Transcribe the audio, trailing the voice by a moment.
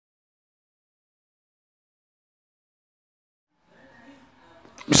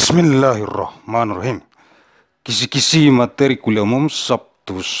Bismillahirrahmanirrahim. Kisi-kisi materi kuliah umum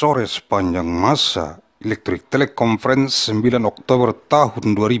Sabtu sore sepanjang masa elektrik telekonferensi 9 Oktober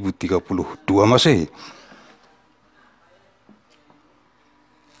tahun 2032 Masehi.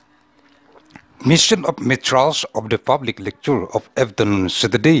 Mission of materials of the public lecture of afternoon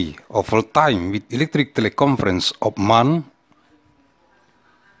Saturday of all time with electric teleconference of MAN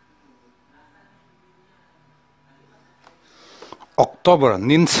Oktober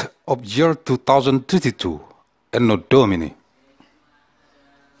 9th of year 2032, ANNO DOMINI.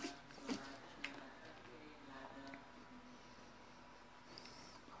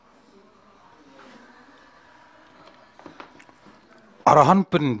 Arahan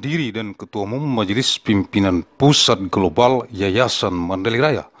Pendiri dan Ketua Umum Majelis Pimpinan Pusat Global Yayasan Mandailing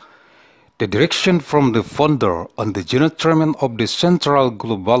Raya. The direction from the founder and the General Chairman of the Central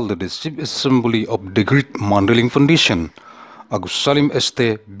Global Leadership Assembly of the Great Mandailing Foundation, Agussalim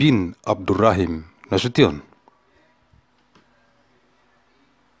ST bin Abdur Rahim, Nasution.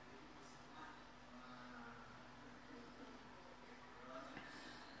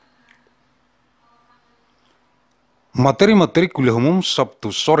 Materi-materi kuliah umum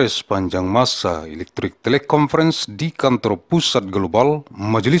Sabtu sore sepanjang masa elektrik telekonferensi di kantor Pusat Global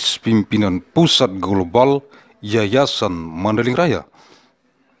Majelis Pimpinan Pusat Global Yayasan Mandailing Raya.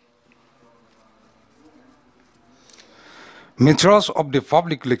 Materials of the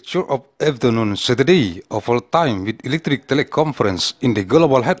public lecture of afternoon Saturday of all time with electric teleconference in the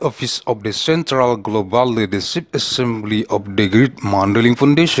Global Head Office of the Central Global Leadership Assembly of the Great Mandailing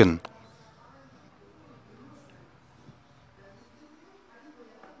Foundation.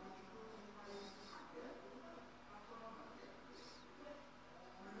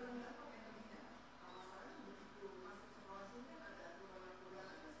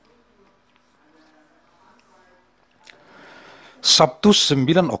 Sabtu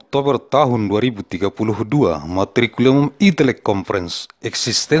 9 Oktober tahun 2032, materi kuliah umum e-teleconference,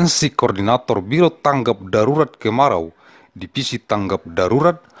 eksistensi koordinator Biro Tanggap Darurat Kemarau, Divisi Tanggap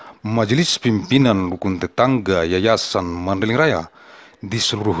Darurat, Majelis Pimpinan Rukun Tetangga Yayasan Mandailing Raya di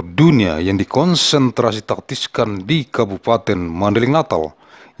seluruh dunia yang dikonsentrasi taktiskan di Kabupaten Mandailing Natal,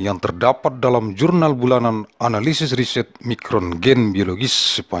 yang terdapat dalam jurnal bulanan analisis riset mikron gen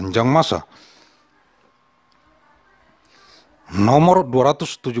biologis sepanjang masa. Nomor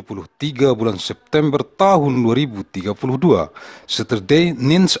 273 bulan September tahun 2032, Saturday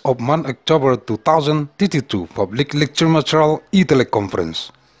 9th of month October 2032, Public Lecture Material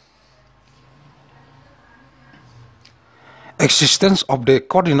e-Teleconference. Existence of the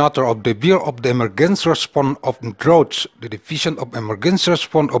Coordinator of the Bureau of the Emergency Response of Droughts, the Division of Emergency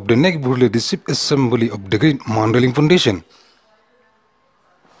Response of the Neighborhood Leadership Assembly of the Great Mandailing Foundation.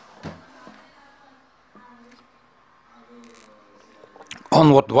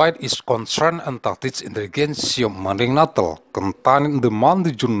 On what wide is concerned and tactics intelligence of Mandailing Natal, contained in the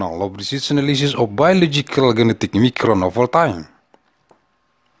monthly journal of disease analysis of biological genetic micron of all time.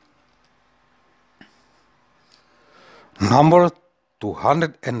 Number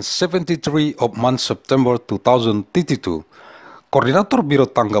 273 of month September 2032, Koordinator Biro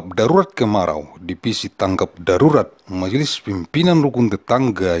Tanggap Darurat Kemarau, Divisi Tanggap Darurat, Majelis Pimpinan Rukun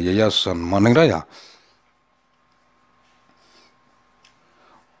Tetangga Yayasan Mandailing Raya,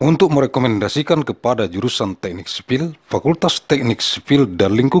 untuk merekomendasikan kepada jurusan Teknik Sipil, Fakultas Teknik Sipil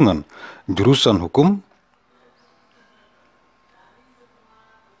dan Lingkungan, jurusan Hukum,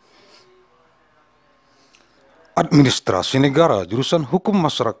 Administrasi Negara, jurusan Hukum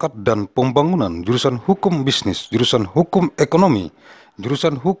Masyarakat dan Pembangunan, jurusan Hukum Bisnis, jurusan Hukum Ekonomi,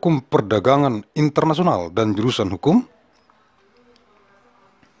 jurusan Hukum Perdagangan Internasional, dan jurusan Hukum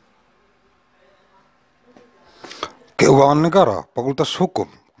Keuangan Negara, Fakultas Hukum,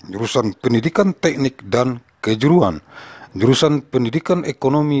 jurusan Pendidikan Teknik dan Kejuruan, jurusan Pendidikan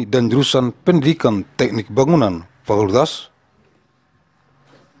Ekonomi dan jurusan Pendidikan Teknik Bangunan, Fakultas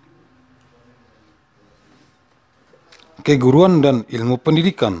Keguruan dan Ilmu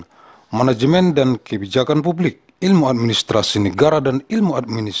Pendidikan, Manajemen dan Kebijakan Publik, Ilmu Administrasi Negara dan Ilmu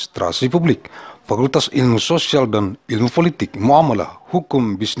Administrasi Publik, Fakultas Ilmu Sosial dan Ilmu Politik, Muamalah,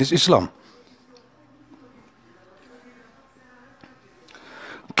 Hukum Bisnis Islam,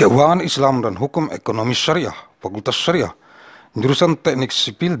 Keuangan Islam dan Hukum Ekonomi Syariah, Fakultas Syariah, jurusan Teknik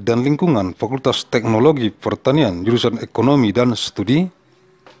Sipil dan Lingkungan, Fakultas Teknologi Pertanian, jurusan Ekonomi dan Studi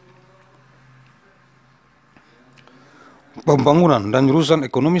Pembangunan, dan jurusan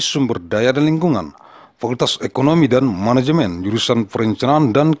Ekonomi Sumber Daya dan Lingkungan, Fakultas Ekonomi dan Manajemen, jurusan Perencanaan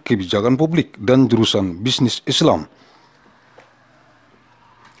dan Kebijakan Publik, dan jurusan Bisnis Islam.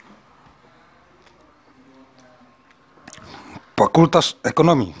 Fakultas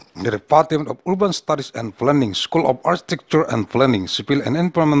Ekonomi, the Department of Urban Studies and Planning, School of Architecture and Planning, Civil and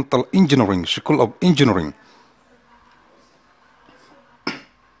Environmental Engineering, School of Engineering.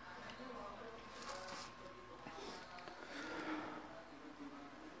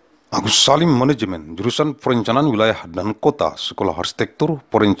 Agussalim Manajemen, jurusan Perencanaan Wilayah dan Kota, Sekolah Arsitektur,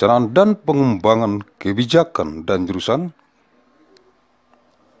 Perencanaan dan Pengembangan Kebijakan, dan jurusan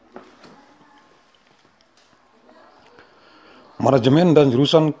Manajemen dan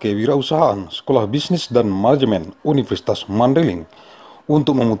jurusan Kewirausahaan, Sekolah Bisnis dan Manajemen, Universitas Mandailing,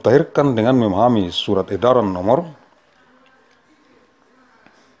 untuk memutakhirkan dengan memahami Surat Edaran Nomor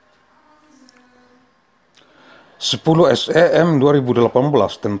 10 SEM 2018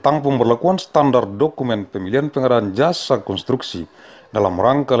 tentang pemberlakuan standar dokumen pemilihan pengadaan jasa konstruksi dalam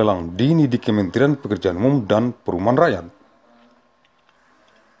rangka lelang dini di Kementerian Pekerjaan Umum dan Perumahan Rakyat.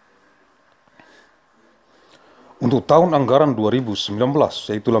 Untuk tahun anggaran 2019,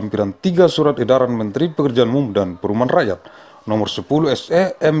 yaitu lampiran 3 Surat Edaran Menteri Pekerjaan Umum dan Perumahan Rakyat Nomor 10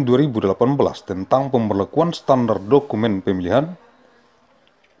 SEM 2018 tentang pemberlakuan standar dokumen pemilihan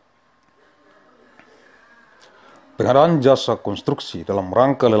pengadaan jasa konstruksi dalam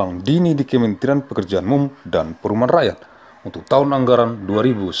rangka lelang dini di Kementerian Pekerjaan Umum dan Perumahan Rakyat untuk tahun anggaran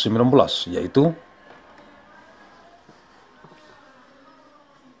 2019, yaitu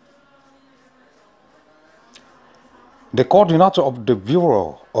the Coordinator of the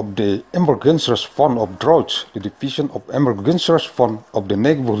Bureau of the Emergency Response of Droughts, the Division of Emergency Response of the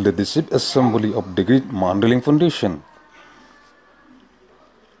Neighborhood Leadership Assembly of the Great Mandailing Foundation.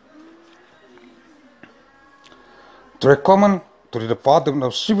 To recommend to the Department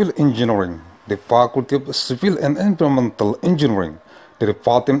of Civil Engineering, the Faculty of Civil and Environmental Engineering, the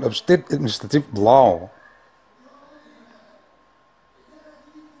Department of State Administrative Law,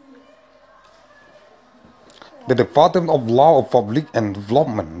 the Department of Law of Public and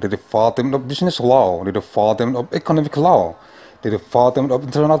Development, the Department of Business Law, the Department of Economic Law, the Department of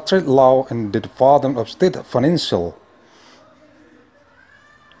International Trade Law, and the Department of State Financial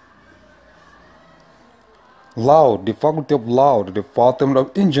Law, the Faculty of Law, the Department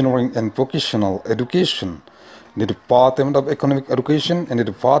of Engineering and Vocational Education, the Department of Economic Education, and the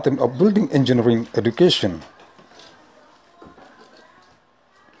Department of Building Engineering Education.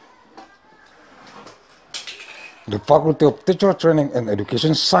 The Faculty of Teacher Training and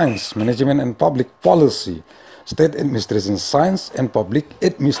Education Science, Management and Public Policy, State Administration Science and Public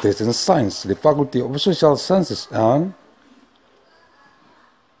Administration Science, the Faculty of Social Sciences and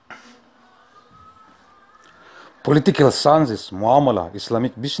Political Sciences, Muamalah,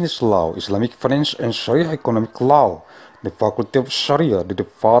 Islamic Business Law, Islamic Finance and Sharia Economic Law, the Faculty of Sharia, the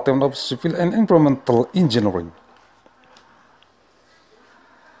Department of Civil and Environmental Engineering.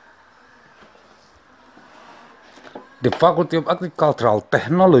 The Faculty of Agricultural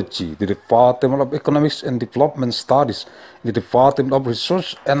Technology, the Department of Economics and Development Studies, the Department of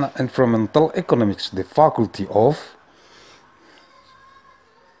Research and Environmental Economics, the Faculty of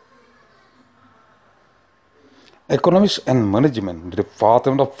Economics and Management, the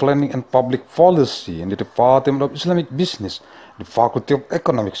Department of Planning and Public Policy, and the Department of Islamic Business, the Faculty of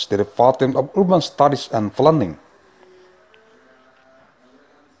Economics, the Department of Urban Studies and Planning.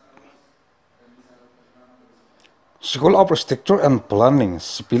 School of Architecture and Planning,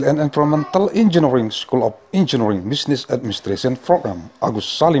 Civil and Environmental Engineering, School of Engineering, Business Administration Program,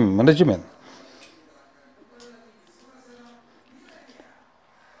 Agussalim Management.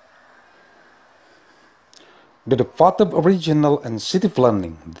 The Department of Regional and City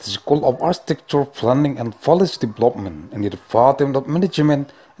Planning, the School of Architecture, Planning and Policy Development, and the Department of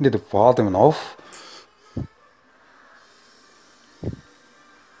Management, and the Department of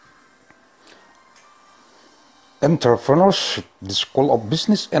Entrepreneurship, the School of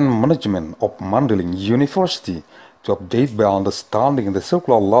Business and Management of Mandailing University, to update by understanding the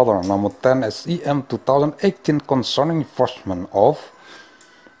circular letter number 10 SEM 2018 concerning enforcement of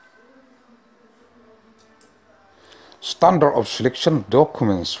standard of selection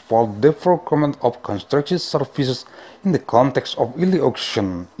documents for the procurement of construction services in the context of early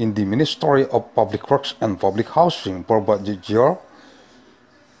auction in the Ministry of Public Works and Public Housing for budget year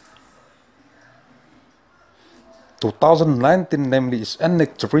 2019, namely is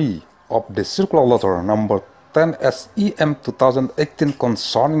Annex 3 of the circular letter number 10 SEM 2018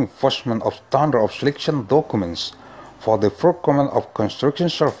 concerning enforcement of standard of selection documents for the procurement of construction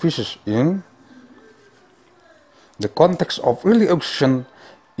services in the context of early auction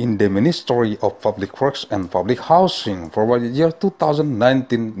in the Ministry of Public Works and Public Housing for the year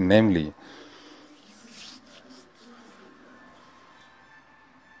 2019, namely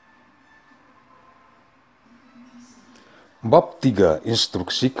Bab 3.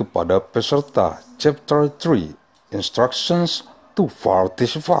 Instruksi kepada peserta. Chapter 3. Instructions to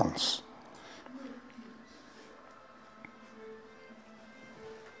participants.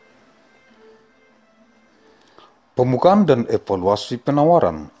 Pembukaan dan evaluasi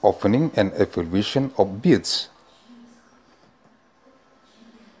penawaran. Opening and evaluation of bids.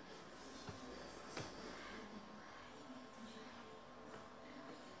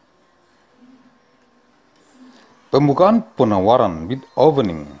 Pembukaan penawaran bid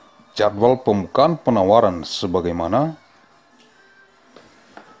opening. Jadwal pembukaan penawaran sebagaimana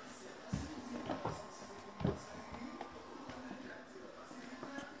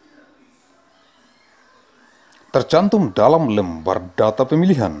tercantum dalam lembar data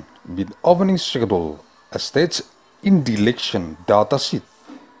pemilihan. Bid opening schedule states in the election data sheet.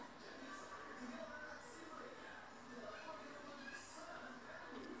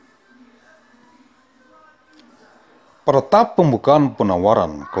 Pada tahap pembukaan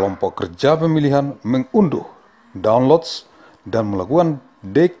penawaran, kelompok kerja pemilihan mengunduh, downloads, dan melakukan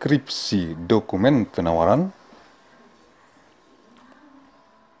dekripsi dokumen penawaran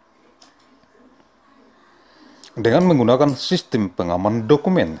dengan menggunakan sistem pengaman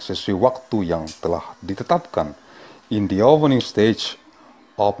dokumen sesuai waktu yang telah ditetapkan. In the opening stage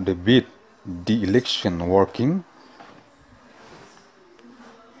of the bid, the election working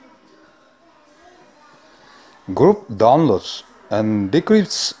group downloads and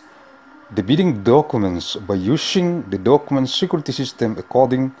decrypts the bidding documents by using the document security system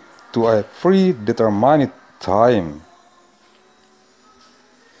according to a predetermined time.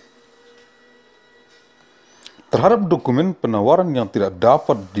 Terhadap dokumen penawaran yang tidak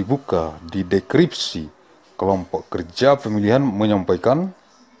dapat dibuka di dekripsi, kelompok kerja pemilihan menyampaikan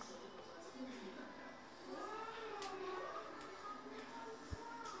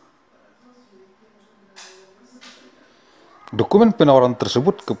dokumen penawaran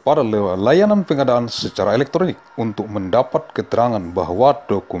tersebut kepada layanan pengadaan secara elektronik untuk mendapat keterangan bahwa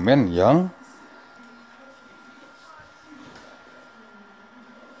dokumen yang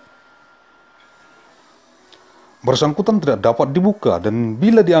bersangkutan tidak dapat dibuka, dan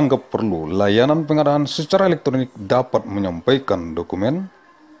bila dianggap perlu, layanan pengadaan secara elektronik dapat menyampaikan dokumen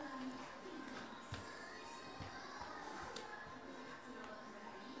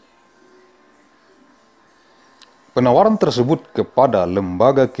penawaran tersebut kepada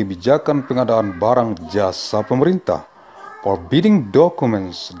lembaga kebijakan pengadaan barang jasa pemerintah. For bidding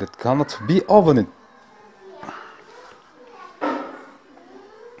documents that cannot be opened,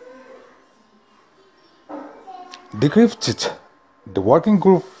 decrypted, the working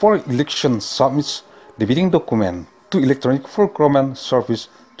group for election submits the bidding document to electronic procurement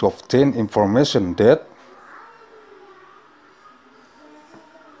service to obtain information that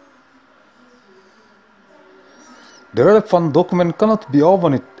the relevant document cannot be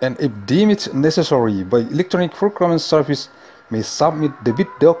opened, and if deemed necessary by electronic procurement service, may submit the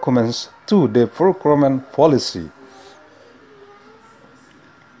bid documents to the procurement policy.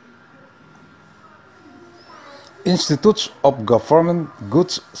 Institutes of Government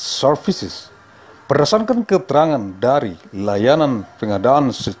Goods Services. Berdasarkan keterangan dari layanan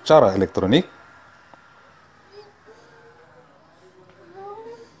pengadaan secara elektronik,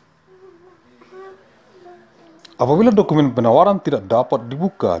 apabila dokumen penawaran tidak dapat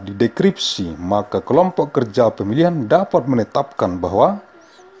dibuka di dekripsi, maka kelompok kerja pemilihan dapat menetapkan bahwa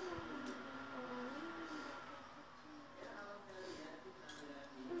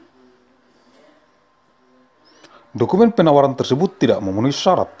dokumen penawaran tersebut tidak memenuhi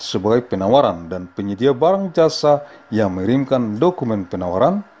syarat sebagai penawaran, dan penyedia barang jasa yang mengirimkan dokumen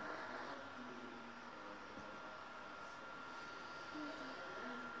penawaran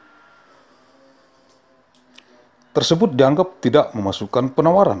tersebut dianggap tidak memasukkan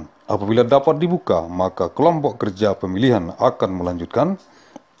penawaran. Apabila dapat dibuka, maka kelompok kerja pemilihan akan melanjutkan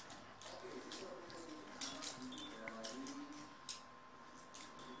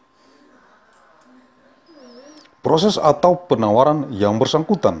proses atau penawaran yang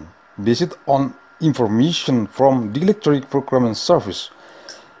bersangkutan based on information from the electronic procurement service.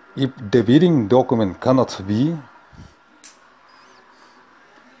 If the bidding document cannot be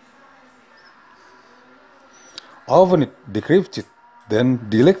opened, decrypted, then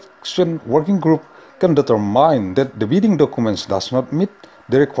the election working group can determine that the bidding documents does not meet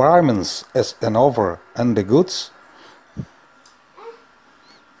the requirements as an offer, and the goods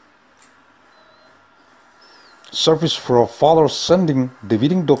service provider sending the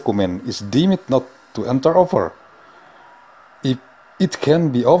bidding document is deemed not to enter offer. If it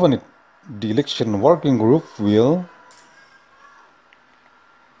can be opened, the election working group will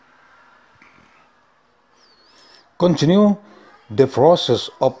Continue the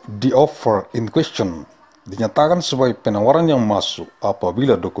process of the offer in question. Dinyatakan sebagai penawaran yang masuk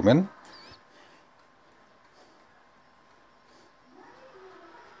apabila dokumen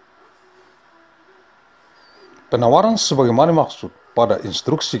penawaran sebagaimana maksud pada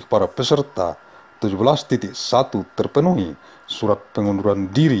instruksi kepada peserta 17.1 terpenuhi, surat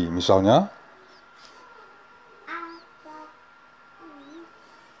pengunduran diri misalnya,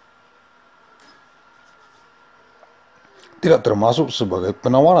 tidak termasuk sebagai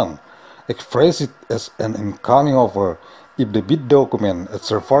penawaran. Express it as an incoming offer if the bid document is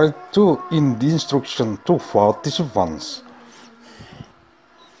referred to in the instruction to participants.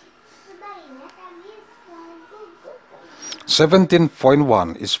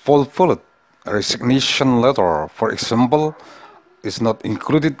 .1 is fulfilled. A resignation letter, for example, is not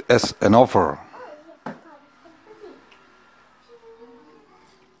included as an offer.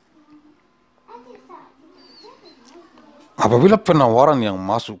 Apabila penawaran yang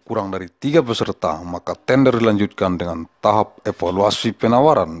masuk kurang dari 3 peserta, maka tender dilanjutkan dengan tahap evaluasi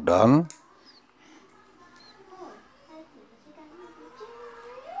penawaran dan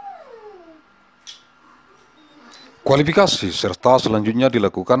kualifikasi, serta selanjutnya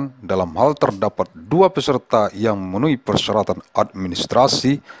dilakukan dalam hal terdapat 2 peserta yang memenuhi persyaratan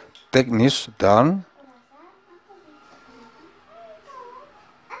administrasi, teknis, dan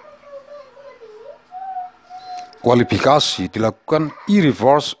kualifikasi dilakukan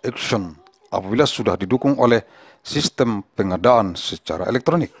e-reverse action apabila sudah didukung oleh sistem pengadaan secara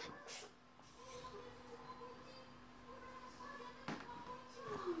elektronik.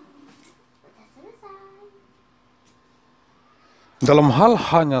 Dalam hal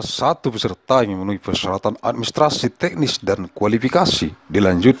hanya 1 peserta yang memenuhi persyaratan administrasi, teknis, dan kualifikasi,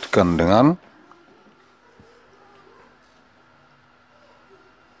 dilanjutkan dengan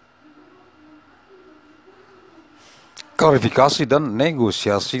klarifikasi dan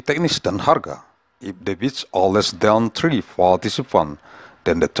negosiasi teknis dan harga. If the bids are less than 3 participants,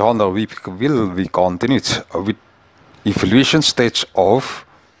 then the tender will be continued with evaluation stage of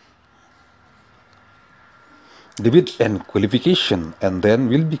the bid and qualification, and then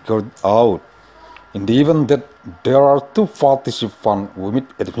will be carried out. In the event that there are 2 participants who meet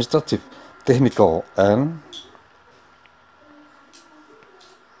administrative, technical, and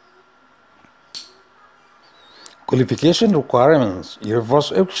qualification requirements,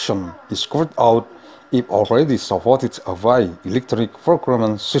 reverse action is carried out if already supported by electronic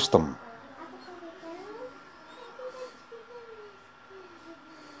procurement system.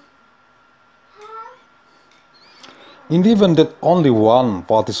 In the event that only 1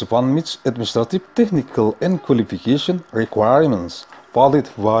 participant meets administrative, technical, and qualification requirements valid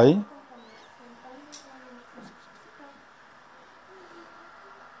by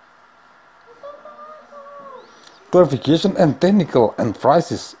clarification and technical and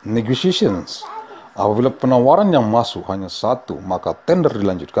prices negotiations. Apabila penawaran yang masuk hanya 1, maka tender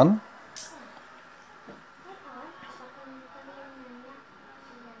dilanjutkan.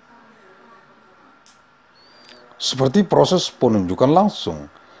 Seperti proses penunjukan langsung.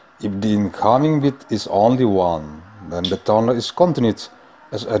 If the incoming bid is only 1, then the tender is continued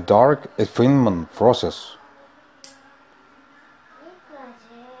as a direct appointment process.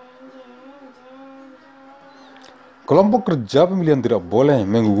 Kelompok kerja pemilihan tidak boleh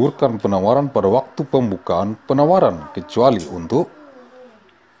menggugurkan penawaran pada waktu pembukaan penawaran, kecuali untuk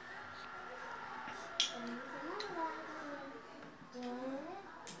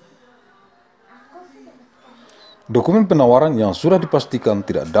dokumen penawaran yang sudah dipastikan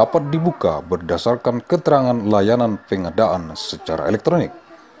tidak dapat dibuka berdasarkan keterangan layanan pengadaan secara elektronik.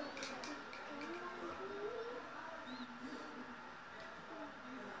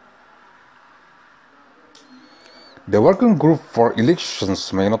 The working group for elections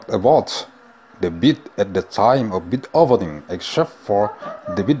may not vote the bid at the time of bid opening, except for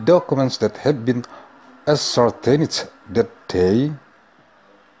the bid documents that have been ascertained that they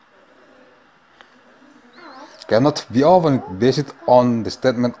cannot be opened based on the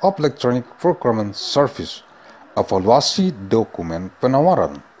statement of electronic procurement service. Evaluasi dokumen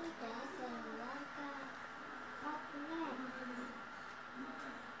penawaran.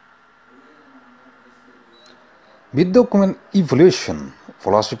 Bid document evaluation,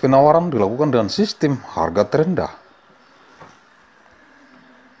 evaluasi penawaran dilakukan dengan sistem harga terendah.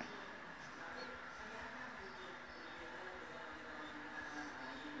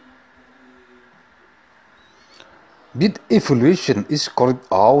 Bid evaluation is carried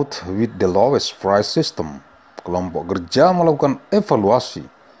out with the lowest price system. Kelompok kerja melakukan evaluasi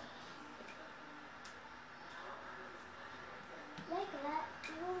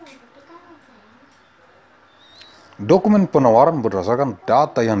Dokumen penawaran berdasarkan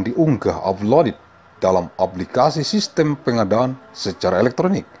data yang diunggah uploaded dalam aplikasi sistem pengadaan secara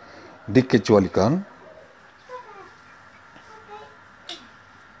elektronik, dikecualikan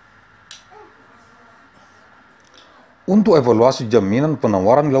untuk evaluasi jaminan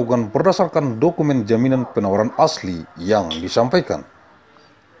penawaran dilakukan berdasarkan dokumen jaminan penawaran asli yang disampaikan.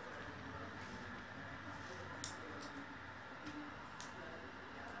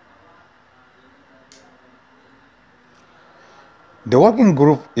 The working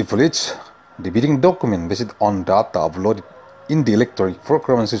group evaluates the bidding document based on data uploaded in the electronic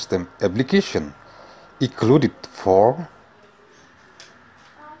procurement system application included for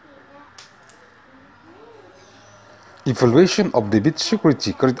evaluation of the bid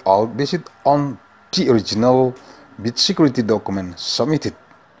security carried out based on the original bid security document submitted.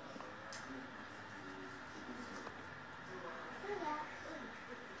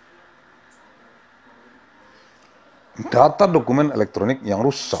 Data dokumen elektronik yang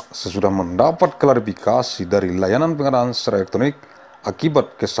rusak sesudah mendapat klarifikasi dari layanan pengadaan secara elektronik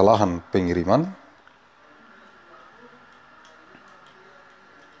akibat kesalahan pengiriman.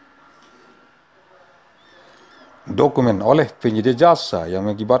 Dokumen oleh penyedia jasa yang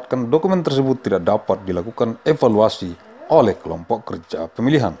mengakibatkan dokumen tersebut tidak dapat dilakukan evaluasi oleh kelompok kerja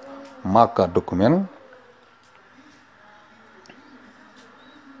pemilihan, maka dokumen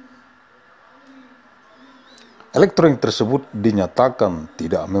elektronik tersebut dinyatakan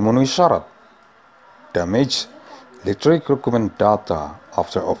tidak memenuhi syarat. Damage electronic document data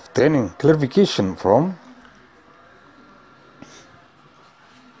after obtaining clarification from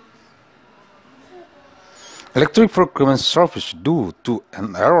electronic procurement service due to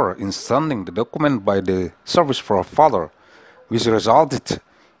an error in sending the document by the service provider, which resulted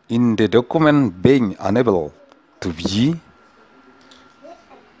in the document being unable to be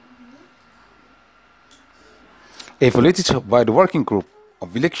evaluated by the working group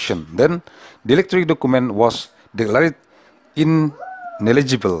of election. Then the electronic document was declared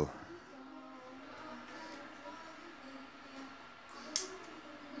ineligible.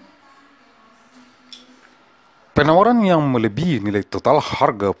 Penawaran yang melebihi nilai total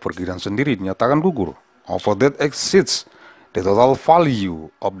harga perkiraan sendiri dinyatakan gugur. Offer that exceeds the total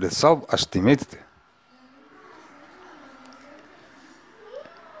value of the self-estimated.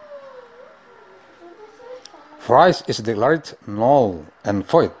 Price is declared null and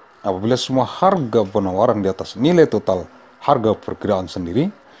void apabila semua harga penawaran di atas nilai total harga perkiraan sendiri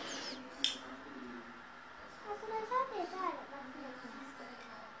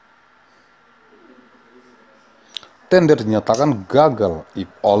tender dinyatakan gagal if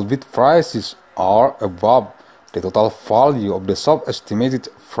all bid prices are above the total value of the self-estimated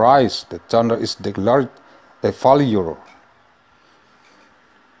price. The tender is declared a failure.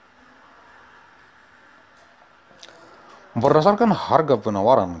 Berdasarkan harga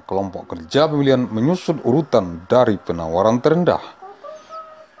penawaran, kelompok kerja pemilihan menyusun urutan dari penawaran terendah.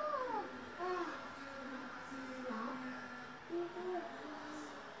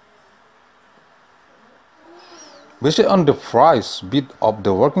 Based on the price bid of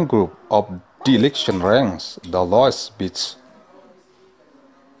the working group of the election ranks the lowest bids.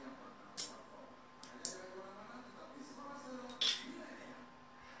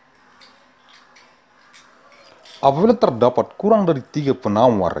 Apabila terdapat kurang dari 3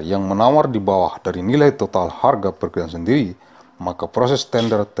 penawar yang menawar di bawah dari nilai total harga perkiraan sendiri, maka proses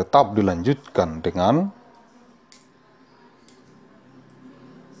tender tetap dilanjutkan dengan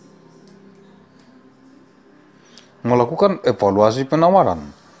melakukan evaluasi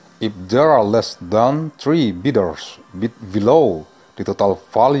penawaran. If there are less than 3 bidders bid below the total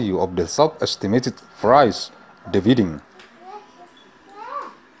value of the self-estimated price, the bidding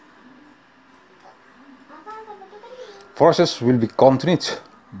process will be continued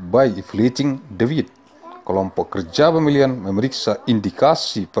by evaluating the bid. Kelompok kerja pemilihan memeriksa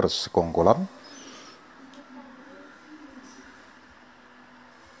indikasi persekongkolan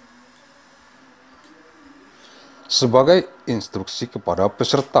sebagai instruksi kepada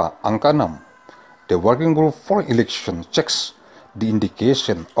peserta. Angka 6. The working group for election checks the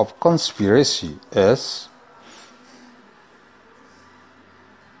indication of conspiracy as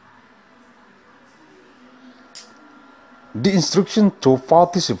the instruction to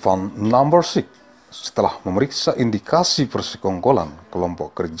participant number 6. Setelah memeriksa indikasi persekongkolan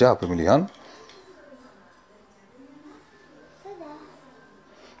kelompok kerja pemilihan,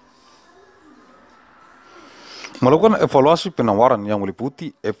 melakukan evaluasi penawaran yang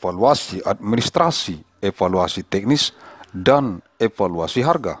meliputi evaluasi administrasi, evaluasi teknis, dan evaluasi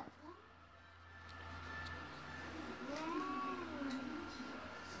harga.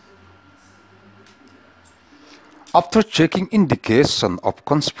 After checking indication of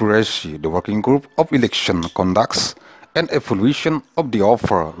conspiracy, the working group of election conducts an evaluation of the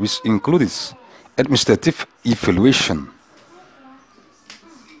offer, which includes administrative evaluation,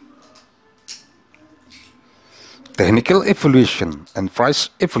 technical evaluation, and price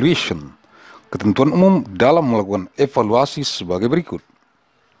evaluation. Ketentuan umum dalam melakukan evaluasi sebagai berikut.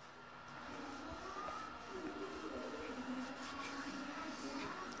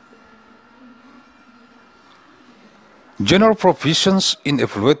 General provisions in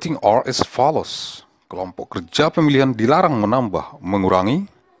evaluating are as follows. Kelompok kerja pemilihan dilarang menambah, mengurangi,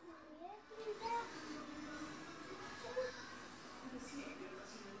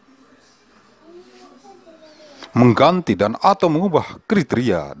 mengganti dan atau mengubah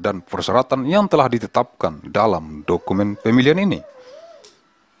kriteria dan persyaratan yang telah ditetapkan dalam dokumen pemilihan ini.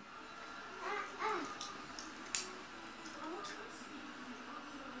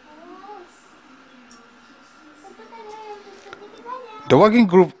 The working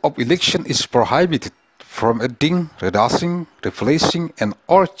group of election is prohibited from adding, reducing, replacing, and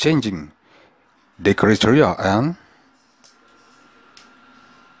or changing the criteria and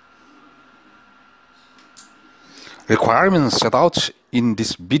requirements set out in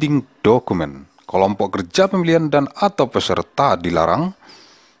this bidding document. Kelompok kerja pemilihan dan atau peserta dilarang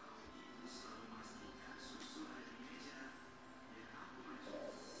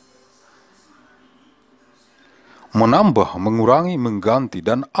menambah, mengurangi, mengganti,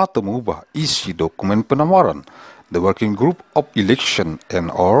 dan atau mengubah isi dokumen penawaran. The working group of election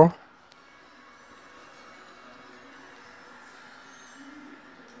and or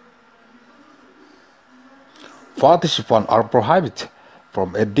participants are prohibited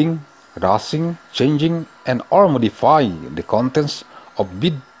from adding, reducing, changing, and or modifying the contents of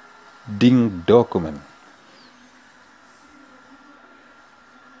bidding document.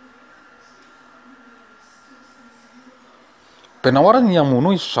 Penawaran yang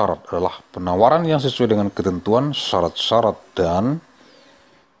memenuhi syarat adalah penawaran yang sesuai dengan ketentuan, syarat-syarat, dan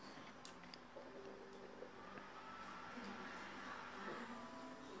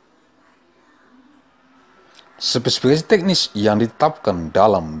spesifikasi teknis yang ditetapkan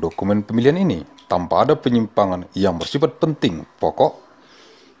dalam dokumen pemilihan ini tanpa ada penyimpangan yang bersifat penting, pokok,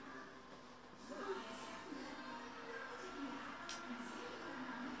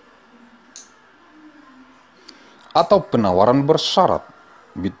 atau penawaran bersyarat,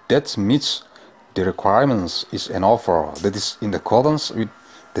 with that meets the requirements is an offer that is in accordance with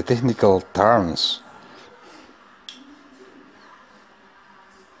the technical terms.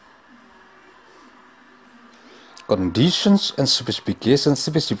 Conditions and specifications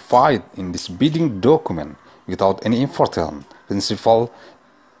specified in this bidding document without any important principal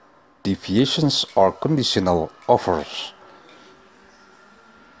deviations or conditional offers.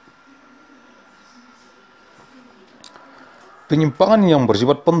 Penyimpangan yang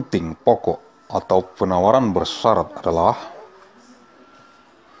bersifat penting, pokok, atau penawaran bersyarat adalah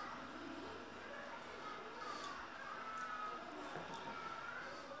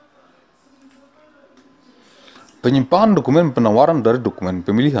penyimpangan dokumen penawaran dari dokumen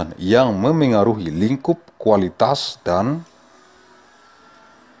pemilihan yang memengaruhi lingkup, kualitas, dan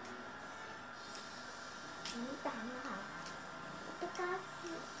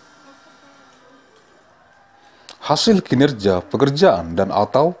hasil kinerja pekerjaan dan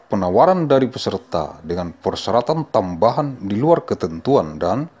atau penawaran dari peserta dengan persyaratan tambahan di luar ketentuan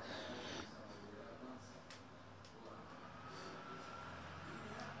dan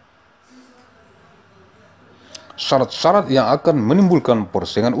syarat-syarat yang akan menimbulkan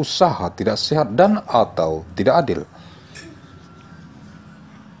persaingan usaha tidak sehat dan atau tidak adil.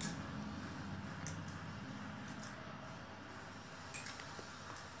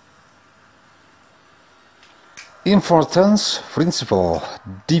 Importance, principal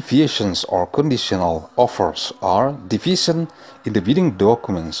deviations or conditional offers are deviation in the bidding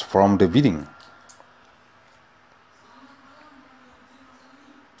documents from the bidding.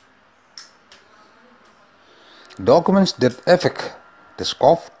 Documents that affect the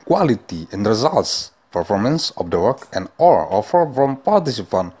scope, quality, and results, performance of the work, and or offer from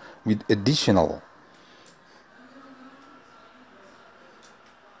participant with additional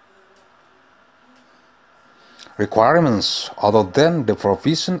requirements other than the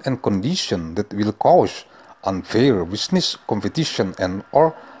provision and condition that will cause unfair business competition and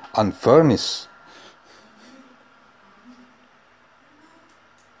or unfairness.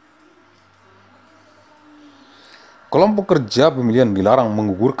 Kelompok kerja pemilihan dilarang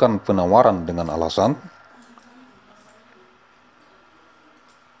menggugurkan penawaran dengan alasan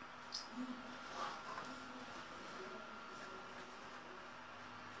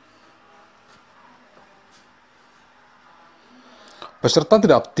Peserta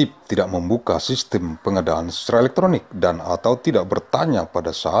tidak aktif, tidak membuka sistem pengadaan secara elektronik dan atau tidak bertanya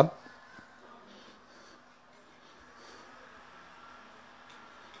pada saat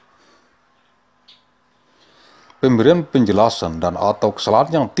pemberian penjelasan dan atau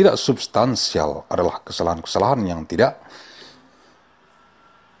kesalahan yang tidak substansial adalah kesalahan-kesalahan yang tidak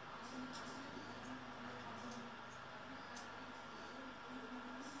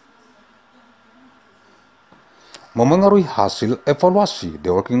memengaruhi hasil evaluasi.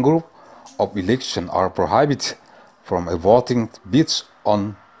 The working group of election are prohibited from voting bids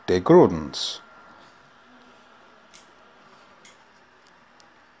on the grounds.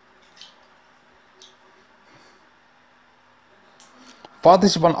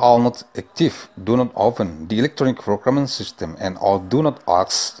 Participants are not active, do not open the electronic procurement system, and or do not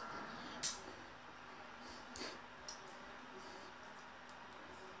ask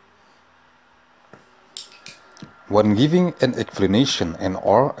when giving an explanation and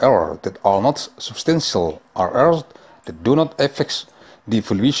or error that are not substantial are errors that do not affect the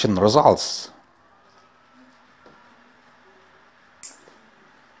evaluation results.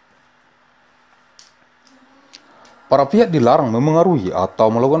 Para pihak dilarang memengaruhi atau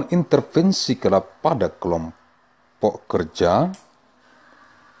melakukan intervensi kepada kelompok kerja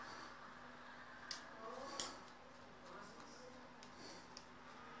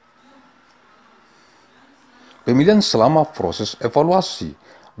pemilihan selama proses evaluasi.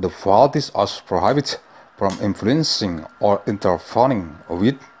 The parties are prohibited from influencing or intervening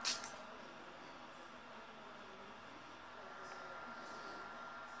with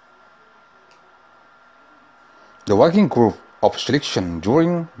the working group of selection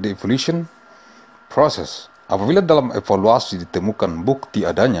during the evaluation process. Apabila dalam evaluasi ditemukan bukti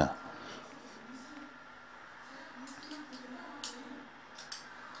adanya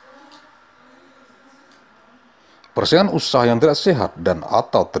persaingan usaha yang tidak sehat dan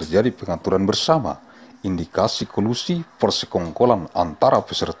atau terjadi pengaturan bersama, indikasi kolusi persekongkolan antara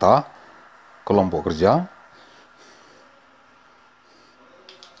peserta kelompok kerja,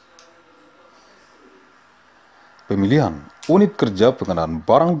 pemilihan unit kerja pengadaan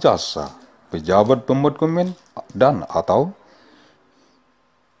barang jasa, pejabat pembuat komitmen dan atau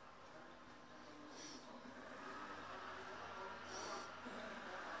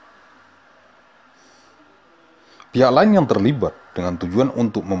pihak lain yang terlibat dengan tujuan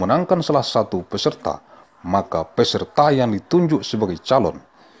untuk memenangkan salah satu peserta, maka peserta yang ditunjuk sebagai calon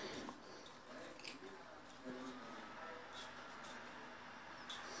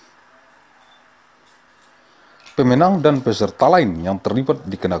pemenang dan peserta lain yang terlibat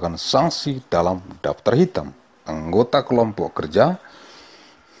dikenakan sanksi dalam daftar hitam. Anggota kelompok kerja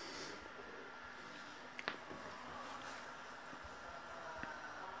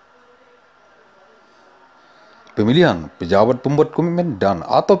pemilihan pejabat pembuat komitmen dan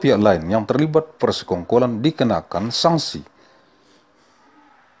atau pihak lain yang terlibat persekongkolan dikenakan sanksi.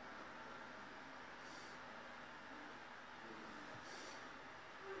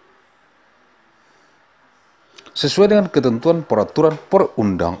 Sesuai dengan ketentuan peraturan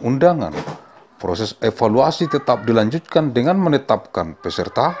perundang-undangan, proses evaluasi tetap dilanjutkan dengan menetapkan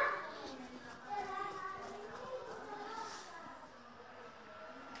peserta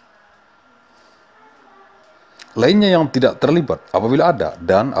lainnya yang tidak terlibat apabila ada,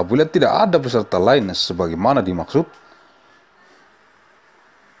 dan apabila tidak ada peserta lain sebagaimana dimaksud,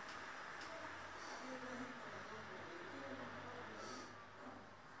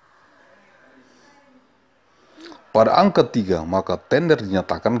 pada angka 3, maka tender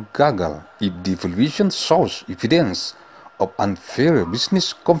dinyatakan gagal if the evaluation shows evidence of unfair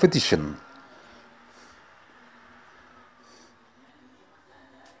business competition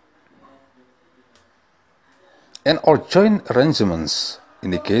and or joint arrangements,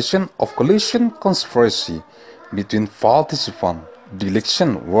 indication of collusion conspiracy between participants, the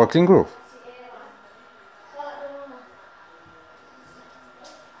election working group.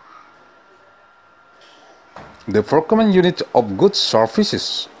 The procurement unit of goods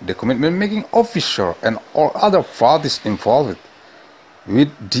services, the commitment making officer and all other parties involved with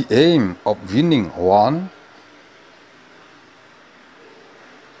the aim of winning one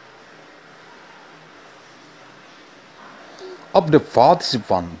of the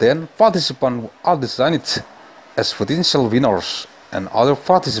participants, then participants are designated as potential winners and other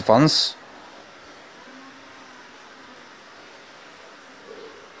participants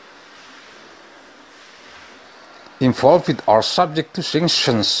involved are subject to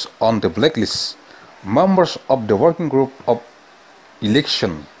sanctions on the blacklist. Members of the working group of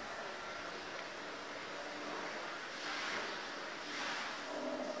election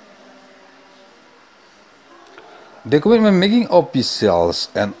The commitment making officials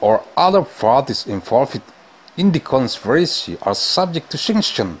and or other parties involved in the conspiracy are subject to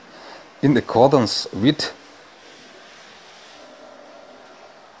sanction in accordance with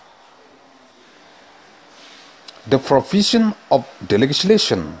the provision of the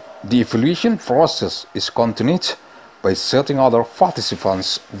legislation. The evaluation process is continued by certain other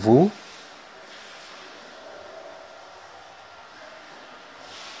participants who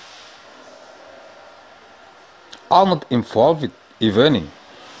are not involved, even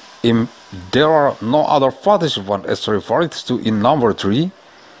if there are no other participants as referred to in number 3.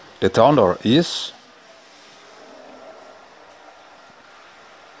 The tender is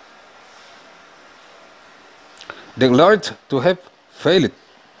declared to have failed.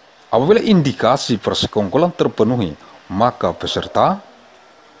 Apabila indikasi persekongkolan terpenuhi, maka peserta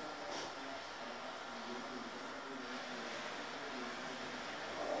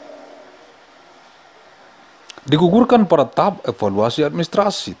digugurkan pada tahap evaluasi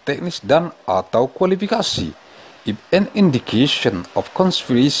administrasi, teknis, dan atau kualifikasi. If an indication of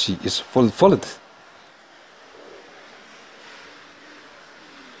conspiracy is fulfilled,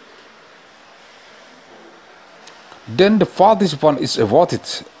 then the participant is awarded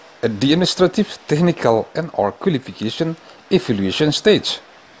at the administrative, technical, and or qualification evaluation stage.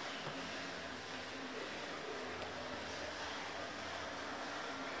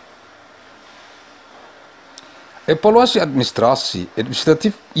 Evaluasi administrasi,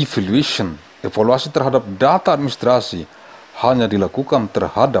 administrative evaluation, evaluasi terhadap data administrasi hanya dilakukan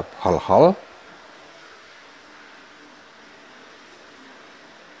terhadap hal-hal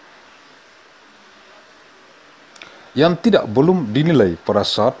yang belum dinilai pada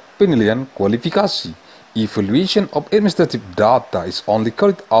saat penilaian kualifikasi. Evaluation of administrative data is only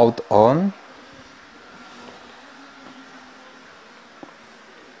carried out on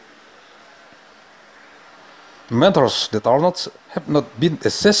matters that have not been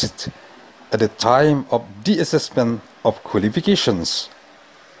assessed at the time of the assessment of qualifications.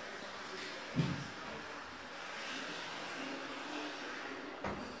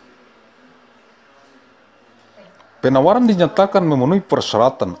 Penawaran dinyatakan memenuhi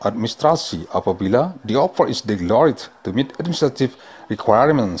persyaratan administrasi apabila the offer is declared to meet administrative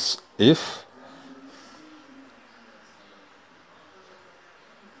requirements if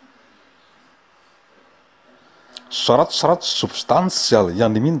syarat-syarat substansial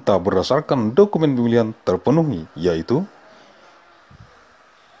yang diminta berdasarkan dokumen pemilihan terpenuhi, yaitu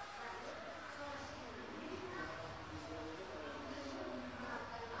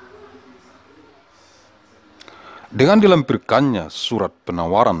dengan dilampirkannya surat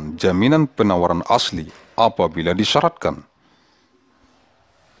penawaran jaminan penawaran asli apabila disyaratkan.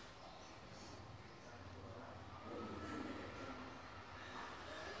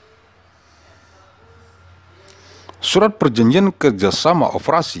 Surat perjanjian kerjasama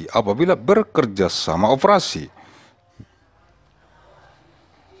operasi apabila bekerjasama operasi.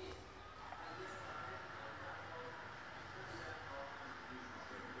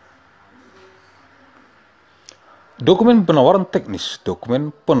 Dokumen penawaran teknis, dokumen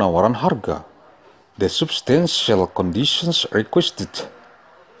penawaran harga, the substantial conditions requested.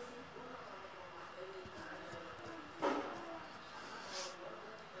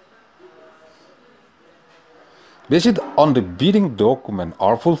 Based on the bidding document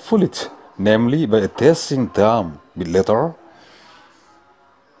are fulfilled, namely by attaching them with letter,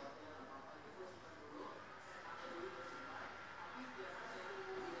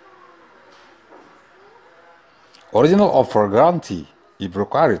 original offer guarantee if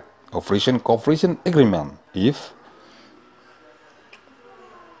required, operation cooperation agreement if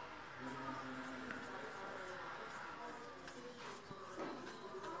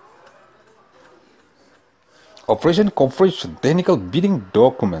operation cooperation technical bidding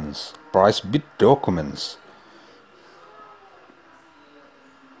documents, price bid documents.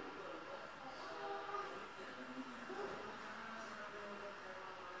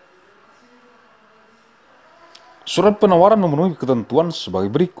 Surat penawaran memenuhi ketentuan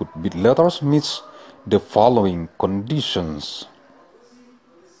sebagai berikut. Bid letters meets the following conditions.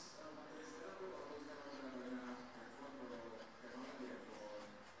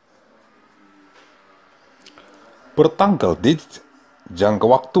 Bertanggal date, jangka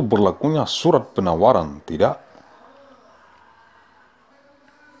waktu berlakunya surat penawaran, tidak.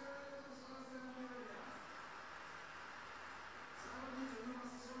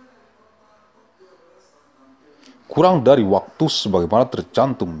 Kurang dari waktu sebagaimana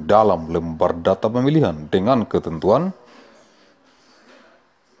tercantum dalam lembar data pemilihan dengan ketentuan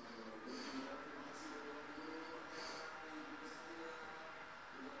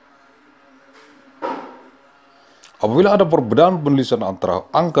Apabila ada perbedaan penulisan antara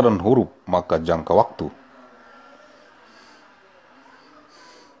angka dan huruf, maka jangka waktu.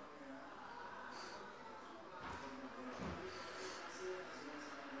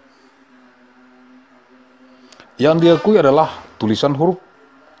 Yang diakui adalah tulisan huruf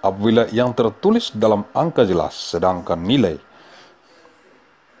apabila yang tertulis dalam angka jelas, sedangkan nilai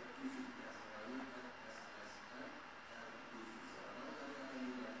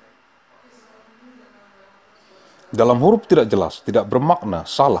dalam huruf tidak jelas, tidak bermakna,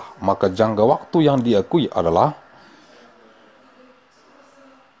 salah, maka jangka waktu yang diakui adalah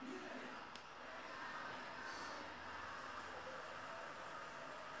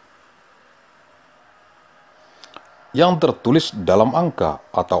yang tertulis dalam angka,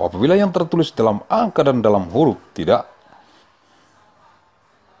 atau apabila yang tertulis dalam angka dan dalam huruf tidak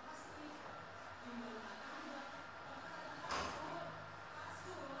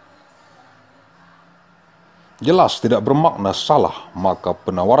jelas, tidak bermakna, salah, maka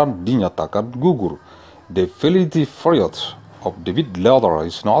penawaran dinyatakan gugur. The validity period of the bid letter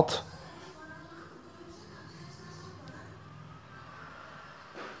is not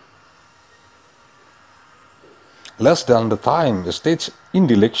less than the time stated in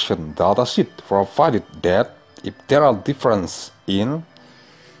the election data sheet, provided that if there are differences in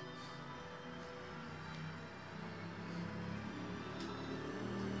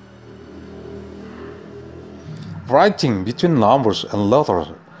writing between numbers and letters,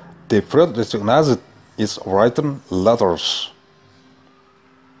 the period recognized is written letters.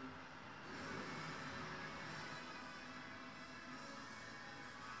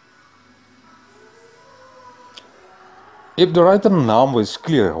 If the written number is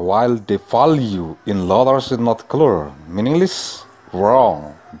clear while the value in letters is not clear, meaningless,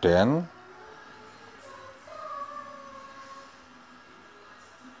 wrong, then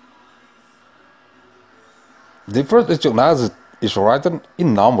the first recognized is written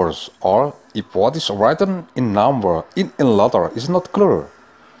in numbers, or if what is written in number in letter is not clear.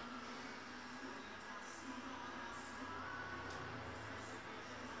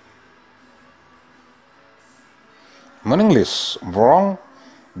 Meaningless, wrong,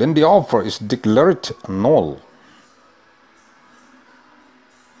 then the offer is declared null.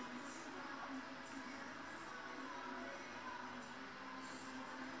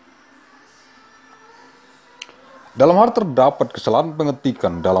 Dalam hal terdapat kesalahan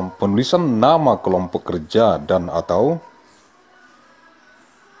pengetikan dalam penulisan nama kelompok kerja dan atau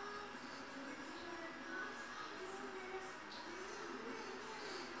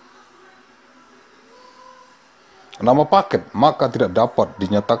nama paket, maka tidak dapat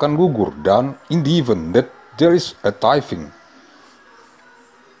dinyatakan gugur, dan in the event that there is a typing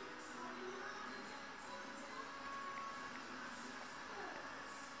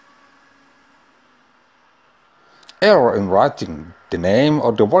error in writing the name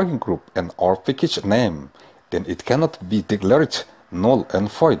of the working group and or package name, then it cannot be declared null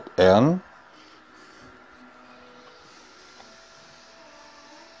and void, and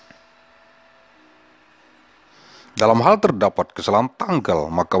dalam hal terdapat kesalahan tanggal,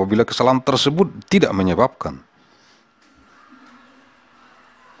 maka apabila kesalahan tersebut tidak menyebabkan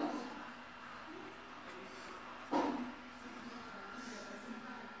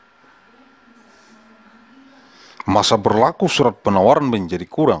masa berlaku surat penawaran menjadi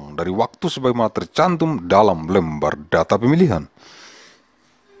kurang dari waktu sebagaimana tercantum dalam lembar data pemilihan,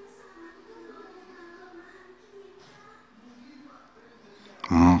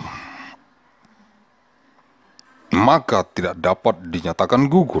 maka tidak dapat dinyatakan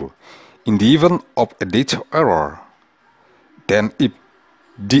gugur. In the event of a date error, then if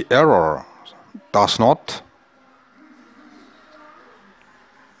the error does not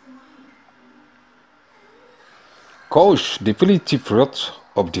cause the validity period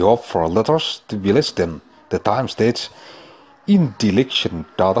of the offer letters to be less than the time stated in the election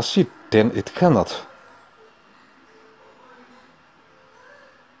data sheet, then it cannot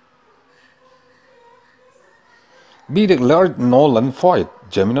be declared null and void,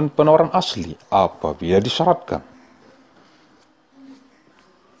 jaminan penawaran asli apabila disyaratkan.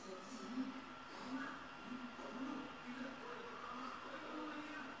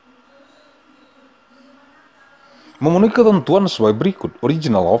 Memenuhi ketentuan sebagai berikut.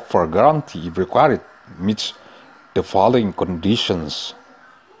 Original offer guarantee if required meets the following conditions.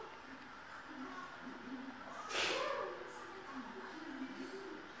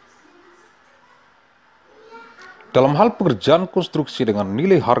 Dalam hal pekerjaan konstruksi dengan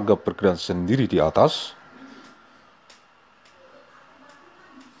nilai harga perkiraan sendiri di atas,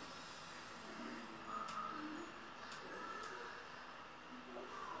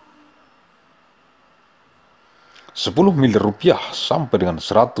 10 miliar rupiah sampai dengan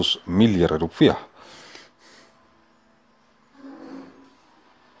 100 miliar rupiah.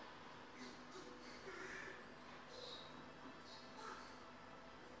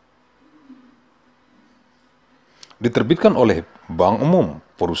 Diterbitkan oleh Bank Umum,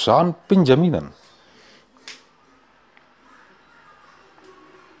 perusahaan penjaminan.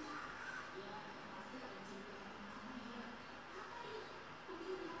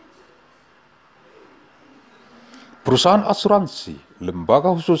 Perusahaan asuransi, lembaga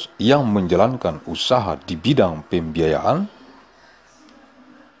khusus yang menjalankan usaha di bidang pembiayaan,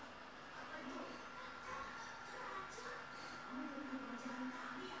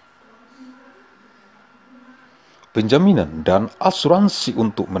 penjaminan dan asuransi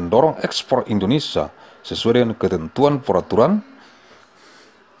untuk mendorong ekspor Indonesia sesuai dengan ketentuan peraturan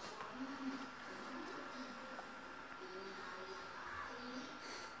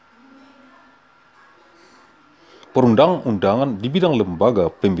perundang-undangan di bidang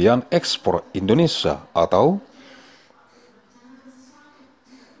lembaga pembiayaan ekspor Indonesia atau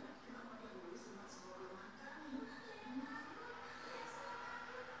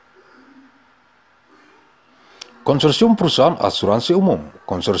konsorsium perusahaan asuransi umum,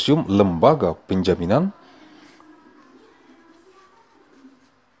 konsorsium lembaga penjaminan,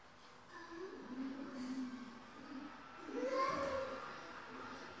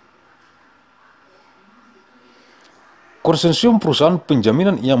 konsorsium perusahaan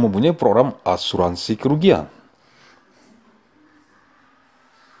penjaminan yang mempunyai program asuransi kerugian.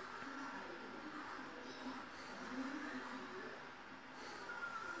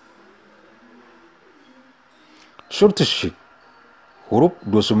 Shortship huruf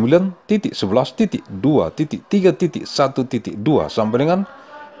 29.11.2.3.1.2 sampai dengan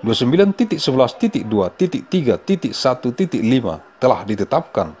 29.11.2.3.1.5 telah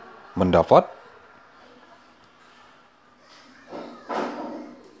ditetapkan mendapat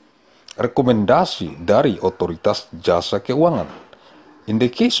rekomendasi dari Otoritas Jasa Keuangan. In the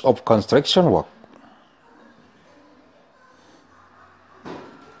case of construction work,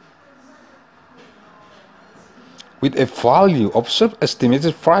 with a value of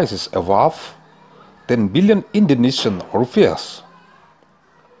self-estimated prices above 10 billion Indonesian rupiahs,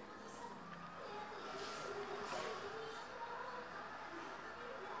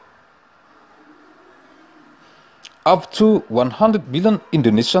 up to 100 billion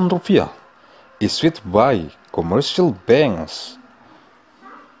Indonesian rupiah issued by commercial banks,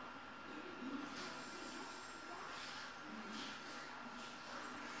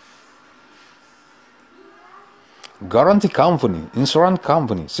 guarantee company, insurance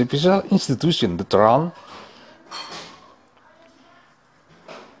company, special institution that run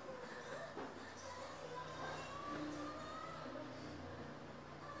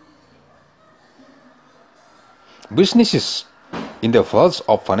businesses in the fields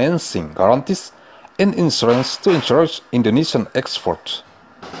of financing, guarantees, and insurance to encourage Indonesian export.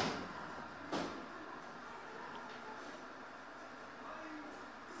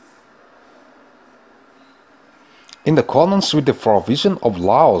 In accordance with the provision of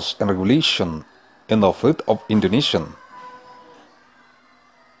laws and regulation in the field of Indonesian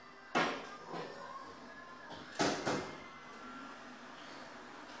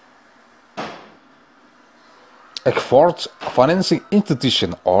export financing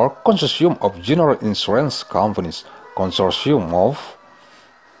institution or consortium of general insurance companies, consortium of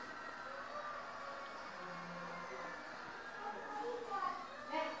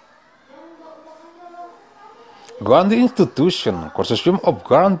guarantee institution, consortium of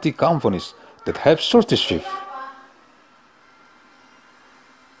guarantee companies that have shortship,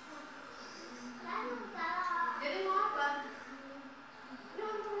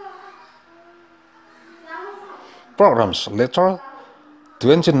 programs letter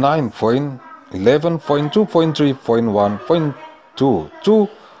 29.11.2.3.1.2 to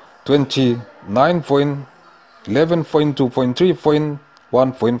 29.11.2.3.1.5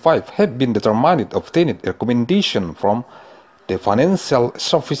 have been determined obtained recommendation from the Financial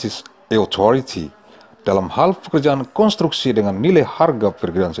Services Authority dalam hal pekerjaan konstruksi dengan nilai harga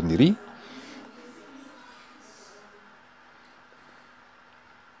perkiraan sendiri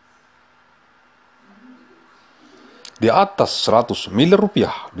di atas 100 miliar rupiah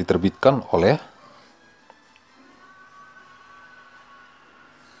diterbitkan oleh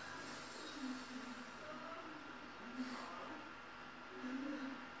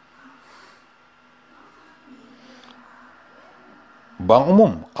Bank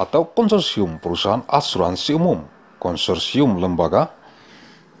Umum atau konsorsium perusahaan asuransi umum, konsorsium lembaga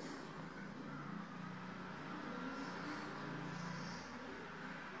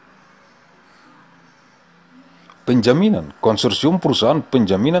Penjaminan, konsorsium perusahaan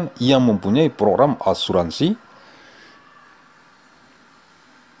penjaminan yang mempunyai program asuransi.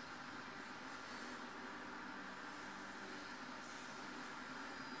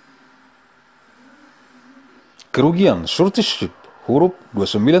 Kerugian, suretyship, huruf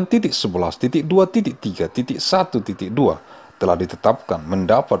 29.11.2.3.1.2 telah ditetapkan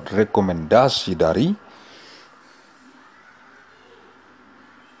mendapat rekomendasi dari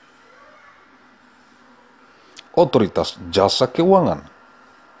Otoritas Jasa Keuangan.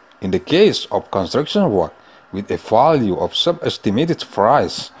 In the case of construction work with a value of sub-estimated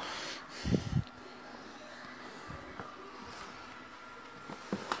price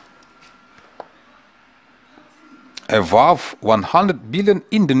above 100 billion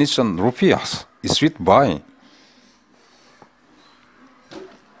Indonesian rupiahs issued by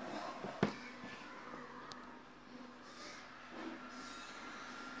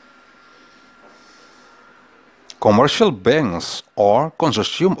commercial banks or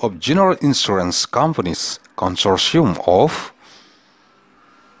consortium of general insurance companies, consortium of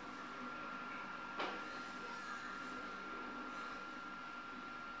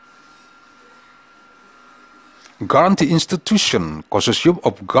guarantee institution, consortium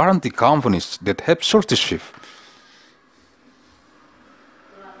of guarantee companies that have suretyship.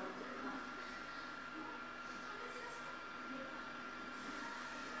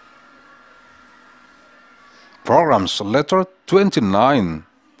 Programs letter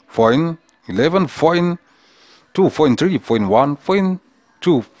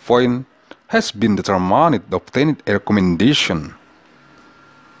 29.11.2.3.1.2 has been determined obtained a recommendation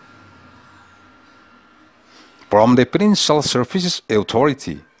from the Financial Services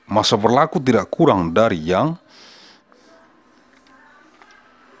Authority. Masa berlaku tidak kurang dari yang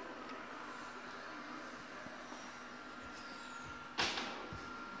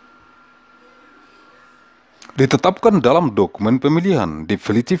ditetapkan dalam dokumen pemilihan. The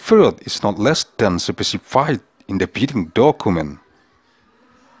validity period is not less than specified in the bidding document.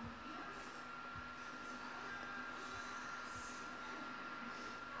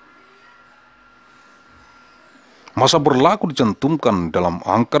 Masa berlaku dicantumkan dalam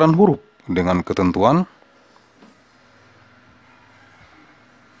angka dan huruf dengan ketentuan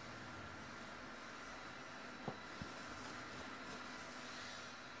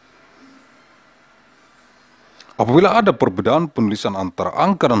apabila ada perbedaan penulisan antara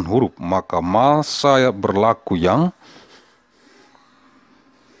angka dan huruf, maka masa berlaku yang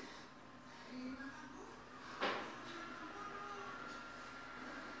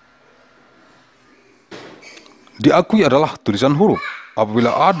diakui adalah tulisan huruf.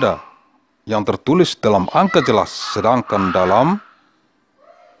 Apabila ada yang tertulis dalam angka jelas, sedangkan dalam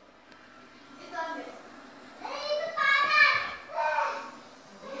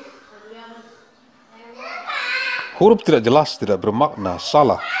huruf tidak jelas, tidak bermakna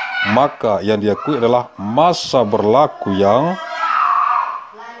salah, maka yang diakui adalah masa berlaku yang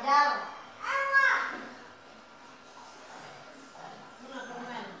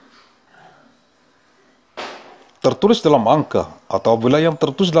tertulis dalam angka, atau bila yang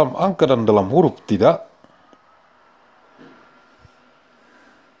tertulis dalam angka dan dalam huruf tidak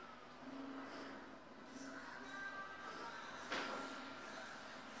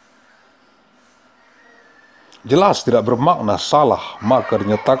jelas, tidak bermakna salah, maka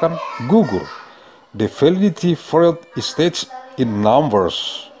dinyatakan gugur. The validity period is stated in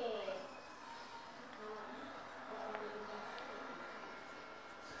numbers.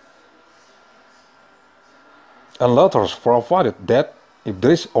 And letters, provided that if there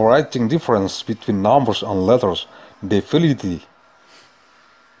is a writing difference between numbers and letters, the validity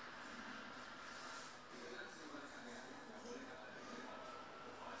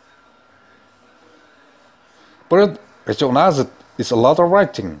period recognized is a letter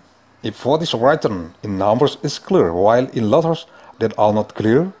writing if what is written in numbers is clear, while in letters that are not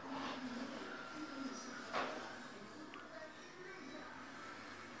clear,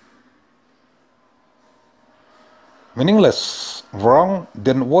 meaningless, wrong,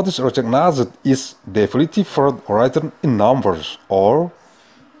 then what is recognized is the validity period written in numbers, or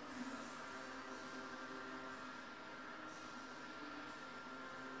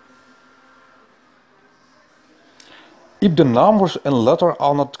if the numbers and letter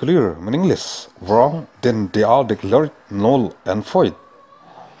are not clear, meaningless, wrong, then they are declared null and void.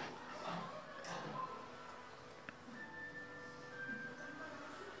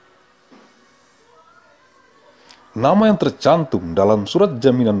 Nama yang tercantum dalam surat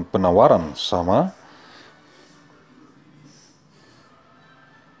jaminan penawaran sama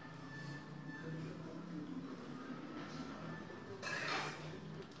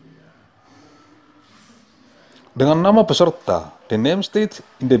Dengan nama peserta, the name state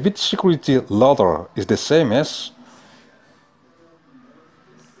in the bid security letter is the same as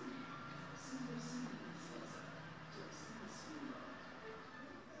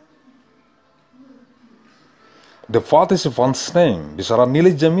the participant's name. Besaran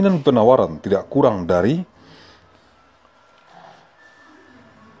nilai jaminan penawaran tidak kurang dari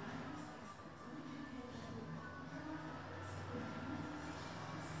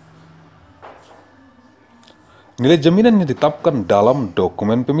nilai jaminan yang ditetapkan dalam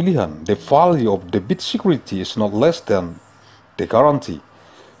dokumen pemilihan. The value of the bid security is not less than the guarantee.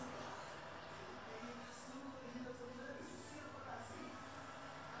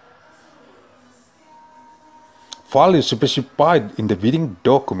 Value specified in the bidding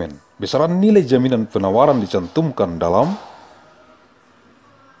document. Besaran nilai jaminan penawaran dicantumkan dalam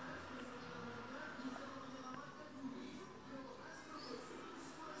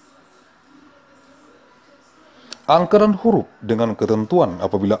angka dan huruf dengan ketentuan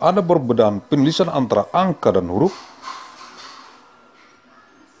apabila ada perbedaan penulisan antara angka dan huruf,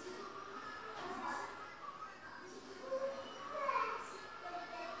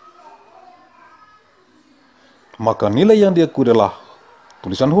 maka nilai yang diakui adalah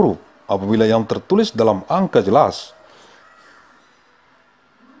tulisan huruf. Apabila yang tertulis dalam angka jelas,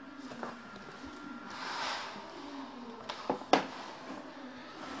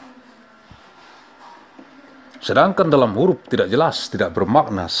 sedangkan dalam huruf tidak jelas, tidak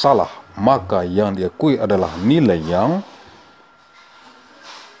bermakna, salah, maka yang diakui adalah nilai yang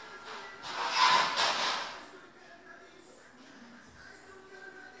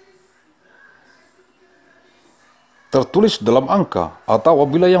tertulis dalam angka, atau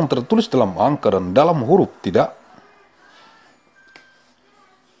apabila yang tertulis dalam angka dan dalam huruf tidak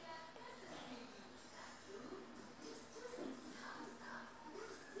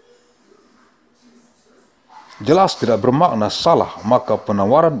jelas, tidak bermakna, salah, maka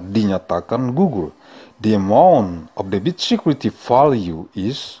penawaran dinyatakan gugur. The amount of the bid security value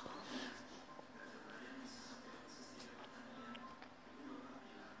is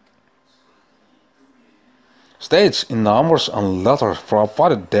states in numbers and letters,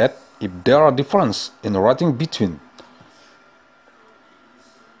 provided that if there are differences in writing between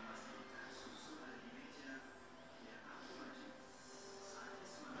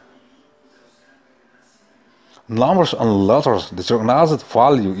numbers and letters, the recognized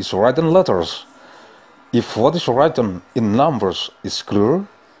value is written letters. If what is written in numbers is clear,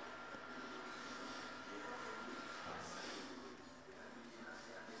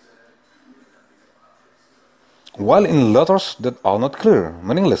 while in letters that are not clear,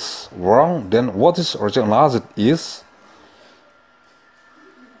 meaningless, wrong, then what is recognized is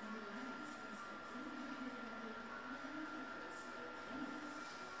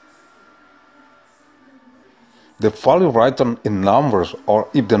the value written in numbers, or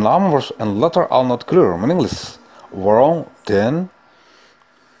if the numbers and letter are not clear, meaningless, wrong, then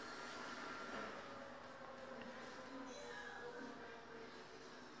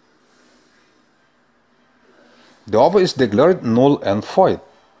the offer is declared null and void.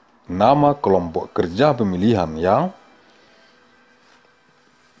 Nama kelompok kerja pemilihan yang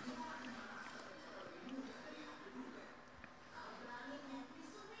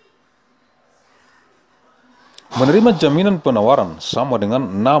menerima jaminan penawaran sama dengan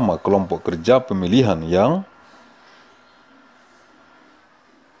nama kelompok kerja pemilihan yang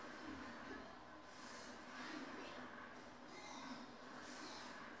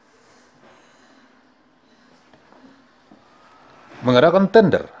mengadakan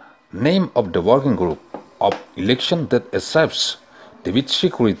tender. Name of the working group of election that accepts the bid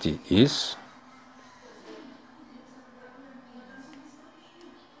security is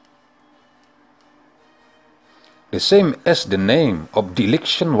the same as the name of the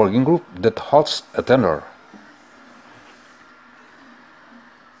election working group that holds a tender.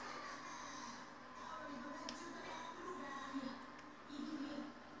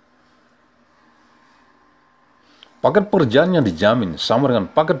 Paket pekerjaan yang dijamin sama dengan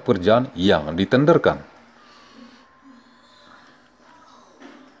paket pekerjaan yang ditenderkan.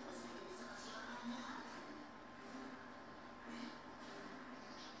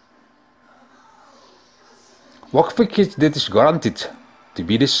 Work package that is guaranteed to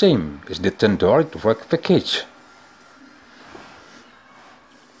be the same as the tendered work package.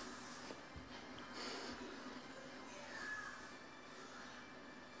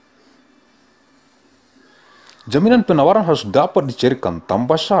 Jaminan penawaran harus dapat dicarikan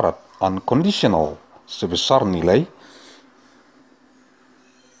tanpa syarat, unconditional, sebesar nilai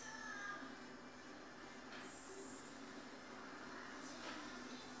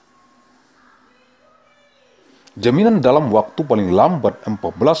Jaminan dalam waktu paling lambat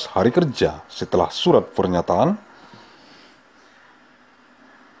 14 hari kerja setelah surat pernyataan.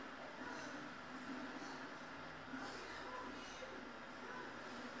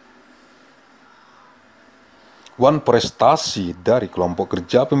 Wan prestasi dari kelompok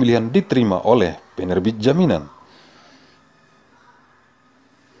kerja pemilihan diterima oleh penerbit jaminan.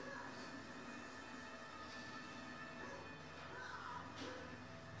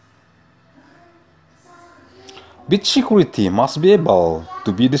 Bid security must be able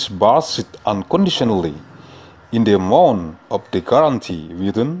to be disbursed unconditionally in the amount of the guarantee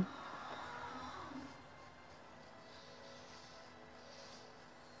within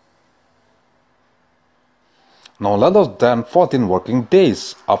no later than 14 working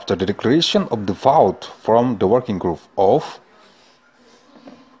days after the declaration of the vote from the working group of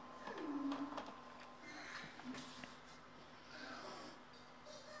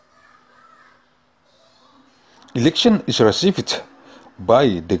election is received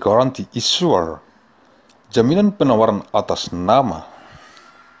by the guarantee issuer. Jaminan penawaran atas nama.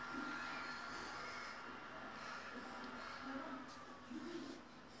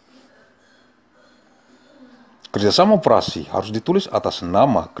 Kerjasama operasi harus ditulis atas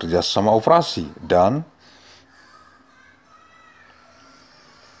nama kerjasama operasi dan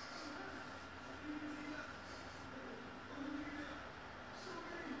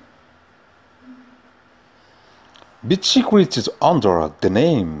bid securities under the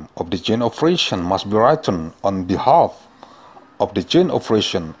name of the joint operation must be written on behalf of the joint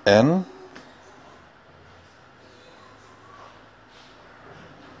operation and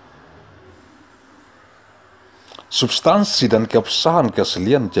substansi dan keabsahan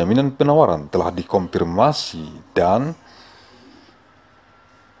keaslian jaminan penawaran telah dikonfirmasi dan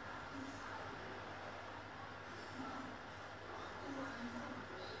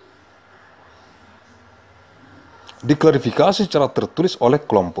diklarifikasi secara tertulis oleh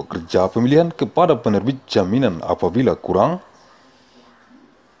kelompok kerja pemilihan kepada penerbit jaminan apabila kurang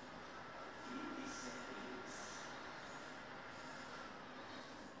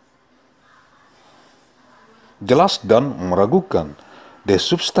jelas dan meragukan the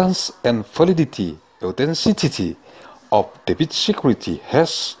substance and validity, authenticity of the bid security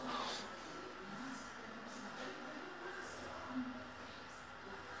has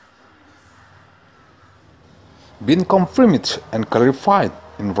been confirmed and clarified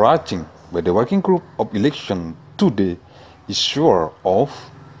in writing by the working group of election to the issuer of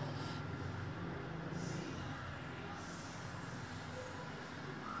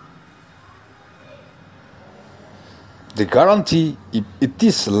the guarantee if it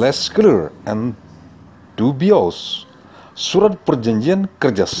is less clear and dubious. Surat perjanjian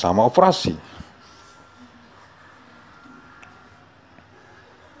kerjasama operasi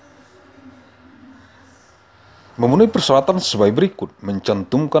memenuhi persyaratan sebagai berikut,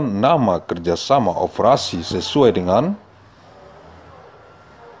 mencantumkan nama kerjasama operasi sesuai dengan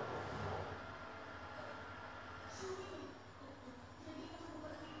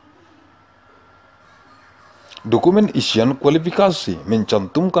dokumen isian kualifikasi,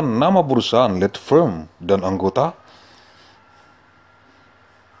 mencantumkan nama perusahaan lead firm dan anggota,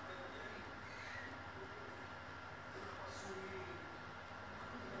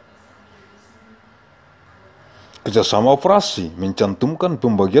 kerjasama operasi, mencantumkan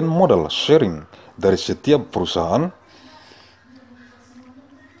pembagian modal sharing dari setiap perusahaan,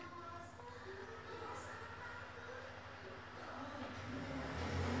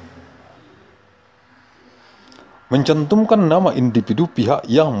 mencantumkan nama individu pihak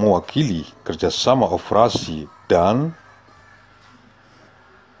yang mewakili kerjasama operasi dan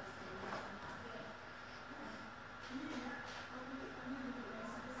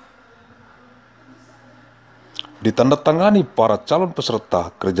ditandatangani para calon peserta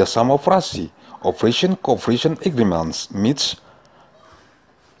kerjasama operasi, Operation Cooperation Agreements meets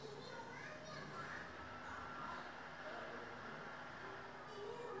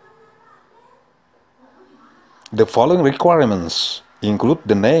the following requirements include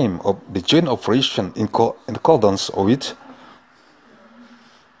the name of the joint operation in accordance with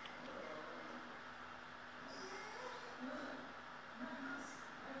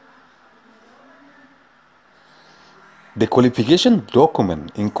the qualification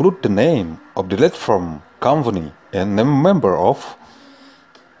document include the name of the lead firm, company, and name member of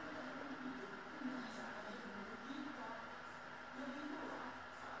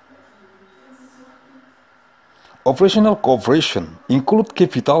operational cooperation, include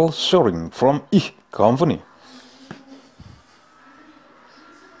capital sharing from each company.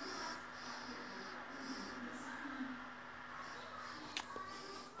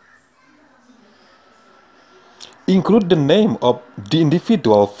 include the name of the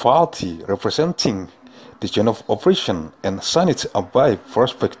individual party representing the chain of operation and sign it up by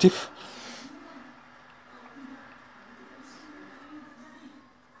perspective.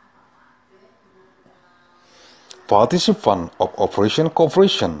 Participant of operation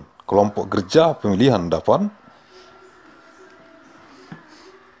cooperation, kelompok kerja pemilihan dapat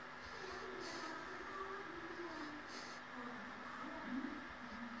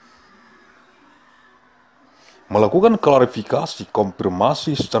melakukan klarifikasi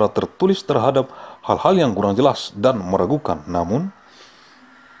konfirmasi secara tertulis terhadap hal-hal yang kurang jelas dan meragukan, namun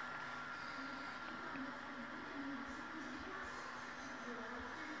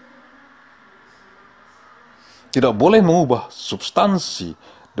tidak boleh mengubah substansi.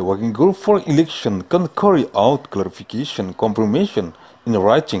 The working group for election can carry out clarification confirmation in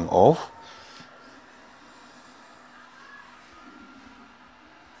writing of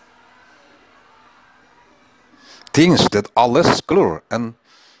things that are less clear and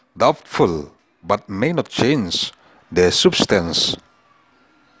doubtful but may not change their substance.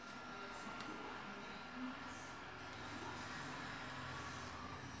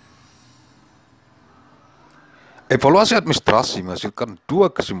 Evaluasi administrasi menghasilkan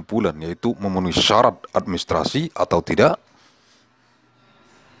dua kesimpulan, yaitu memenuhi syarat administrasi atau tidak.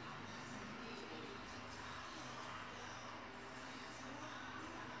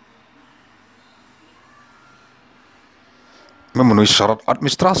 Memenuhi syarat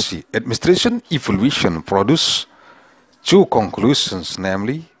administrasi. Administration evaluation produce two conclusions,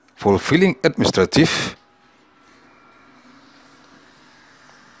 namely fulfilling administrative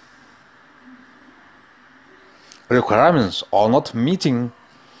requirements or not meeting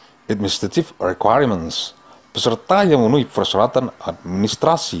administrative requirements. Peserta yang memenuhi persyaratan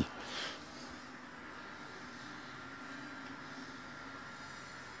administrasi.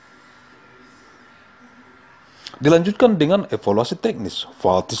 Dilanjutkan dengan evaluasi teknis.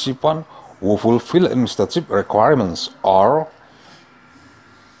 Participant who fulfill administrative requirements are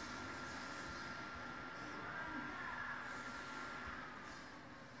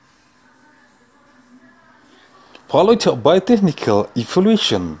followed by technical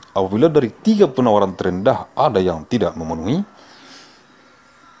evaluation. Apabila dari 3 penawaran terendah ada yang tidak memenuhi,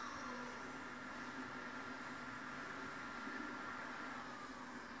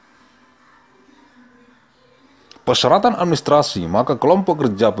 persyaratan administrasi, maka kelompok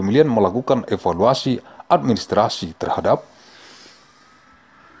kerja pemilihan melakukan evaluasi administrasi terhadap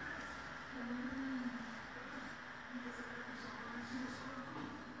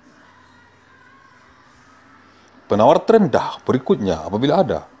penawar terendah berikutnya apabila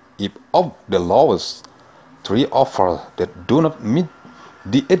ada. If of the lowest 3 offers that do not meet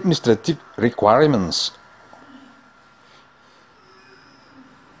the administrative requirements,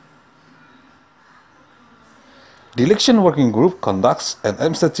 the election working group conducts an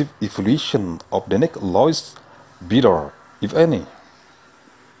administrative evaluation of the next lowest bidder, if any.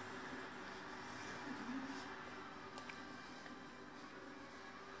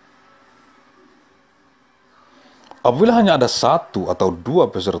 Apabila hanya ada 1 atau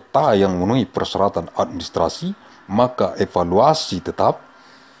 2 peserta yang memenuhi persyaratan administrasi, maka evaluasi tetap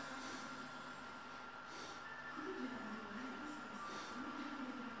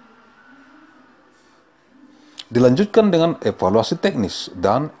dilanjutkan dengan evaluasi teknis,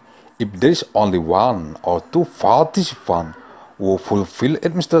 dan if there is only 1 or 2 participants who fulfill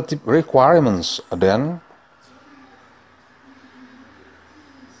administrative requirements, then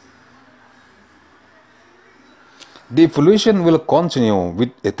the evaluation will continue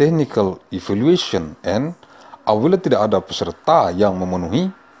with a technical evaluation, and apabila tidak ada peserta yang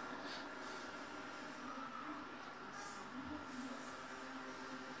memenuhi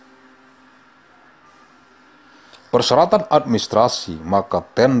persyaratan administrasi, maka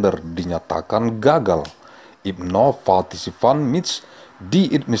tender dinyatakan gagal. If no participant meets the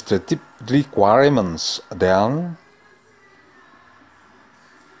administrative requirements, then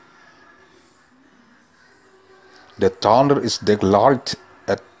the tender is declared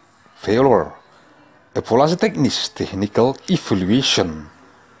a failure. Evaluasi teknis, technical evaluation.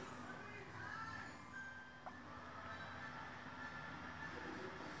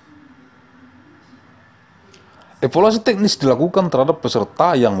 Evaluasi teknis dilakukan terhadap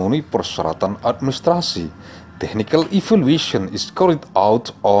peserta yang memenuhi persyaratan administrasi. Technical evaluation is carried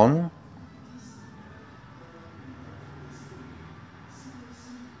out on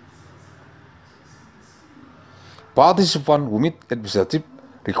participant who meet administrative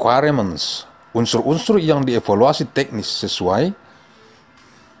requirements. Unsur-unsur yang dievaluasi teknis sesuai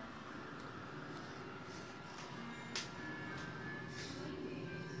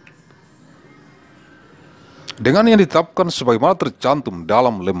Dengan yang ditetapkan sebagaimana tercantum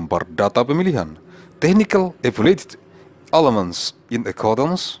dalam lembar data pemilihan, technical evaluated elements in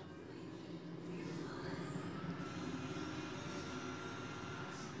accordance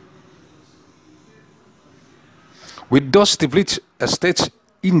with those stipulated states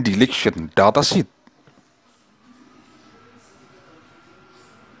in the election datasheet.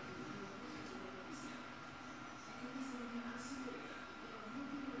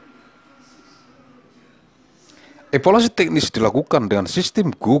 Evaluasi teknis dilakukan dengan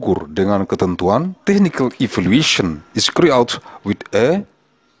sistem gugur dengan ketentuan technical evaluation is carried out with a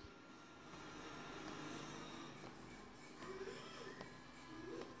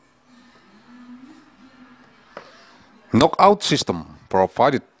knockout system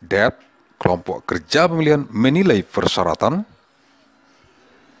provided that kelompok kerja pemilihan menilai persyaratan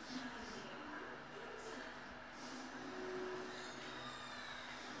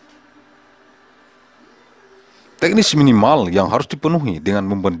teknis minimal yang harus dipenuhi dengan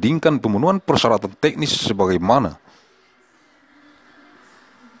membandingkan pemenuhan persyaratan teknis sebagaimana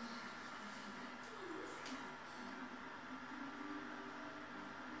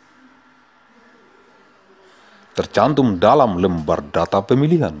tercantum dalam lembar data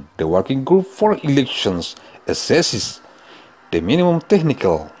pemilihan. The Working Group for Elections assesses the minimum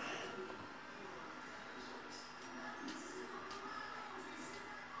technical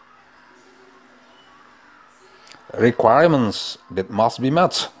requirements that must be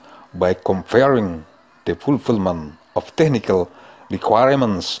met by comparing the fulfillment of technical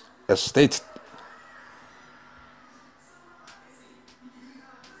requirements as stated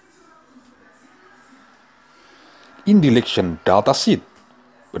in the election datasheet.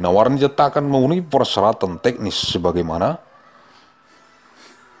 Penawaran dinyatakan memenuhi persyaratan teknis sebagaimana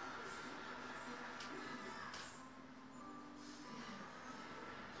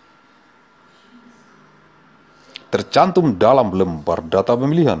tercantum dalam lembar data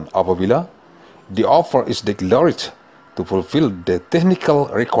pemilihan apabila the offer is declared to fulfill the technical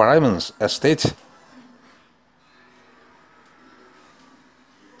requirements as stated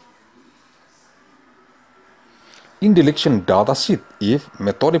in the election datasheet if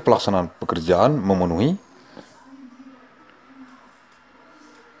metode pelaksanaan pekerjaan memenuhi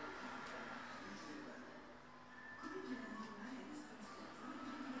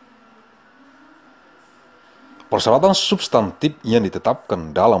persyaratan substantif yang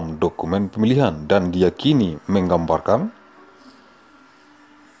ditetapkan dalam dokumen pemilihan dan diyakini menggambarkan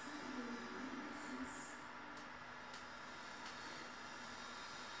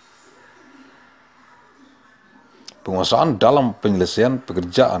penguasaan dalam penyelesaian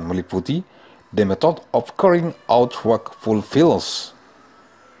pekerjaan meliputi the method of carrying out work fulfills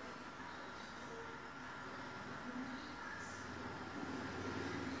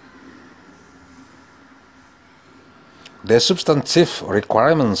the substantive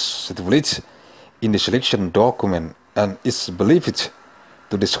requirements stipulated in the selection document and is believed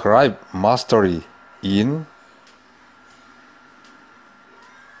to describe mastery in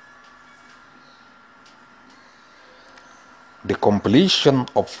the completion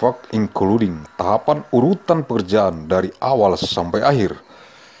of work including tahapan urutan pekerjaan dari awal sampai akhir.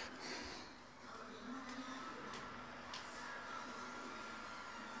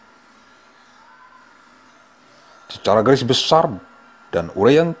 Secara garis besar dan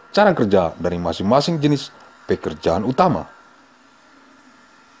uraian cara kerja dari masing-masing jenis pekerjaan utama.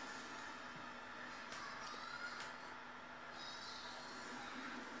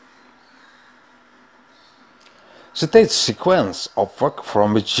 Stage sequence of work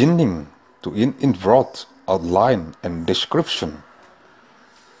from beginning to end in broad outline and description.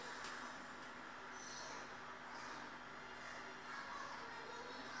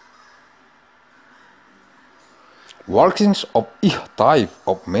 Workings of each type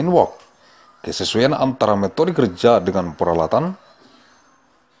of main work, kesesuaian antara metode kerja dengan peralatan,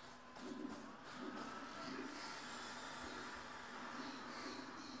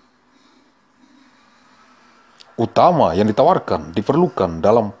 utama yang ditawarkan diperlukan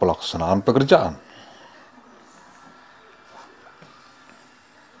dalam pelaksanaan pekerjaan.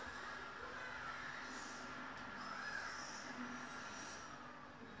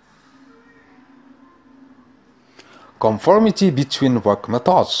 Conformity between work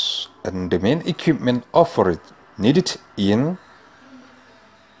methods and the main equipment offered needed in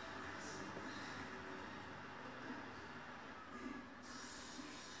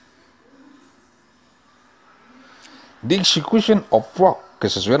the execution of work,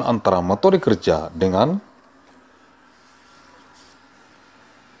 kesesuaian antara metode kerja dengan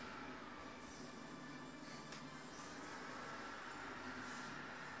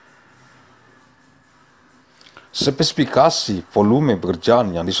Spesifikasi volume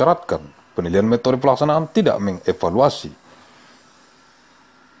pekerjaan yang disyaratkan. Penilaian metode pelaksanaan tidak mengevaluasi.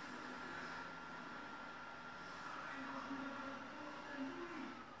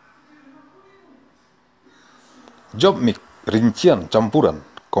 Job mix, rincian campuran,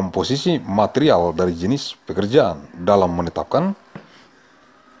 komposisi material dari jenis pekerjaan dalam menetapkan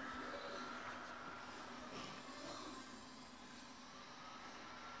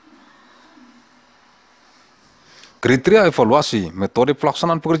kriteria evaluasi metode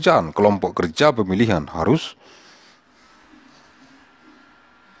pelaksanaan pekerjaan. Kelompok kerja pemilihan harus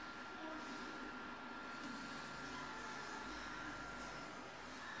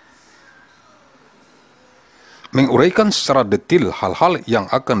menguraikan secara detail hal-hal yang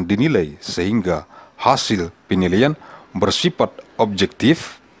akan dinilai sehingga hasil penilaian bersifat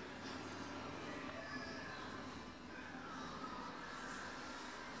objektif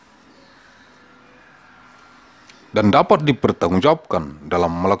dan dapat dipertanggungjawabkan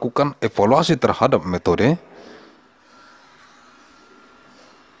dalam melakukan evaluasi terhadap metode.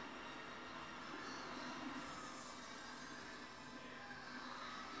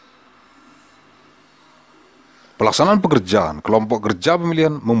 Pelaksanaan pekerjaan, kelompok kerja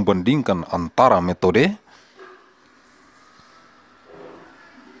pemilihan membandingkan antara metode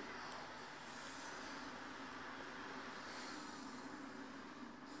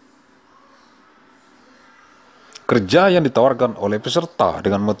kerja yang ditawarkan oleh peserta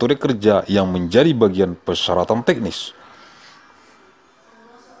dengan metode kerja yang menjadi bagian persyaratan teknis.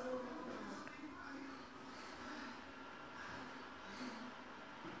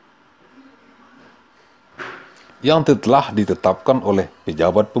 Yang telah ditetapkan oleh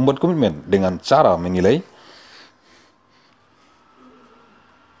pejabat pembuat komitmen dengan cara menilai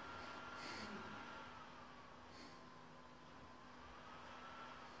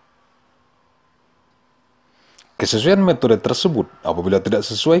kesesuaian metode tersebut. Apabila tidak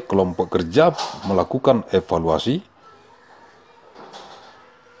sesuai, kelompok kerja melakukan evaluasi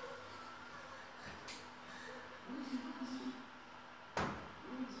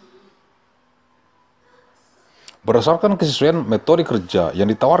berdasarkan kesesuaian metode kerja yang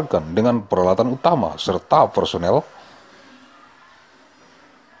ditawarkan dengan peralatan utama serta personel.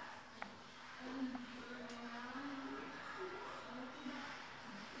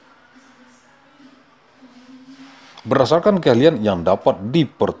 Berdasarkan keahlian yang dapat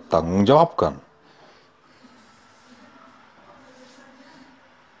dipertanggungjawabkan.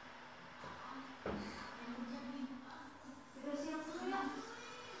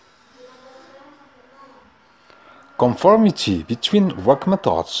 Conformity between work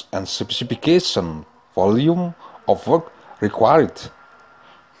methods and specification volume of work required.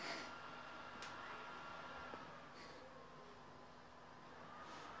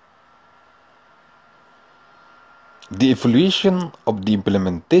 The evaluation of the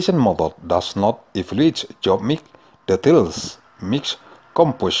implementation method does not evaluate job mix details, mix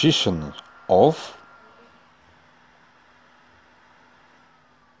composition of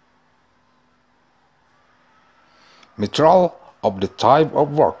material of the type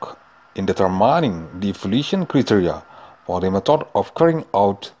of work in determining the evaluation criteria for the method of carrying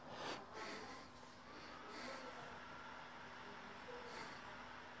out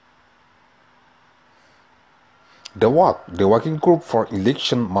the work. The working group for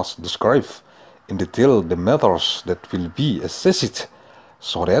election must describe in detail the methods that will be assessed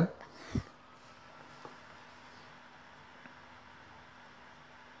so that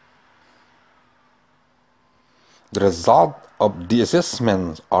the result of the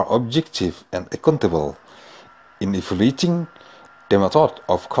assessments are objective and accountable in evaluating the method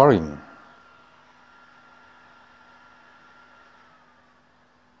of carrying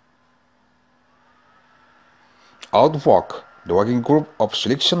out work. The working group of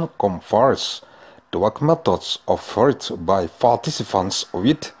selection compares the work methods offered by participants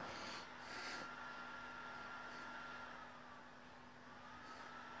with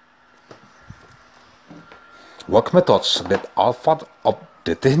work methods that are part of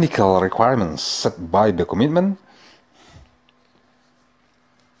the technical requirements set by the commitment.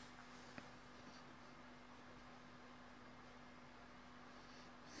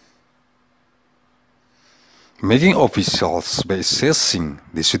 Making officials by assessing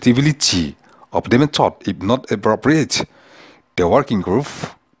the suitability of the method if not appropriate. The working group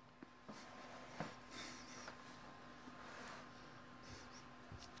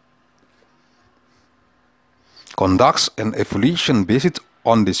conducts an evaluation based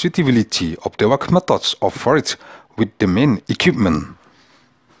on the suitability of the work methods offered with the main equipment.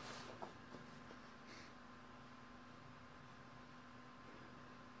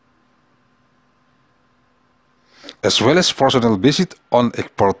 as well as personnel based on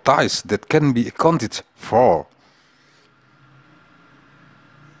expertise that can be accounted for.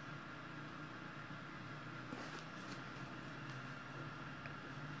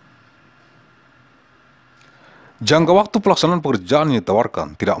 Jangka waktu pelaksanaan pekerjaan yang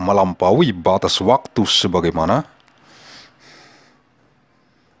ditawarkan tidak melampaui batas waktu sebagaimana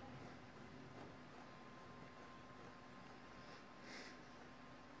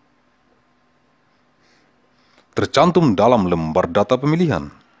tercantum dalam lembar data pemilihan.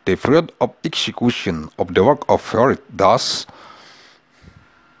 The period of execution of the work of it thus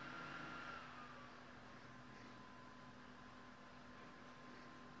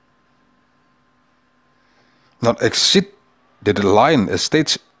not exceed the deadline as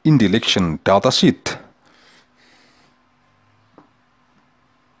stated in the election data sheet.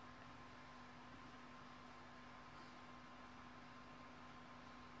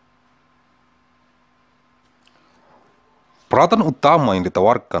 Peralatan utama yang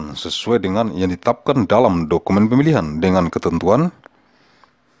ditawarkan sesuai dengan yang ditetapkan dalam dokumen pemilihan dengan ketentuan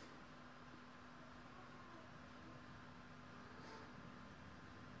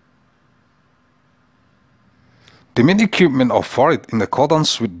the main equipment of it in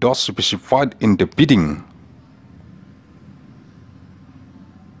accordance with those specified in the bidding.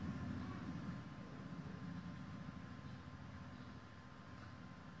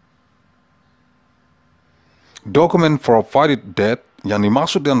 Dokumen provided that yang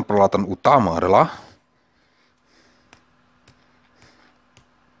dimaksud dengan peralatan utama adalah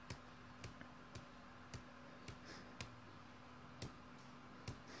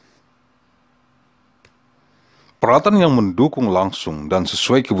peralatan yang mendukung langsung dan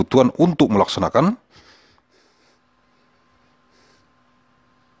sesuai kebutuhan untuk melaksanakan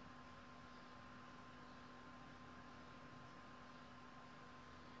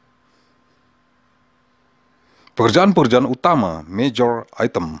pekerjaan-pekerjaan utama, major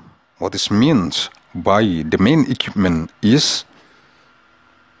item. What is meant by the main equipment is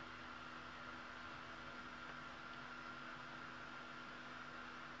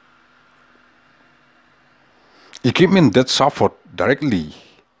equipment that suffered directly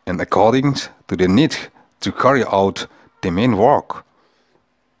and according to the need to carry out the main work.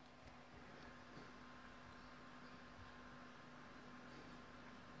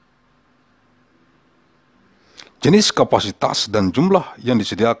 Jenis kapasitas dan jumlah yang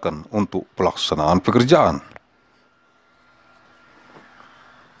disediakan untuk pelaksanaan pekerjaan.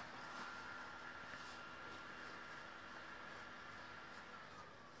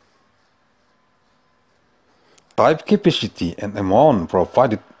 Type capacity and amount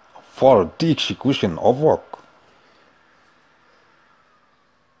provided for the execution of work.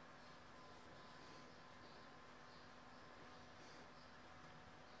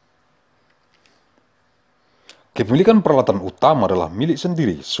 Kepemilikan peralatan utama adalah milik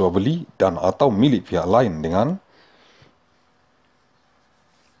sendiri, swabeli, dan atau milik pihak lain dengan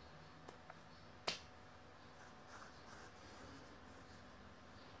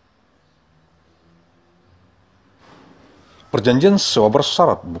perjanjian sewa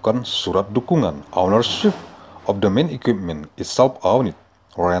bersyarat, bukan surat dukungan. Ownership of the main equipment is self-owned.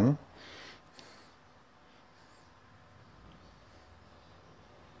 Rent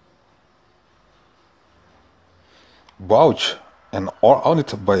bought and or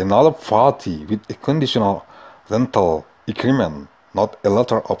owned by another party with a conditional rental agreement, not a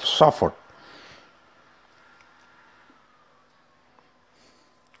letter of support.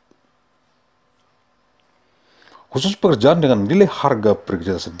 Khusus pekerjaan dengan nilai harga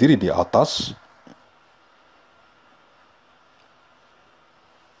pekerjaan sendiri di atas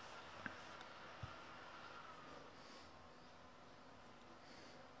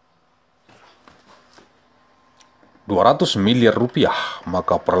Rp200 miliar,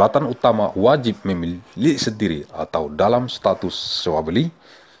 maka peralatan utama wajib memiliki sendiri atau dalam status sewa beli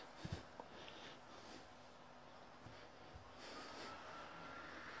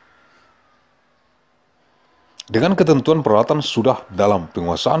dengan ketentuan peralatan sudah dalam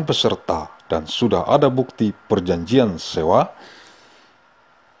penguasaan peserta dan sudah ada bukti perjanjian sewa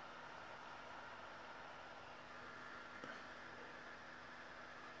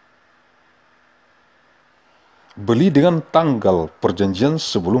beli dengan tanggal perjanjian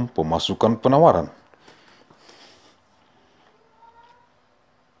sebelum pemasukan penawaran.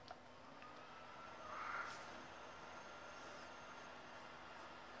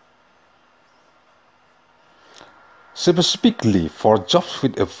 Specifically for jobs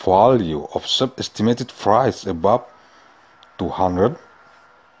with a value of sub-estimated price above 200,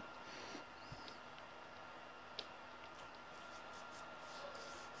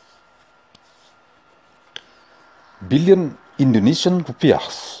 billion Indonesian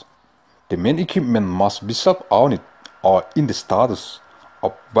rupiahs. The main equipment must be self-owned or in the status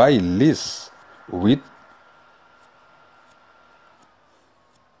of by lease with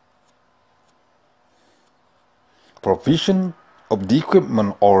provision of the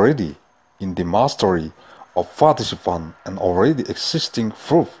equipment already in the mastery of participant and already existing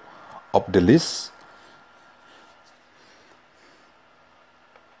proof of the lease.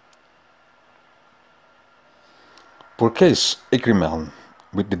 Purchase agreement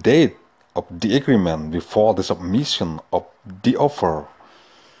with the date of the agreement before the submission of the offer.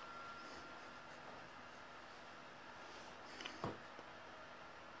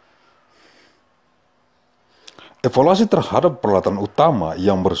 Evaluasi terhadap peralatan utama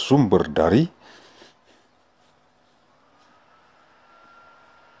yang bersumber dari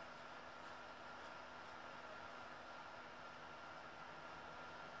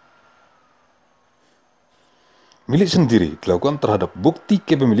milik sendiri dilakukan terhadap bukti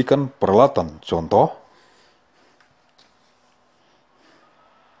kepemilikan peralatan. Contoh,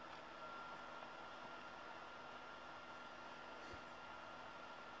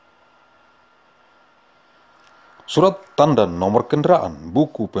 surat tanda nomor kendaraan,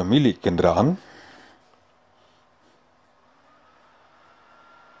 buku pemilik kendaraan,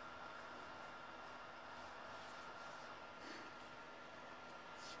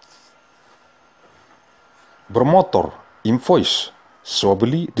 bermotor, invoice, sewa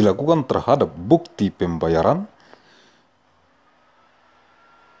beli dilakukan terhadap bukti pembayaran,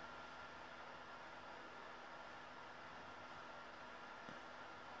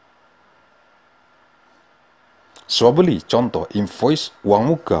 sewa beli, contoh invoice,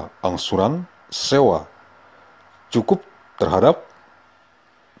 uang muka, angsuran, sewa, cukup terhadap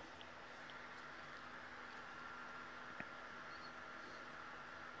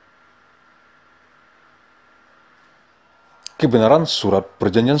kebenaran surat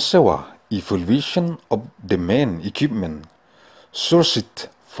perjanjian sewa, evaluation of the main equipment, sourced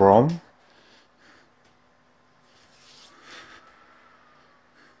from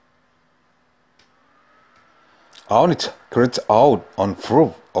audit carried out on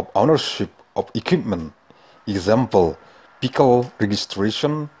proof of ownership of equipment, example, vehicle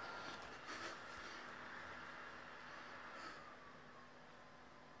registration,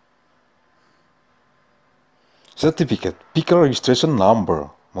 certificate, vehicle registration number,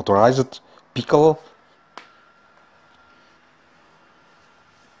 motorized vehicle,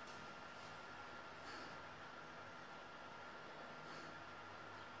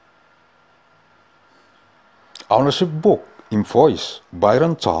 ownership book, invoice, buy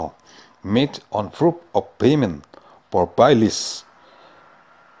rental, made on proof of payment for buy lease,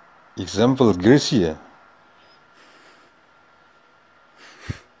 example, Gracia,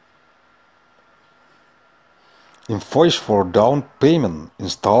 invoice for down payment,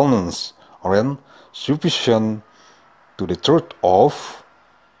 installments, rent sufficient to the truth of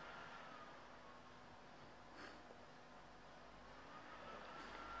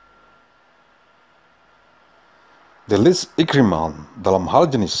the lease agreement dalam hal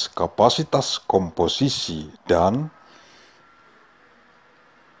jenis, kapasitas, komposisi, dan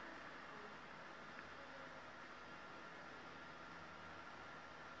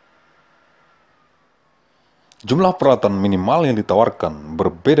jumlah peralatan minimal yang ditawarkan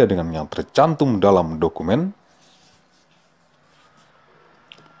berbeda dengan yang tercantum dalam dokumen.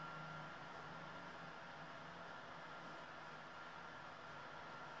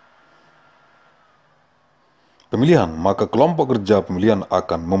 Pemilihan, maka kelompok kerja pemilihan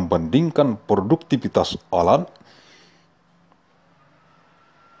akan membandingkan produktivitas alat,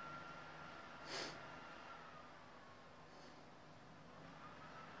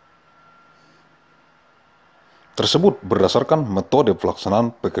 tersebut berdasarkan metode pelaksanaan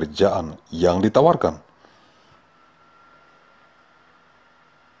pekerjaan yang ditawarkan.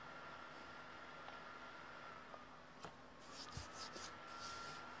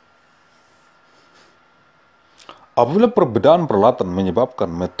 Apabila perbedaan peralatan menyebabkan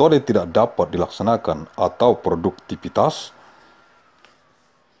metode tidak dapat dilaksanakan atau produktivitas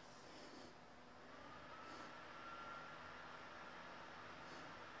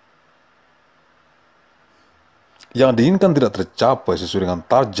yang diinginkan tidak tercapai sesuai dengan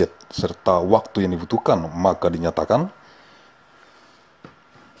target serta waktu yang dibutuhkan, maka dinyatakan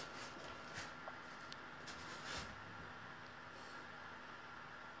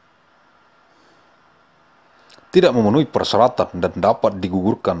tidak memenuhi persyaratan dan dapat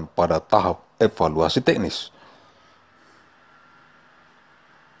digugurkan pada tahap evaluasi teknis.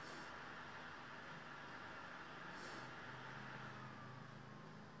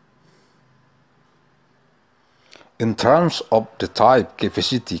 In terms of the type,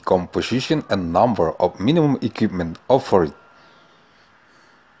 capacity, composition, and number of minimum equipment offered.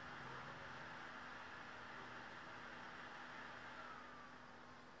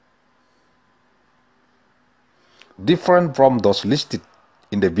 Different from those listed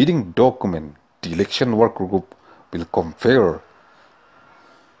in the bidding document, the election work group will compare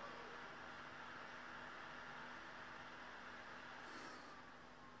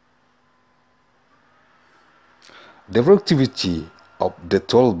the productivity of the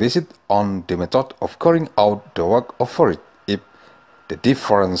tool based on the method of carrying out the work offered. If the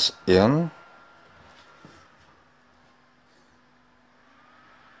difference in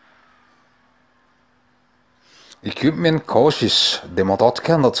equipment causes the method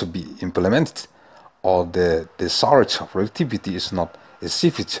cannot be implemented, or the desired productivity is not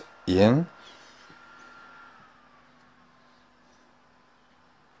achieved in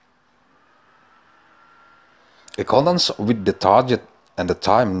accordance with the target and the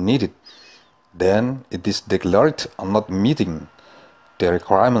time needed, then it is declared not meeting the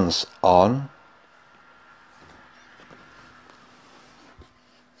requirements on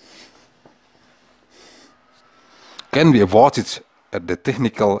can be avoided at the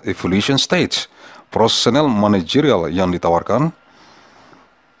technical evaluation stage. Personel manajerial yang ditawarkan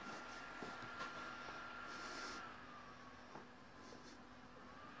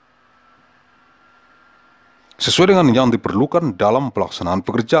sesuai dengan yang diperlukan dalam pelaksanaan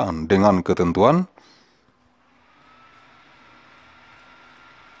pekerjaan dengan ketentuan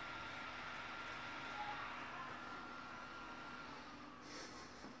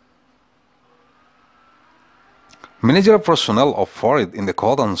managerial personnel operate in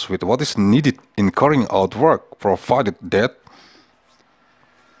accordance with what is needed in carrying out work, provided that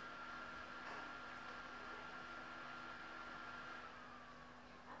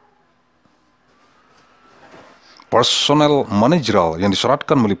personel manajerial yang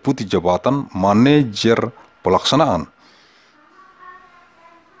disyaratkan meliputi jabatan manajer pelaksanaan.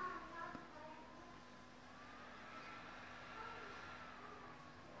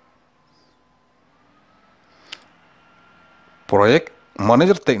 Proyek,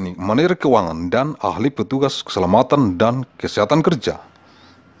 manajer teknik, manajer keuangan, dan ahli petugas keselamatan dan kesehatan kerja.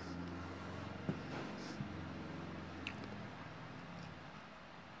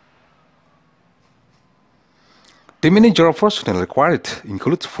 The managerial personnel required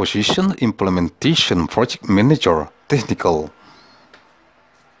include position, implementation, project manager, technical,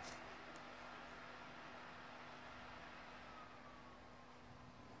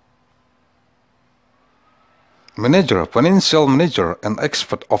 manager, financial manager, and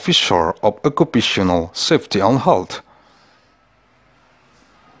expert officer of occupational safety and health.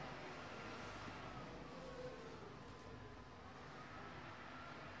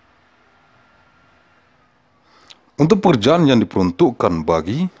 Untuk pekerjaan yang diperuntukkan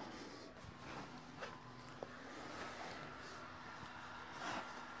bagi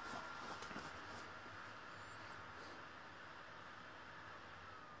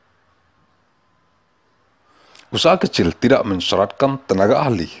usaha kecil tidak mensyaratkan tenaga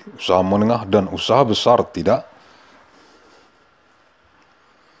ahli, usaha menengah dan usaha besar tidak.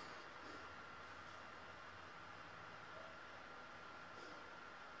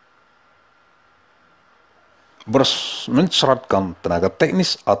 Mensyaratkan tenaga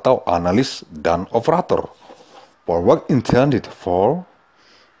teknis atau analis dan operator for work intended for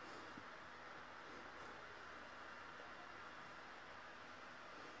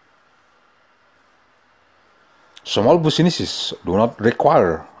small businesses do not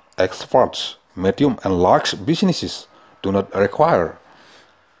require experts. Medium and large businesses do not require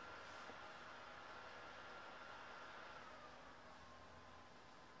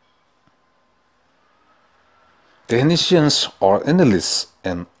technicians or analysts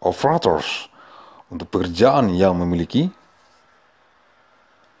and operators. Untuk pekerjaan yang memiliki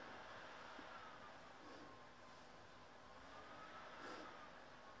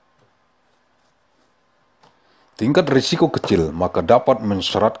tingkat risiko kecil, maka dapat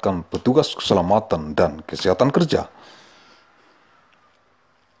mensyaratkan petugas keselamatan dan kesehatan kerja.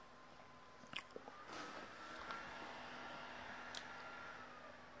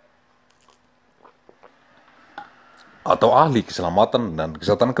 Atau ahli keselamatan dan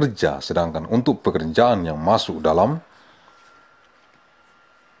kesehatan kerja, sedangkan untuk pekerjaan yang masuk dalam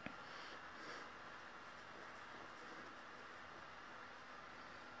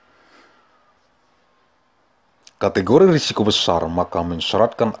kategori risiko besar, maka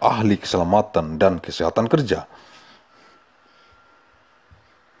mensyaratkan ahli keselamatan dan kesehatan kerja.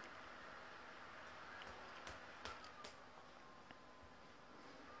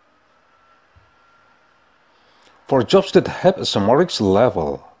 For jobs that have a seniority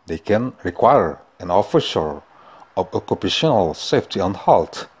level, they can require an officer of occupational safety and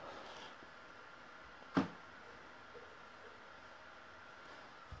health,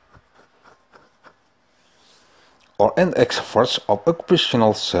 or an expert of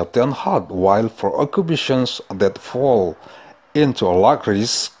occupational safety and health, while for occupations that fall into a large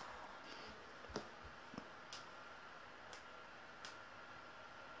risk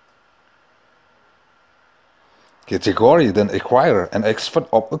category, then require an expert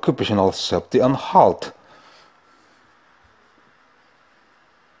of occupational safety and health.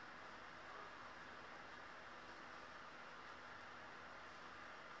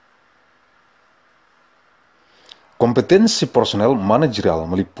 Kompetensi personel manajerial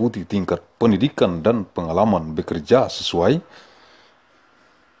meliputi tingkat pendidikan dan pengalaman bekerja sesuai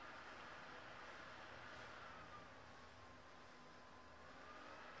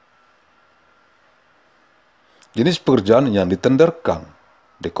jenis pekerjaan yang ditenderkan.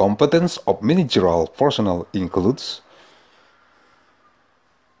 The competence of managerial personnel includes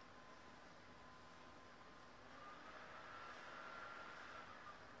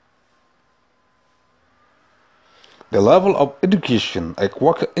the level of education and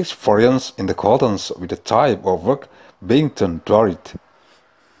work experience in accordance with the type of work being tendered.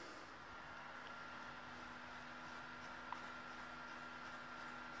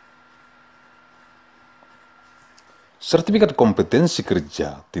 Sertifikat kompetensi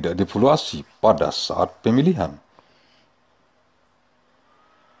kerja tidak dievaluasi pada saat pemilihan.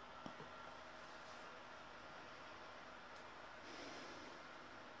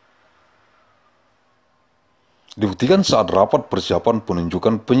 Dibuktikan saat rapat persiapan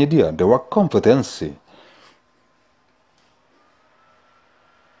penunjukan penyedia dewan kompetensi.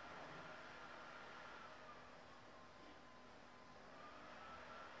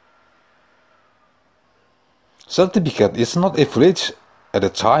 Certificate is not evaluated at the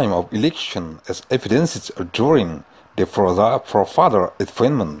time of election as evidenced during the further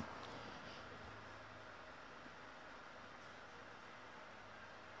advancement.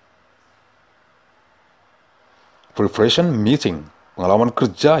 Preparation meeting, pengalaman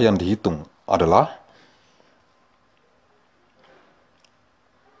kerja yang dihitung adalah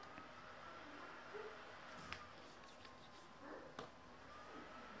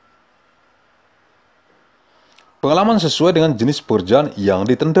pengalaman sesuai dengan jenis pekerjaan yang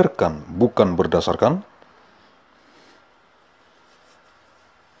ditenderkan, bukan berdasarkan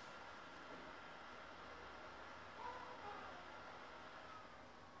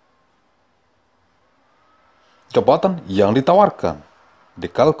jabatan yang ditawarkan. The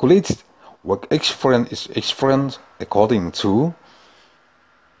calculated work experience is experience according to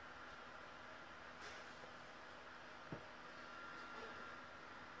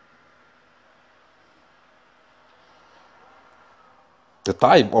the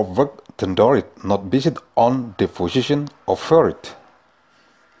type of work tendered, not based on the position offered.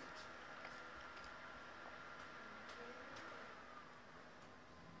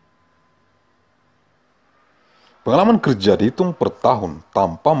 Pengalaman kerja dihitung per tahun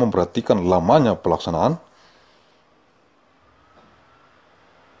tanpa memperhatikan lamanya pelaksanaan.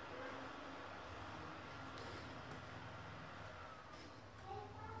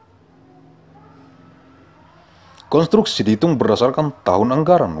 Konstruksi dihitung berdasarkan tahun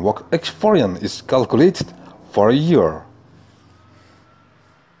anggaran. Work experience is calculated for a year.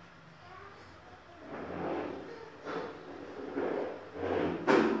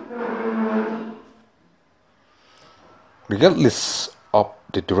 Regardless of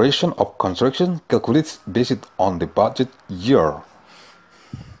the duration of construction, calculated based on the budget year.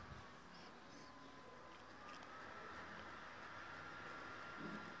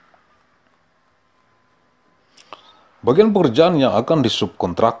 Bagian pekerjaan yang akan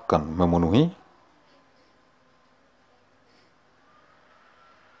disubkontrakkan memenuhi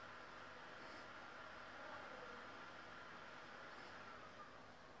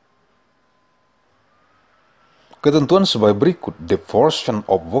ketentuan sebagai berikut. The portion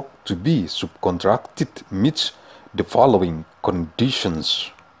of work to be subcontracted meets the following conditions.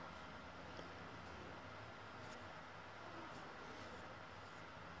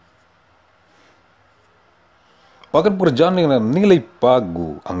 Bagian pekerjaan dengan nilai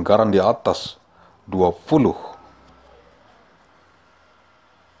pagu anggaran di atas 20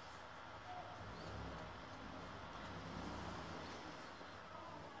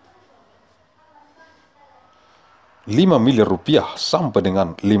 miliar rupiah sampai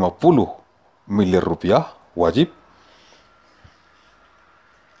dengan 50 miliar rupiah wajib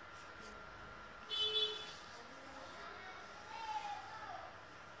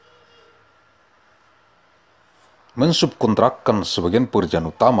mensubkontrakkan sebagian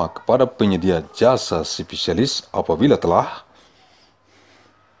pekerjaan utama kepada penyedia jasa spesialis apabila telah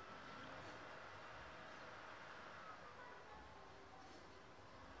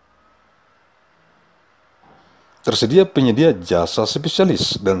tersedia penyedia jasa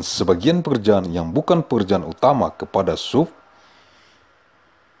spesialis dan sebagian pekerjaan yang bukan pekerjaan utama kepada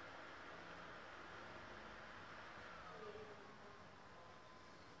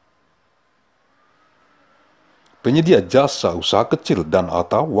penyedia jasa usaha kecil dan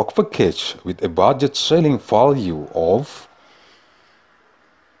atau work package with a budget selling value of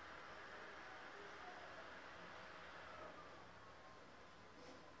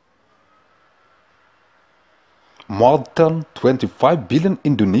more than 25 billion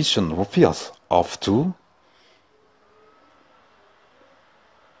Indonesian rupiahs up to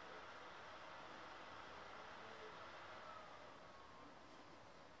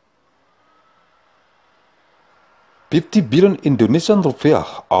 $50 billion Indonesian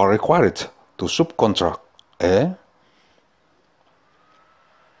rupiah are required to subcontract a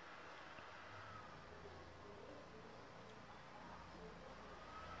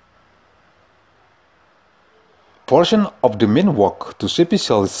portion of the main work to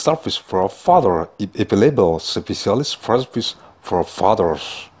specialist service for father if available specialist service for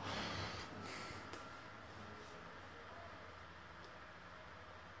fathers.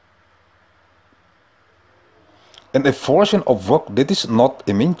 And a portion of work that is not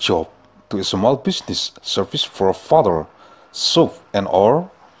a main job to a small business service for a father, soap and or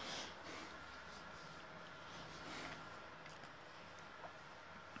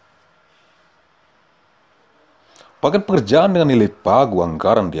paket pekerjaan dengan nilai pagu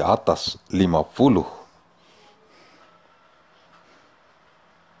anggaran di atas 50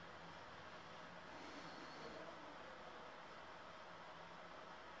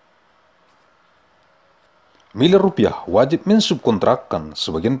 miliar rupiah wajib mensubkontrakkan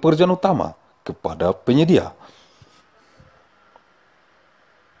sebagian pekerjaan utama kepada penyedia.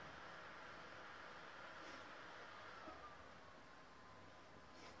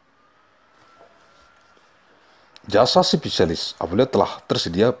 Jasa spesialis apabila telah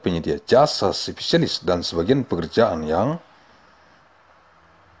tersedia penyedia jasa spesialis dan sebagian pekerjaan yang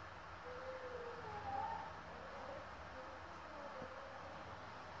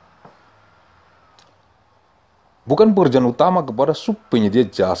bukan pekerjaan utama kepada penyedia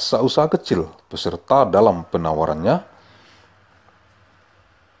jasa usaha kecil peserta dalam penawarannya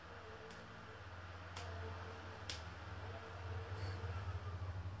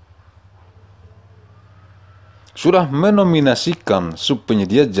sudah menominasikan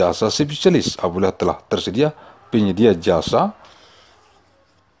penyedia jasa spesialis apabila telah tersedia penyedia jasa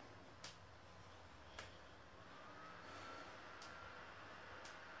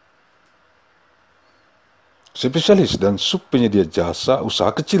spesialis dan penyedia jasa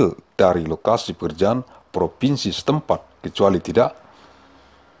usaha kecil dari lokasi pekerjaan provinsi setempat kecuali tidak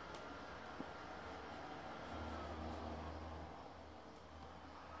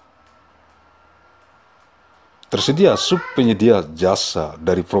tersedia penyedia jasa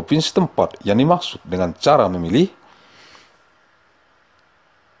dari provinsi tempat yang dimaksud dengan cara memilih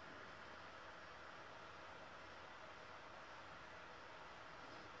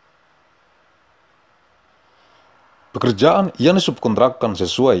pekerjaan yang disubkontrakkan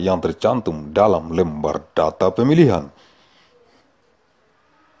sesuai yang tercantum dalam lembar data pemilihan.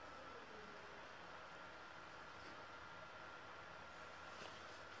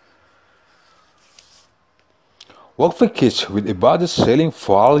 Work package with a budget selling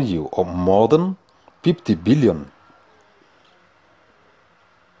value of more than 50 billion.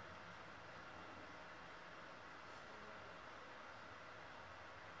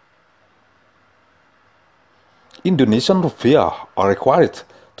 Indonesian rupiah are required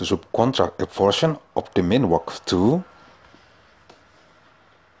to subcontract a portion of the main work to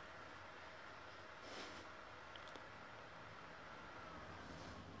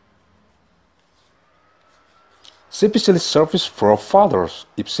specialist service for fathers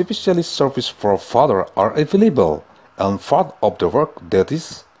if specialist service for father are available and part of the work that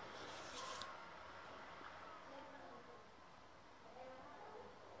is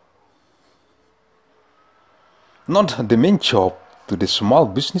not the main job to the small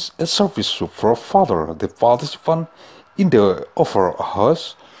business and service for father the participant in the offer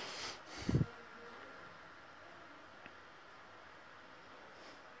has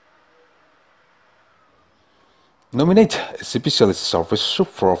nominate a specialist service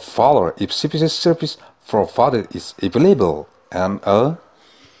for father if specialist service for father is available and a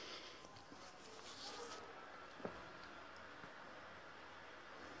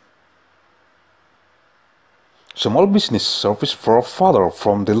Small business service provider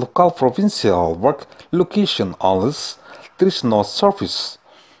from the local provincial work location unless there is no service.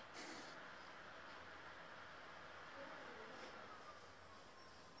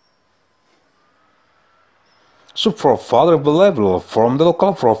 Subprovider available from the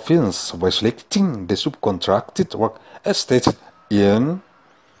local province by selecting the subcontracted work as stated in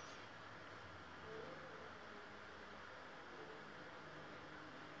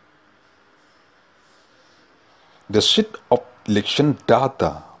the sheet of election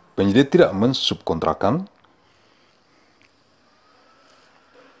data. Penyedia tidak mensubkontrakkan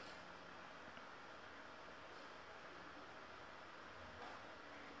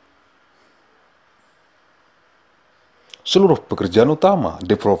seluruh pekerjaan utama.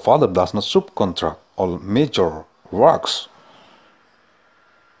 The provider does not subcontract all major works.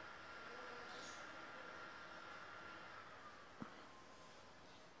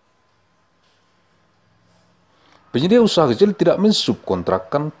 Penyedia usaha kecil tidak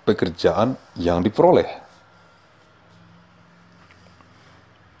mensubkontrakkan pekerjaan yang diperoleh.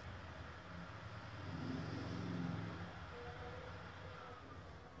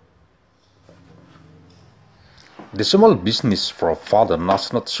 The small business provider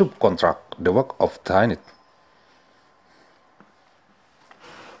does not subcontract the work of tiny.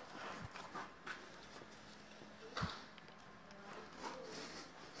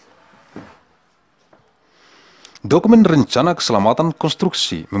 Dokumen rencana keselamatan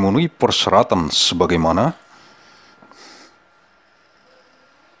konstruksi memenuhi persyaratan sebagaimana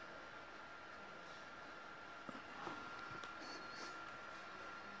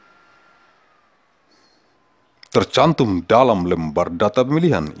tercantum dalam lembar data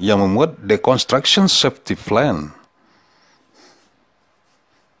pemilihan yang memuat The Construction Safety Plan.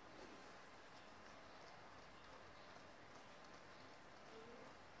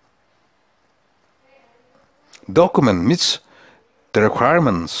 Document meets the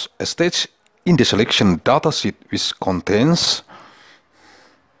requirements stated in the selection datasheet which contains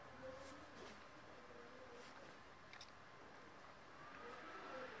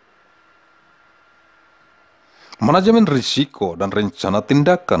manajemen risiko dan rencana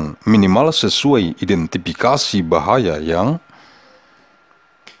tindakan minimal sesuai identifikasi bahaya yang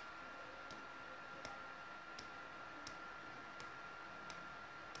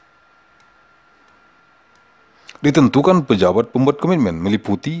ditentukan pejabat pembuat komitmen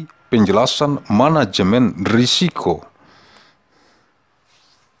meliputi penjelasan manajemen risiko,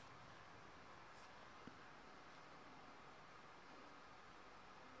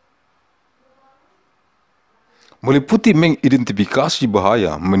 meliputi mengidentifikasi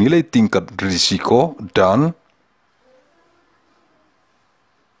bahaya, menilai tingkat risiko, dan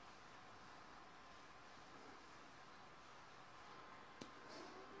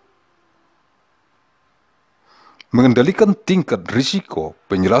mengendalikan tingkat risiko.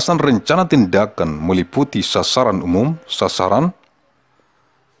 Penjelasan rencana tindakan meliputi sasaran umum, sasaran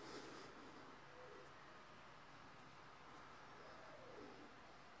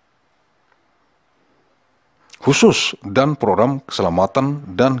khusus, dan program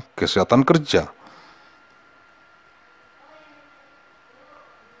keselamatan dan kesehatan kerja.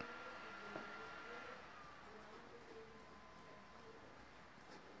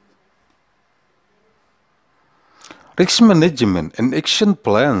 Risk management and action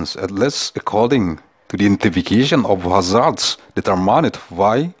plans at least according to the identification of hazards determined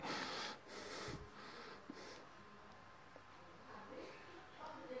by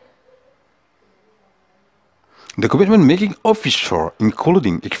the commitment making officer,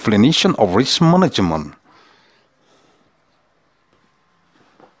 including explanation of risk management.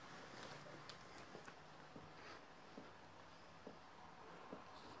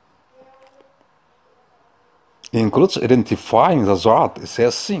 Includes identifying the hazard,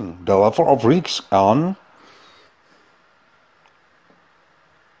 assessing the level of risk, and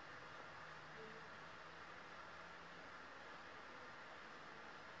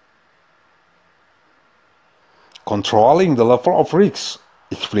controlling the level of risk.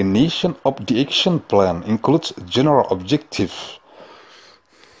 Explanation of the action plan includes general objectives,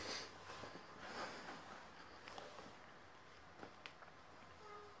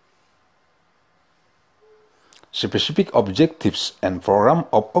 specific objectives, and program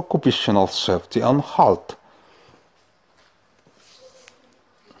of occupational safety and health.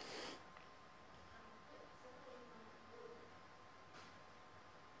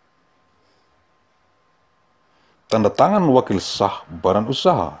 Tanda tangan wakil sah badan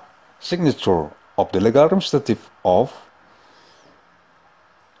usaha, signature of the legal representative of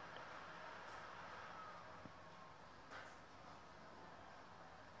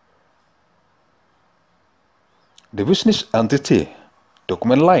The business entity,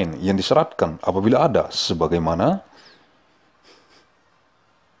 dokumen lain yang disyaratkan apabila ada sebagaimana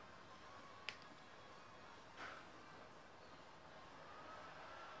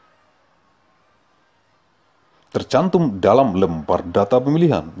tercantum dalam lembar data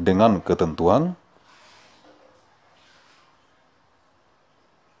pemilihan dengan ketentuan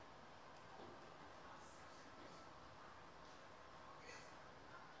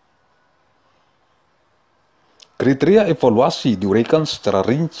kriteria evaluasi diuraikan secara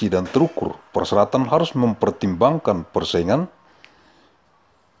rinci dan terukur. Persyaratan harus mempertimbangkan persaingan,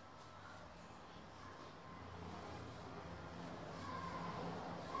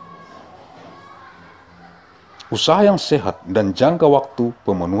 usaha yang sehat, dan jangka waktu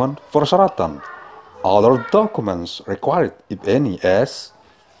pemenuhan persyaratan. Other documents required, if any, as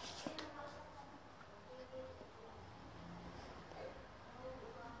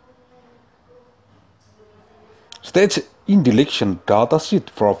states in the election data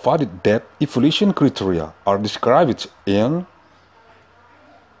sheet provided that evaluation criteria are described in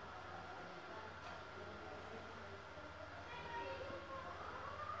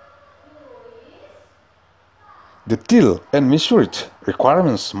detailed and measured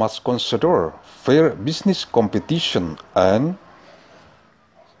requirements must consider fair business competition and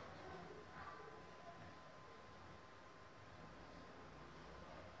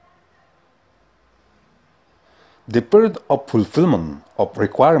the period of fulfillment of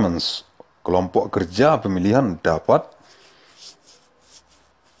requirements. Kelompok kerja pemilihan dapat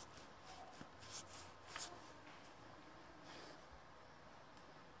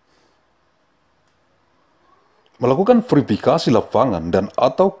melakukan verifikasi lapangan dan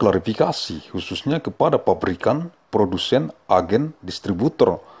atau klarifikasi khususnya kepada pabrikan, produsen, agen,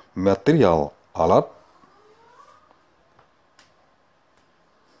 distributor, material, alat,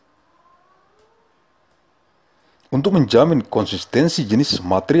 untuk menjamin konsistensi jenis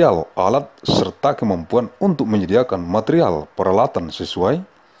material, alat, serta kemampuan untuk menyediakan material peralatan sesuai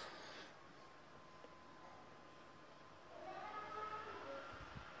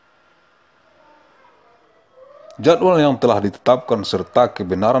jadwal yang telah ditetapkan serta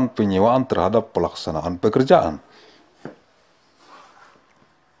kebenaran penyewaan terhadap pelaksanaan pekerjaan.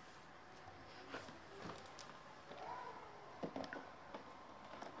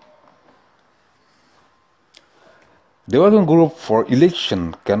 The working group for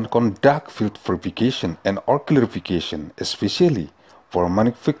election can conduct field verification and or clarification, especially for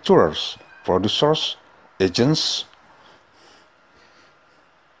manufacturers, producers, agents,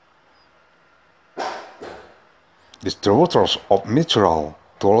 distributors of material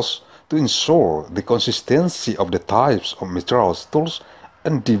tools to ensure the consistency of the types of materials, tools,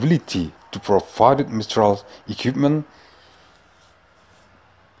 and the ability to provide materials, equipment,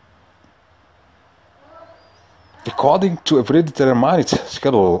 according to a predetermined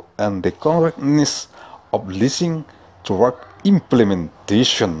schedule and the correctness of leasing to work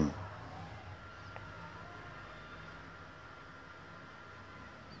implementation.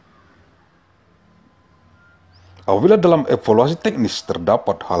 Apabila dalam evaluasi teknis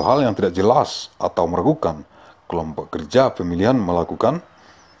terdapat hal-hal yang tidak jelas atau meragukan, kelompok kerja pemilihan melakukan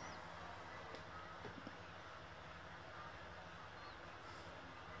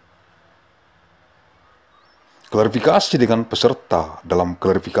klarifikasi dengan peserta. Dalam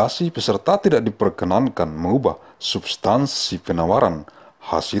klarifikasi, peserta tidak diperkenankan mengubah substansi penawaran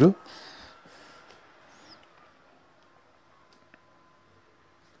hasil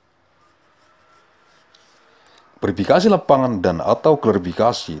verifikasi lapangan dan atau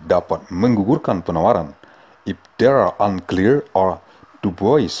klarifikasi dapat menggugurkan penawaran if there are unclear or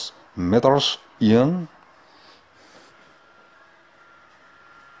dubious matters in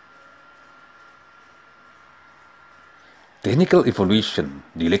technical evaluation.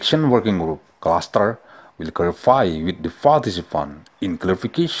 The election working group cluster will clarify with the participant. In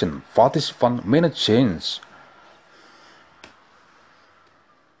clarification, participant may not change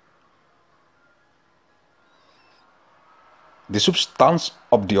the substance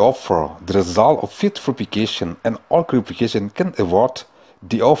of the offer. The result of field verification and or clarification can avoid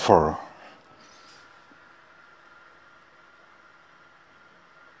the offer.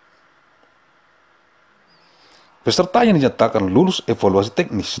 Peserta yang dinyatakan lulus evaluasi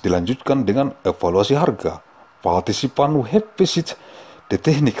teknis dilanjutkan dengan evaluasi harga. Participant who have visited the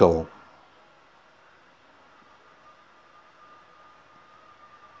technical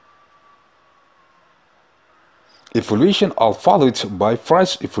evaluation are followed by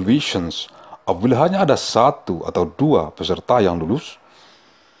price evaluations. Apabila hanya ada satu atau dua peserta yang lulus,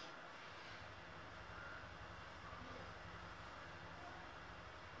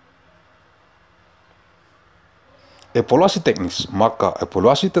 Evaluasi teknis, maka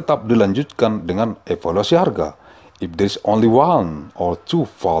evaluasi tetap dilanjutkan dengan evaluasi harga. If there is only one or two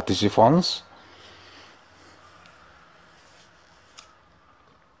participants,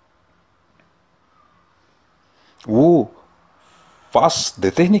 who pass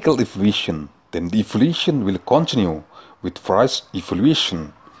the technical evaluation, then the evaluation will continue with price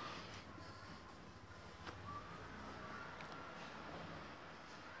evaluation.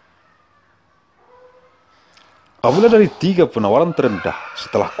 Apabila dari 3 penawaran terendah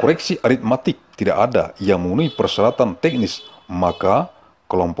setelah koreksi aritmatik tidak ada yang memenuhi persyaratan teknis, maka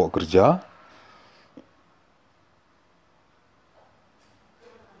kelompok kerja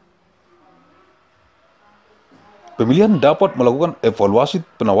pemilihan dapat melakukan evaluasi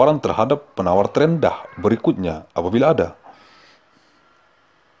penawaran terhadap penawar terendah berikutnya apabila ada.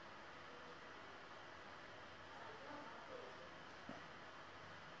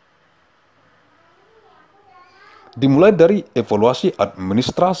 Dimulai dari evaluasi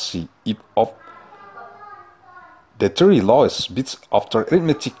administrasi if of the three lowest bids after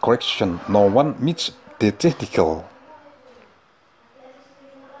arithmetic correction no one meets the technical.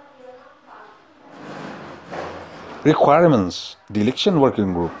 Requirements. The election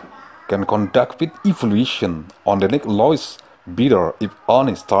working group can conduct bid evaluation on the next lowest bidder if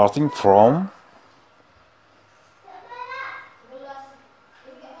only starting from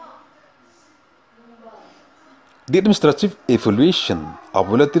the administrative evaluation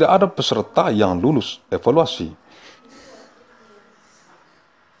apabila tidak ada peserta yang lulus evaluasi.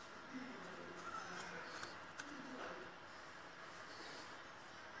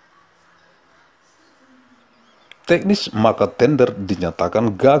 Teknis, maka tender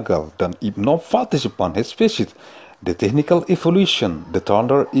dinyatakan gagal dan if no participant has faced the technical evaluation, the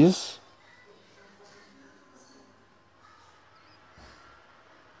tender is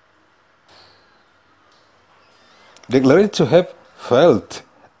declared to have failed,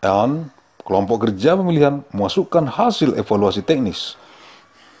 and kelompok kerja pemilihan memasukkan hasil evaluasi teknis.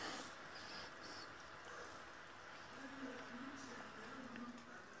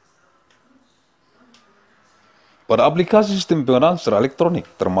 Pada aplikasi sistem pengenalan secara elektronik,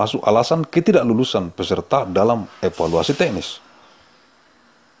 termasuk alasan ketidaklulusan peserta dalam evaluasi teknis.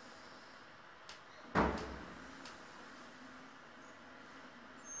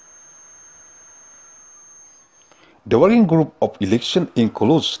 The working group of election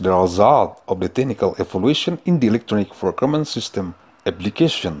includes the result of the technical evaluation in the electronic procurement system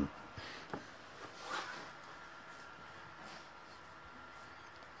application.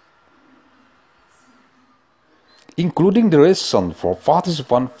 Including the reason for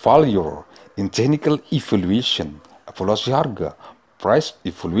participant failure in technical evaluation, evaluasi harga, price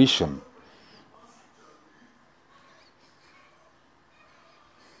evaluation.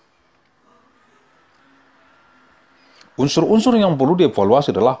 Unsur-unsur yang perlu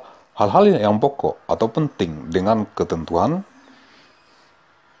dievaluasi adalah hal-hal yang pokok atau penting dengan ketentuan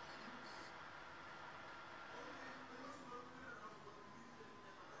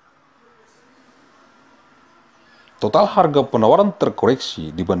total harga penawaran terkoreksi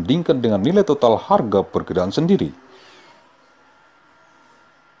dibandingkan dengan nilai total harga perkiraan sendiri.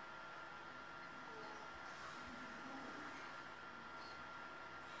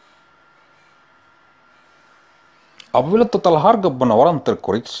 Apabila total harga penawaran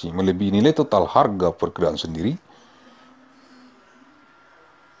terkoreksi melebihi nilai total harga perkiraan sendiri,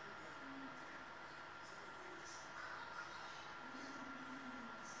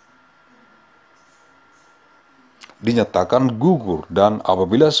 dinyatakan gugur, dan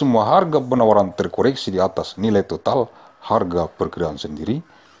apabila semua harga penawaran terkoreksi di atas nilai total harga perkiraan sendiri,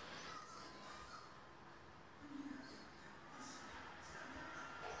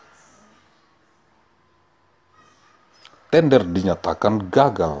 tender dinyatakan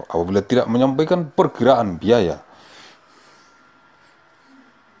gagal apabila tidak menyampaikan perkiraan biaya.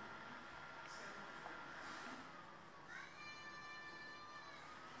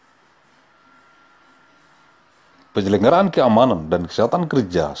 Penyelenggaraan keamanan dan kesehatan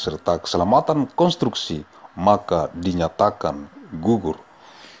kerja serta keselamatan konstruksi maka dinyatakan gugur.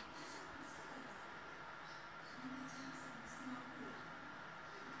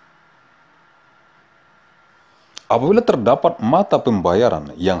 Apabila terdapat mata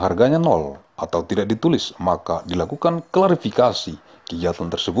pembayaran yang harganya nol atau tidak ditulis, maka dilakukan klarifikasi kegiatan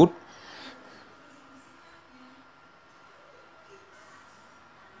tersebut.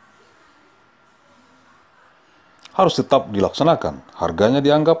 Harus tetap dilaksanakan, harganya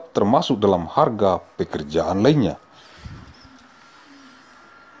dianggap termasuk dalam harga pekerjaan lainnya.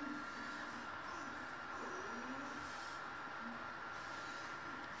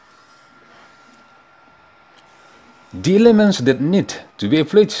 The elements that need to be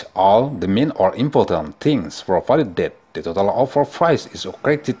evaluated are the main or important things, provided that the total offer price is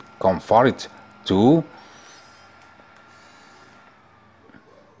corrected compared to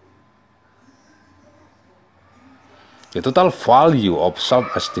the total value of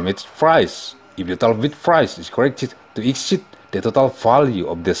self-estimated price. If the total bid price is corrected to exceed the total value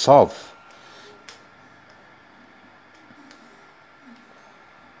of the self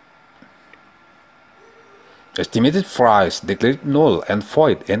estimated price declared null and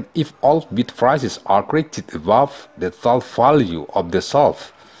void, and if all bid prices are corrected above the total value of the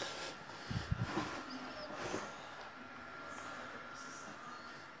self.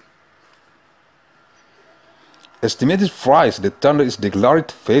 Estimated price, the tender is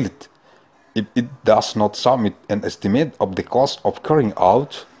declared valid if it does not submit an estimate of the cost of carrying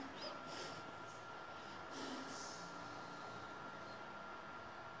out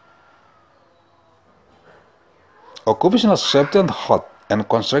occupational safety and health and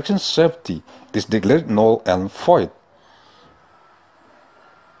construction safety is declared null and void.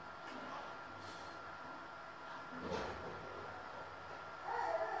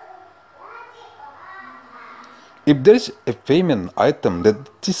 If there is a payment item that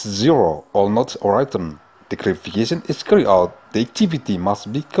is zero or not a return, the clarification is carried out. The activity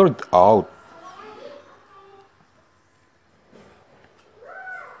must be carried out.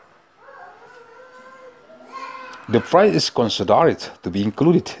 The price is considered to be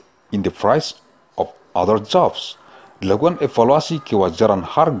included in the price of other jobs. Dilakukan evaluasi kewajaran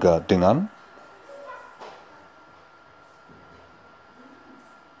harga dengan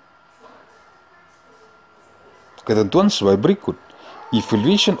ketentuan sebagai berikut.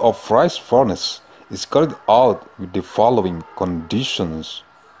 Evaluation of price fairness is carried out with the following conditions.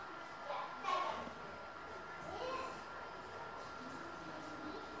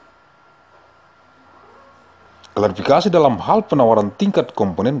 Klarifikasi dalam hal penawaran tingkat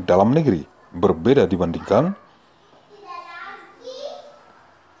komponen dalam negeri berbeda dibandingkan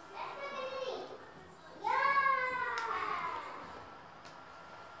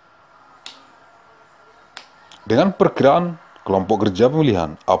dengan perkiraan kelompok kerja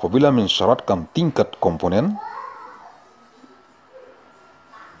pemilihan apabila mensyaratkan tingkat komponen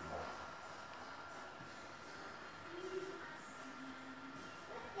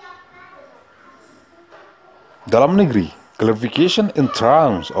dalam negeri. Clarification in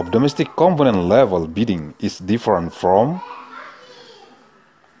terms of domestic component level bidding is different from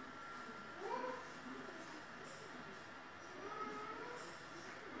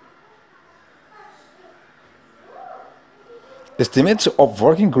estimates of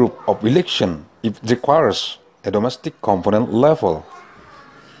working group of election if it requires a domestic component level.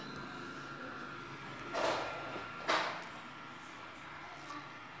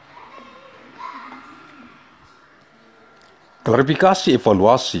 Klarifikasi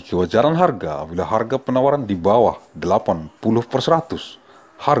evaluasi kewajaran harga apabila harga penawaran di bawah 80%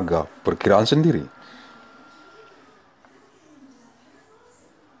 harga perkiraan sendiri.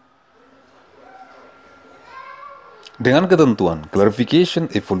 Dengan ketentuan clarification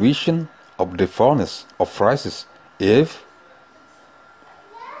evaluation of the fairness of prices if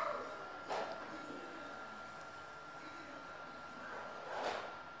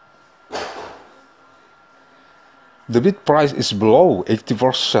the bid price is below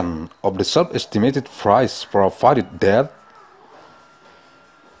 80% of the self-estimated price, provided that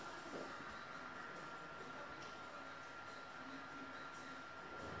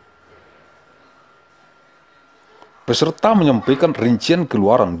peserta menyampaikan rincian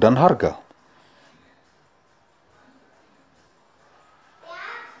keluaran dan harga.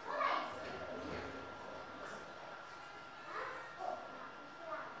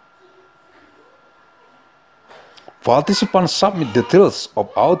 Participants submit details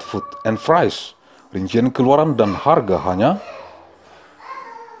of output and price. Rincian keluaran dan harga hanya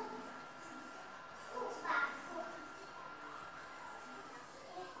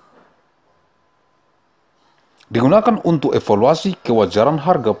digunakan untuk evaluasi kewajaran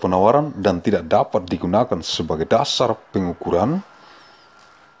harga penawaran dan tidak dapat digunakan sebagai dasar pengukuran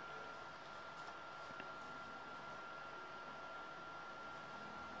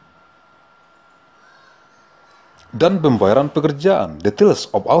dan pembayaran pekerjaan.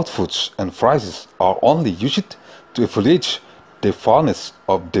 Details of outputs and prices are only used to evaluate the fairness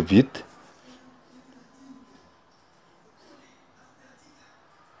of the bid.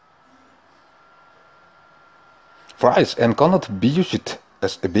 Price and cannot be used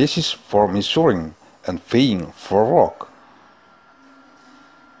as a basis for measuring and paying for work.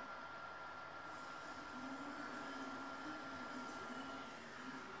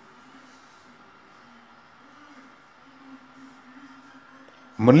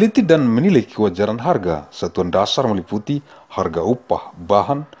 Meneliti dan menilai kewajaran harga satuan dasar meliputi harga upah,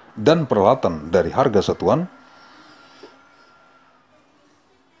 bahan, dan peralatan dari harga satuan,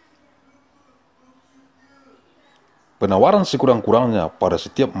 penawaran sekurang-kurangnya pada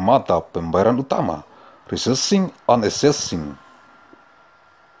setiap mata pembayaran utama, researching and assessing,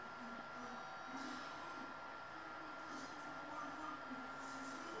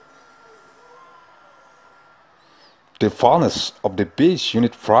 the fairness of the base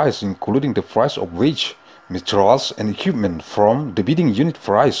unit price including the price of wage, materials and equipment from the bidding unit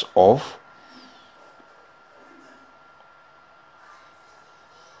price of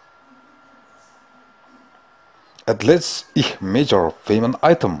at least each major payment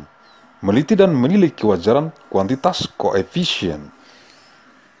item, meneliti dan menilai kewajaran kuantitas koefisien.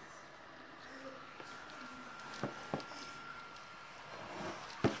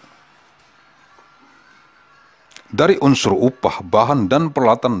 Dari unsur upah, bahan, dan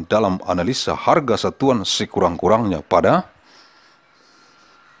peralatan dalam analisa harga satuan sekurang-kurangnya pada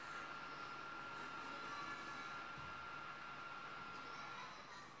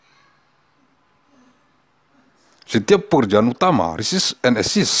setiap pekerjaan utama, resist and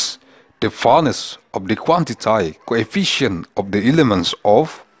assist, the fairness of the quantity, coefficient of the elements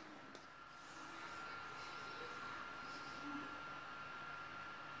of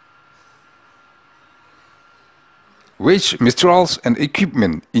wage, materials, and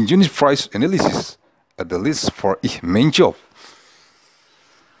equipment in unit price analysis at the least for each main job.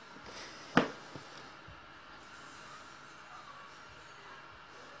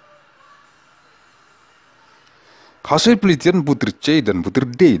 Hasil penelitian butir C dan butir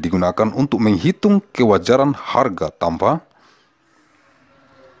D digunakan untuk menghitung kewajaran harga tanpa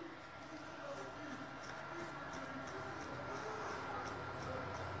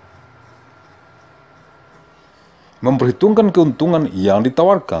memperhitungkan keuntungan yang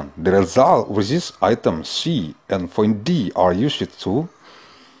ditawarkan. The result versus item C and point D are used to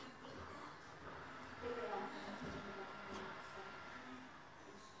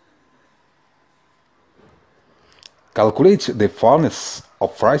calculate the fairness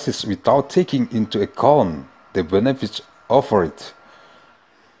of prices without taking into account the benefits offered.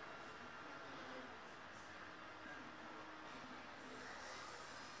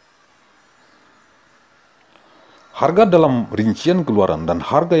 Harga dalam rincian keluaran dan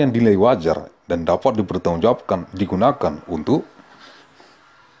harga yang dinilai wajar dan dapat dipertanggungjawabkan digunakan untuk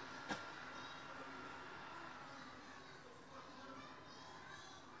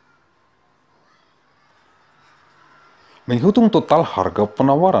menghitung total harga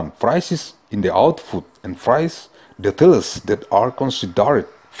penawaran, prices in the output, and price details that are considered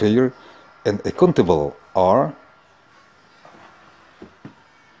fair and accountable are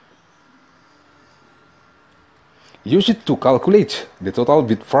used to calculate the total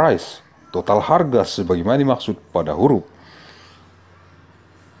bid price, total harga sebagaimana dimaksud pada huruf.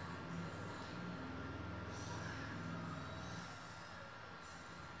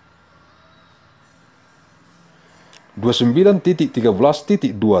 (29.13.2.2.6)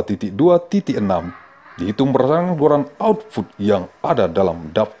 dihitung berdasarkan keluaran output yang ada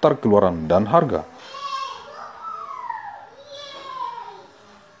dalam daftar keluaran dan harga.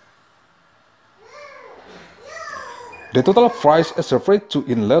 The total price as referred to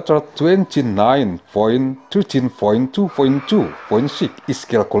in letter 29.13.2.2.6 is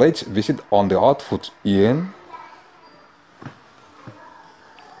calculated based on the output in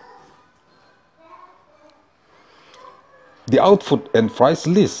the output and price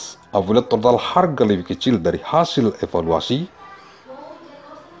list. Apabila total harga lebih kecil dari hasil evaluasi,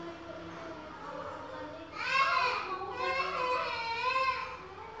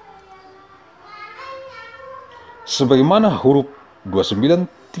 sebagaimana huruf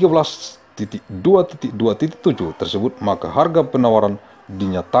 29.13.2.2.7 tersebut, maka harga penawaran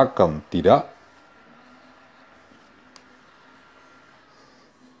dinyatakan tidak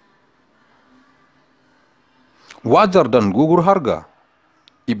wajar dan gugur harga.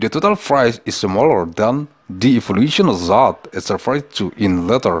 If the total price is smaller than the evaluation result as referred to in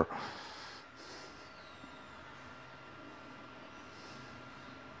letter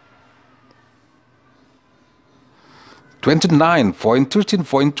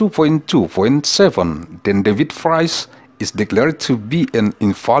 29.13.2.2.7, then the bid price is declared to be an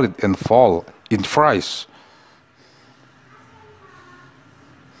invalid and fall in price.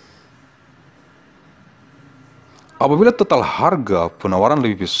 Apabila total harga penawaran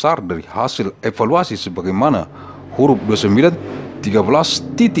lebih besar dari hasil evaluasi sebagaimana huruf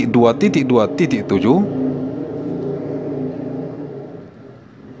 29.13.2.2.7,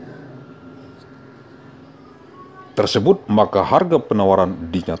 tersebut, maka harga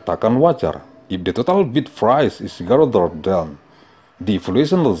penawaran dinyatakan wajar. If the total bid price is greater than the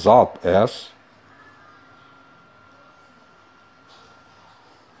evaluation result as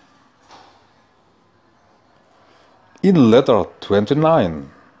in letter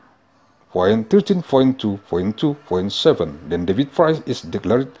 29.13.2.2.7, then the bid price is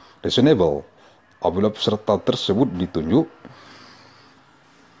declared reasonable. Apabila peserta tersebut ditunjuk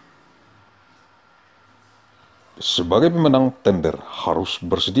sebagai pemenang tender, harus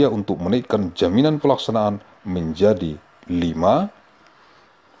bersedia untuk menaikkan jaminan pelaksanaan menjadi 5%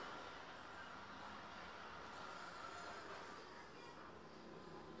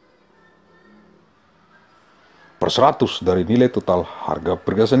 dari nilai total harga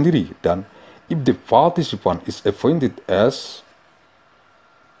pergerakan sendiri, dan if the participant is appointed as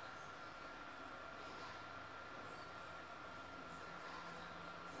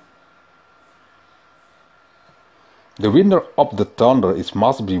the winner of the tender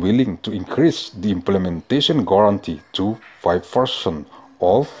must be willing to increase the implementation guarantee to 5%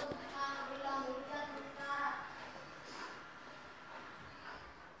 of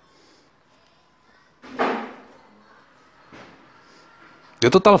the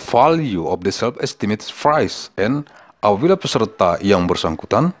total value of the self-estimated price, and apabila peserta yang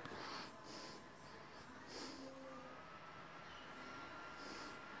bersangkutan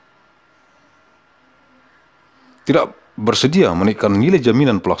tidak bersedia menaikkan nilai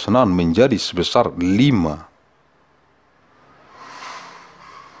jaminan pelaksanaan menjadi sebesar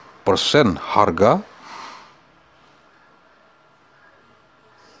 5% harga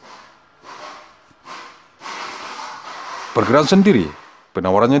pergerakan sendiri,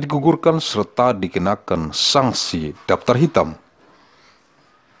 penawarannya digugurkan serta dikenakan sanksi daftar hitam.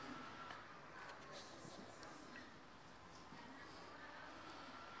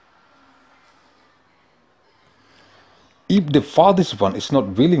 If the participant is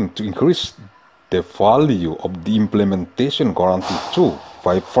not willing to increase the value of the implementation guarantee to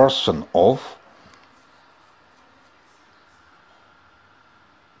 5% of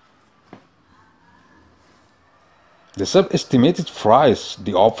the sub-estimated price,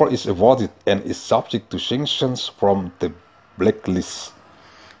 the offer is awarded and is subject to sanctions from the blacklist.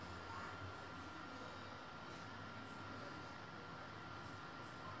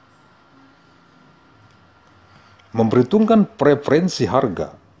 Memperhitungkan preferensi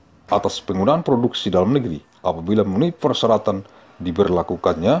harga atas penggunaan produksi dalam negeri apabila memenuhi persyaratan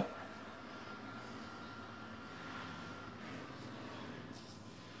diberlakukannya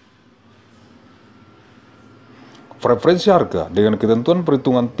preferensi harga dengan ketentuan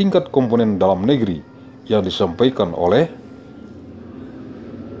perhitungan tingkat komponen dalam negeri yang disampaikan oleh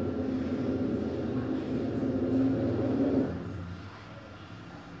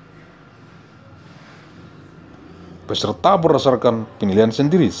peserta berdasarkan penilaian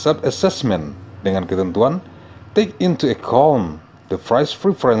sendiri self-assessment dengan ketentuan take into account the price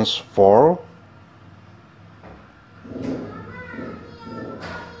preference for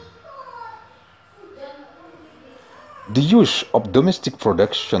the use of domestic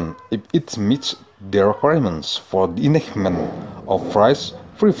production if it meets the requirements for the enactment of price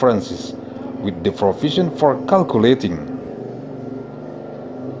preferences with the provision for calculating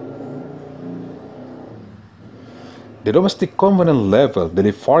the domestic component level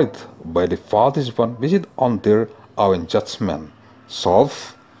delivered by the participant based on their own judgment.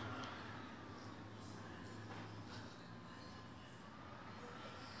 Solve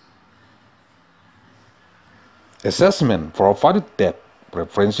assessment provided that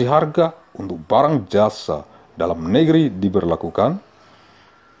preferensi harga untuk barang jasa dalam negeri diberlakukan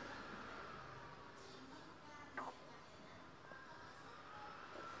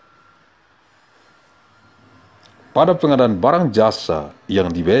pada pengadaan barang jasa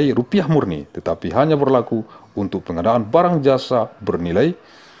yang dibiayai rupiah murni, tetapi hanya berlaku untuk pengadaan barang jasa bernilai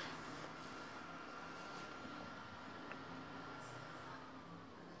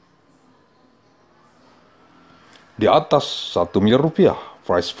di atas 1 miliar rupiah.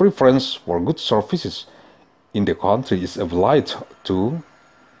 Price preference for goods services in the country is applied to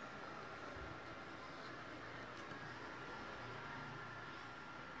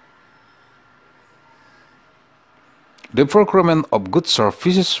the procurement of goods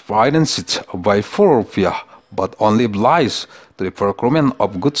services financed by 4 rupiah, but only applies to the procurement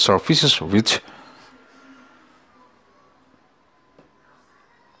of goods services which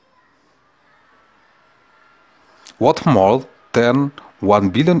worth more than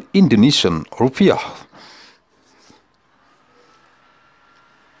 1 billion Indonesian rupiah.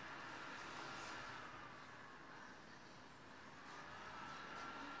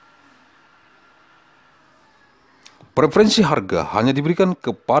 Preferensi harga hanya diberikan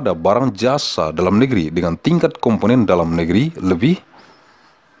kepada barang jasa dalam negeri dengan tingkat komponen dalam negeri lebih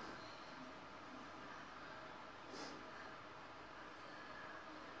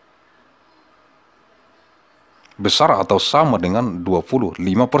besar atau sama dengan 25%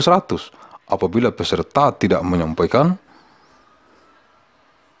 apabila peserta tidak menyampaikan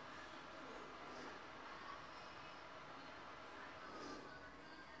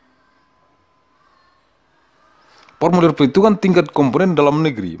formulir perhitungan tingkat komponen dalam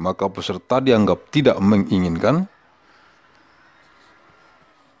negeri, maka peserta dianggap tidak menginginkan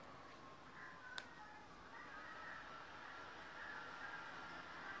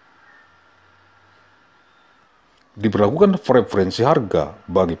diberlakukan preferensi harga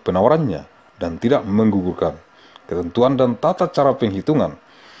bagi penawarannya dan tidak menggugurkan ketentuan dan tata cara penghitungan.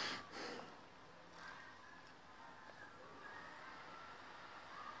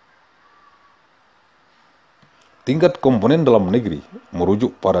 Tingkat komponen dalam negeri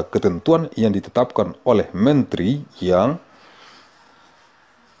merujuk pada ketentuan yang ditetapkan oleh Menteri yang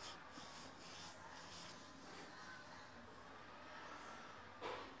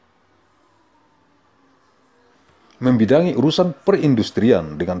membidangi urusan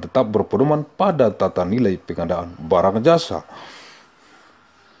perindustrian dengan tetap berpedoman pada tata nilai pengadaan barang jasa.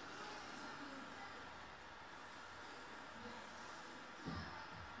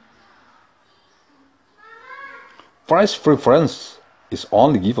 Price preference is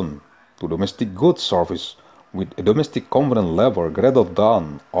only given to domestic goods service with a domestic component level greater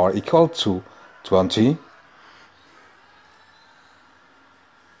than or equal to 20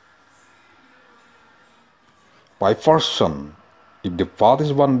 5% if the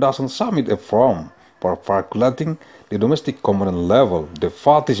participant doesn't submit a form for calculating the domestic component level the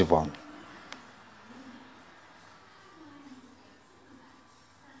participant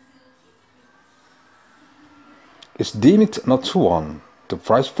is deemed not to want the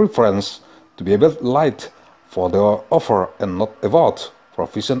price preference to be light for the offer and not about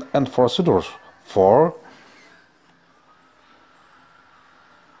provision and procedures for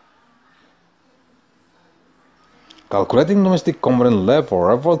calculating domestic component level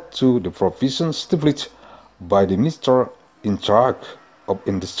referred to the provisions stipulated by the Minister in charge of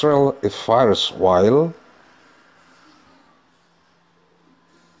Industrial Affairs while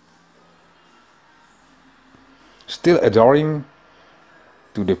still adhering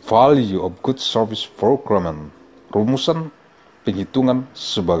to the value of goods service procurement. Rumusan penghitungan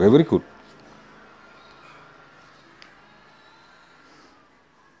sebagai berikut.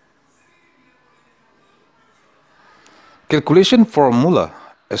 Calculation formula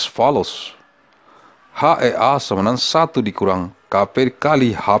as follows. HEA sama dengan 1 dikurang KP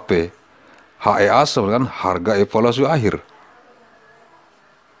kali HP. HEA sama dengan harga evaluasi akhir.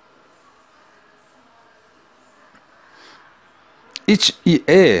 Each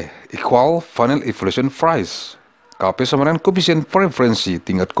EA equal final evaluation price. KP sama dengan koefisien preferensi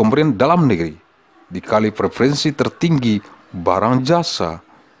tingkat komponen dalam negeri dikali preferensi tertinggi barang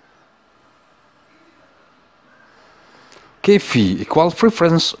jasa. KV equal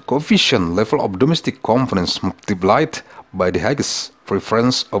preference coefficient level of domestic components multiplied by the highest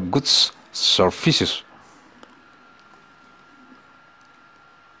preference of goods services.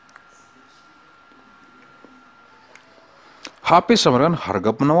 HP sama dengan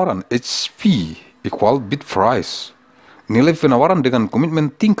harga penawaran. HP equal bid price. Nilai penawaran dengan komitmen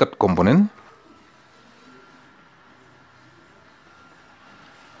tingkat komponen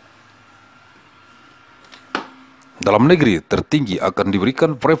dalam negeri tertinggi akan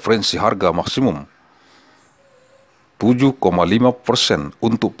diberikan preferensi harga maksimum 7,5%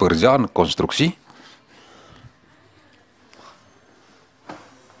 untuk pekerjaan konstruksi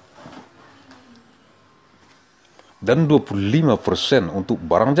dan 25% untuk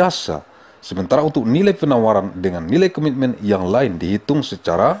barang jasa. Sementara untuk nilai penawaran dengan nilai komitmen yang lain dihitung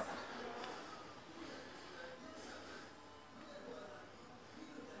secara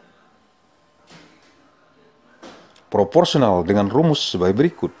proporsional dengan rumus sebagai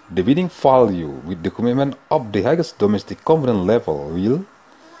berikut. The bidding value with the commitment of the highest domestic component level will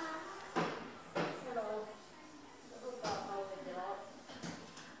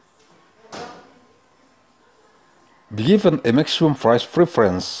be given a maximum price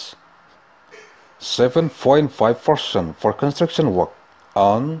preference 7.5% for construction work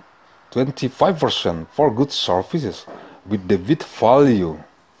and 25% for goods services with the bid value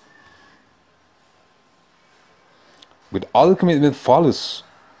with all commitment values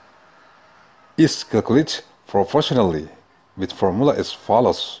is calculated proportionally with formula as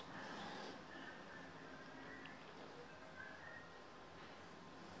follows.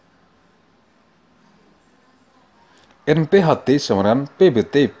 NPHT sama dengan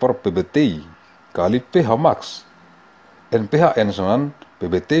PBT per PBT kali PH max. NPHN sama dengan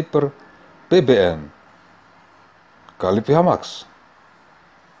PBT per PBN kali PH max.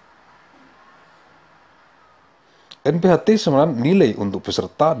 NPHT sama dengan nilai untuk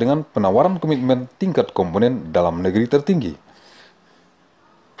peserta dengan penawaran komitmen tingkat komponen dalam negeri tertinggi.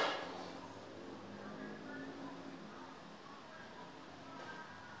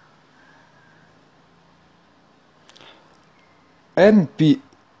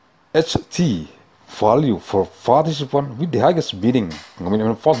 NPHT value for participant with the highest bidding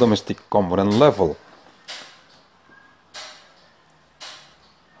commitment for domestic component level.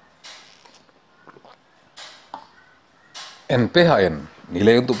 NPHN,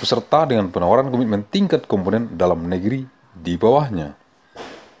 nilai untuk peserta dengan penawaran komitmen tingkat komponen dalam negeri di bawahnya.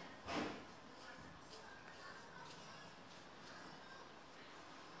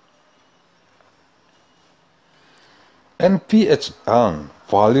 NPHN,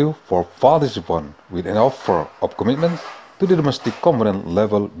 value for participant with an offer of commitment to the domestic component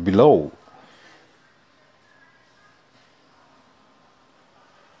level below.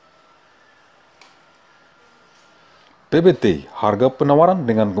 PBT, harga penawaran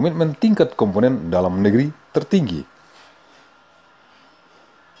dengan komitmen tingkat komponen dalam negeri tertinggi.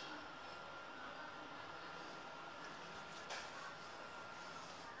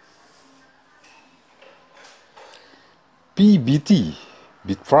 PBT,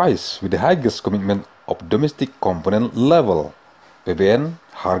 bid price with the highest commitment of domestic component level. PBN,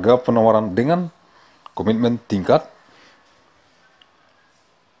 harga penawaran dengan komitmen tingkat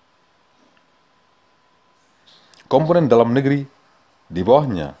komponen dalam negeri di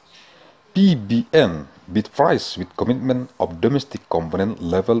bawahnya. PBN, bid price with commitment of domestic component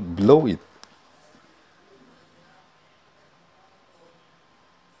level below it.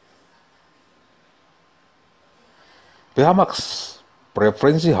 PH max,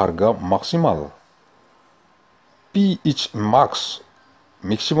 preferensi harga maksimal. PH max,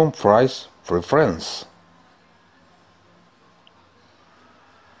 maximum price preference.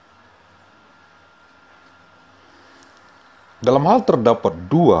 Dalam hal terdapat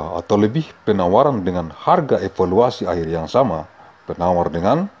dua atau lebih penawaran dengan harga evaluasi akhir yang sama, penawar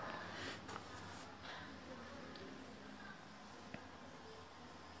dengan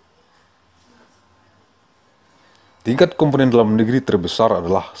tingkat komponen dalam negeri terbesar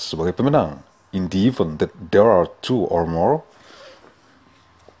adalah sebagai pemenang. In the event that there are two or more,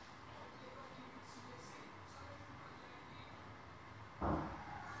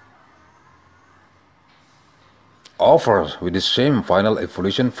 offers with the same final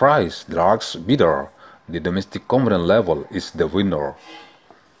evaluation price, the largest bidder, the domestic component level is the winner.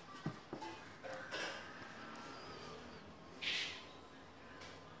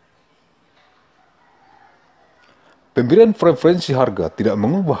 Pemberian preferensi harga tidak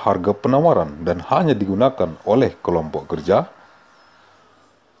mengubah harga penawaran dan hanya digunakan oleh kelompok kerja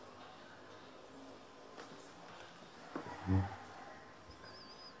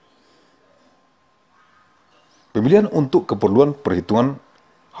pemilihan untuk keperluan perhitungan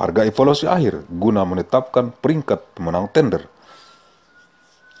harga evaluasi akhir guna menetapkan peringkat pemenang tender.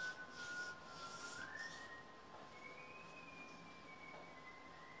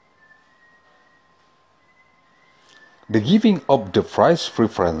 The giving of the price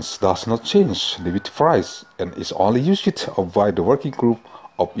preference does not change the bid price and is only used by the working group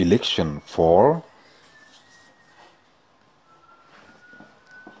of election for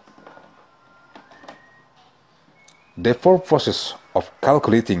the purposes of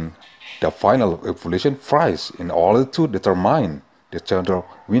calculating the final evaluation price in order to determine the tender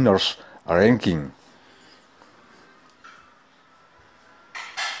winner's ranking.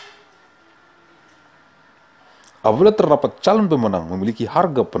 Apabila terdapat calon pemenang memiliki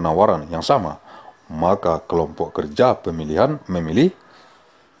harga penawaran yang sama, maka kelompok kerja pemilihan memilih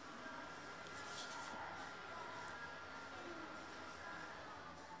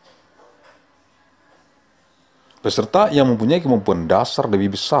peserta yang mempunyai kemampuan dasar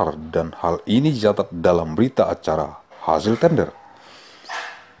lebih besar, dan hal ini dicatat dalam berita acara hasil tender.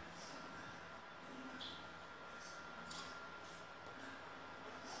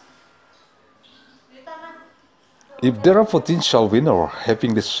 If there are potential winners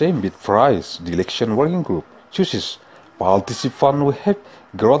having the same bid price, the election working group chooses participants who have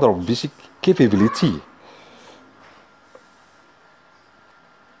greater basic capability.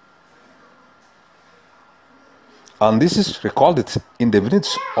 And this is recorded in the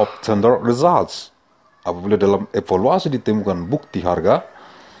minutes of tender results. Apabila dalam evaluasi ditemukan bukti harga,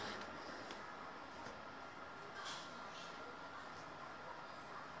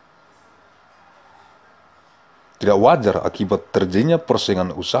 Tidak wajar akibat terjadinya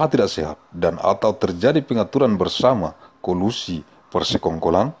persaingan usaha tidak sehat dan atau terjadi pengaturan bersama, kolusi,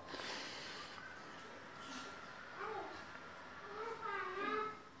 persekongkolan,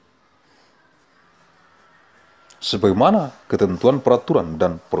 sebagaimana ketentuan peraturan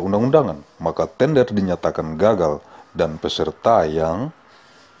dan perundang-undangan, maka tender dinyatakan gagal dan peserta yang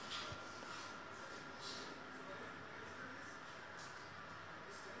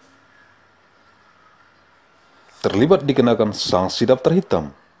terlibat dikenakan sanksi daftar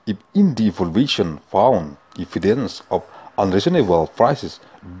hitam if in the evaluation found evidence of unreasonable prices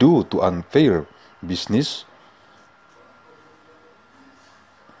due to unfair business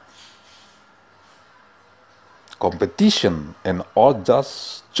competition and or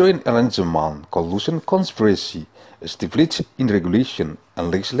just joint arrangement, collusion, conspiracy established in regulation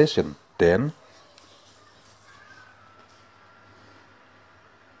and legislation, then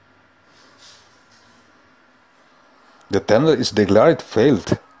the tender is declared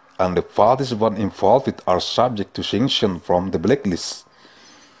failed, and the participants involved are subject to sanction from the blacklist.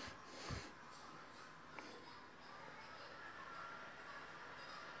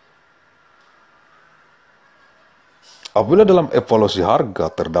 Apabila dalam evaluasi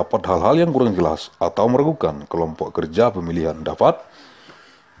harga terdapat hal-hal yang kurang jelas atau meragukan, kelompok kerja pemilihan dapat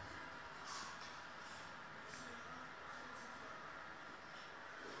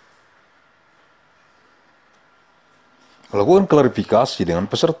melakukan klarifikasi dengan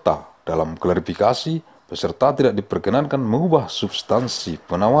peserta. Dalam klarifikasi, peserta tidak diperkenankan mengubah substansi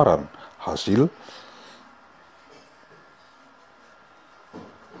penawaran hasil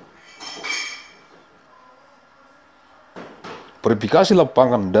verifikasi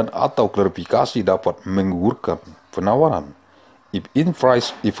lapangan dan atau klarifikasi dapat menggugurkan penawaran. If in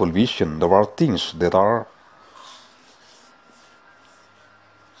price evaluation there are things that are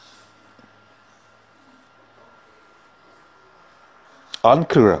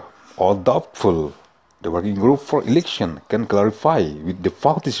unclear or doubtful, the working group for election can clarify with the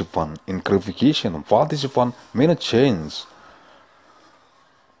participant. In clarification, participant may not change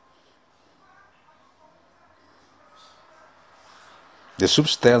the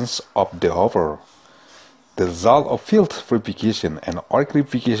substance of the offer. The result of field verification and or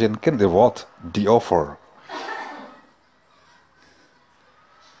clarification can reward the offer.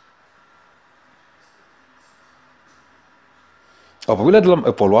 Apabila dalam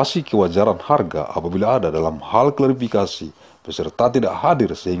evaluasi kewajaran harga, apabila ada dalam hal klarifikasi, peserta tidak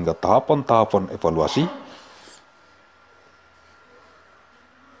hadir sehingga tahapan-tahapan evaluasi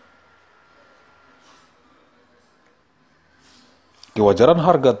kewajaran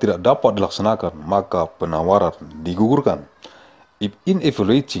harga tidak dapat dilaksanakan, maka penawaran digugurkan. If in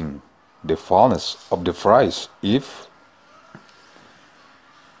evaluating the fairness of the price, if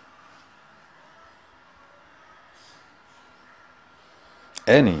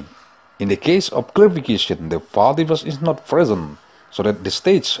any, in the case of clarification, the participant is not present, so that the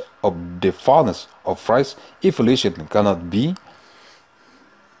stage of the fairness of price evaluation cannot be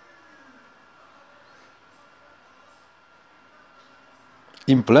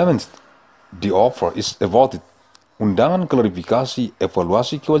implemented. The offer is awarded. Undangan klarifikasi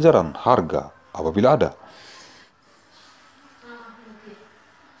evaluasi kewajaran harga apabila ada.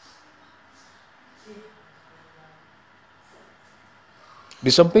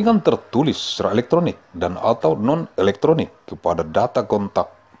 Disampaikan tertulis secara elektronik dan atau non-elektronik kepada data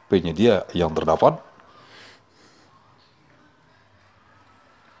kontak penyedia yang terdapat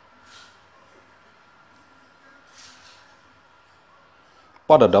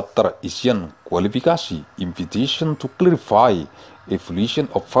pada daftar isian kualifikasi, invitation to clarify, evaluation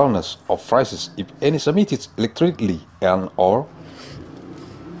of fairness of prices if any submitted electronically and or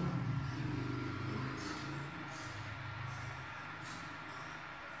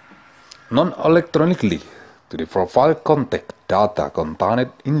non-electronically to the profile contact data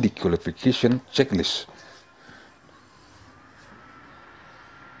contained in the qualification checklist.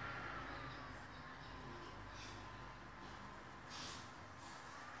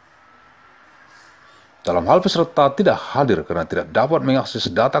 Dalam hal peserta tidak hadir karena tidak dapat mengakses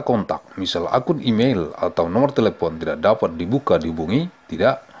data kontak, misal akun email atau nomor telepon tidak dapat dibuka dihubungi,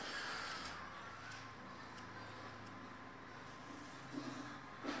 tidak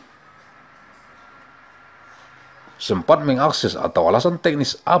sempat mengakses atau alasan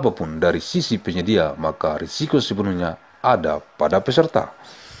teknis apapun dari sisi penyedia, maka risiko sepenuhnya ada pada peserta.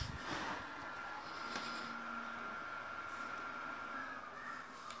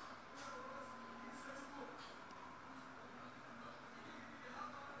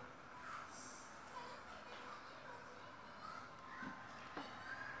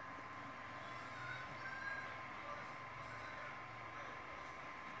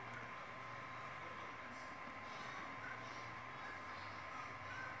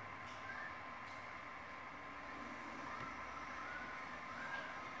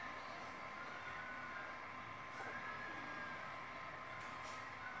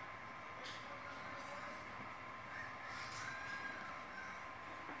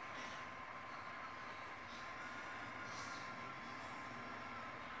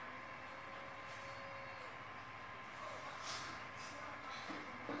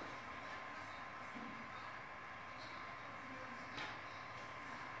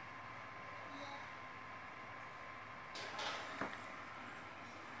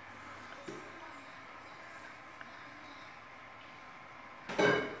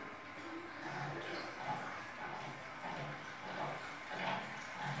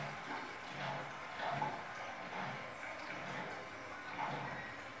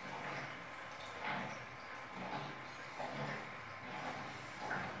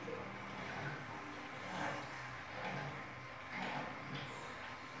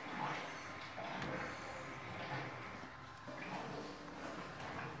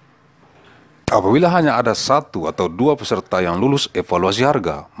 Apabila hanya ada satu atau dua peserta yang lulus evaluasi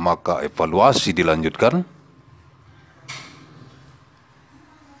harga, maka evaluasi dilanjutkan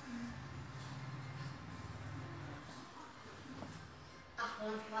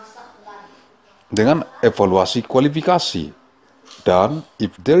dengan evaluasi kualifikasi. Dan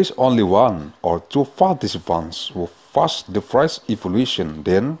if there is only one or two participants who pass the first evaluation,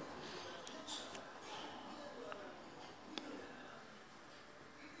 then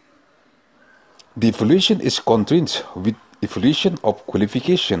the evaluation is continued with evaluation of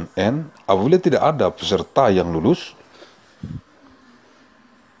qualification, and apabila tidak ada peserta yang lulus,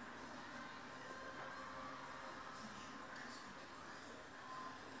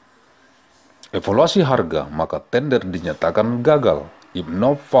 evaluasi harga, maka tender dinyatakan gagal. If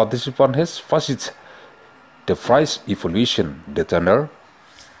no participant has passed the price evaluation, the tender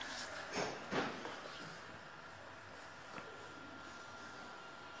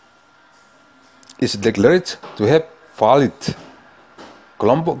is declared to have valid.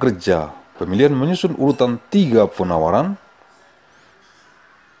 Kelompok kerja pemilihan menyusun urutan 3 penawaran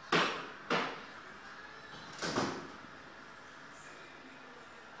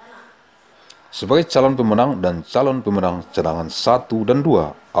sebagai calon pemenang dan calon pemenang cadangan 1 dan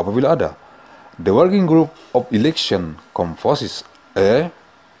 2 apabila ada. The working group of election composes a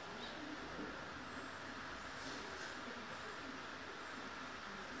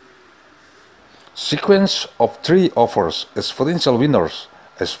sequence of 3 offers as potential winners,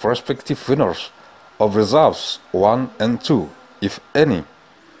 as prospective winners of reserves 1 and 2, if any.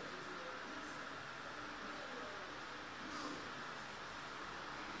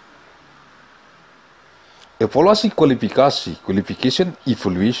 Evaluasi kualifikasi, qualification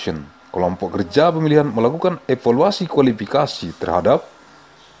evaluation. Kelompok kerja pemilihan melakukan evaluasi kualifikasi terhadap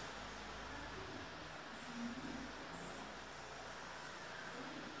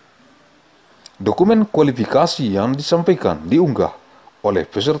dokumen kualifikasi yang disampaikan, diunggah oleh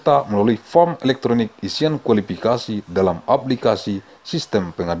peserta melalui form elektronik isian kualifikasi dalam aplikasi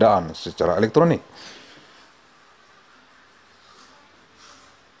sistem pengadaan secara elektronik.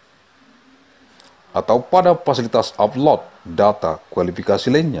 Atau pada fasilitas upload data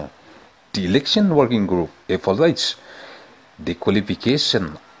kualifikasi lainnya. The election working group evaluates the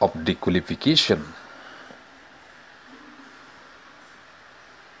qualification of the qualification.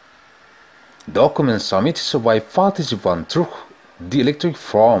 Documents submitted by participant through the electronic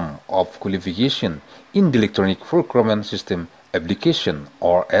form of qualification in the electronic procurement system application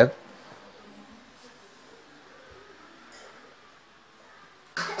or at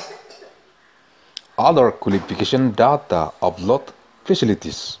other qualification data upload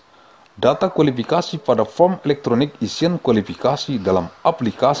facilities. Data kualifikasi pada form elektronik isian kualifikasi dalam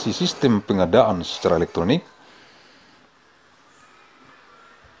aplikasi sistem pengadaan secara elektronik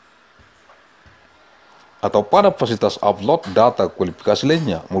atau pada fasilitas upload data kualifikasi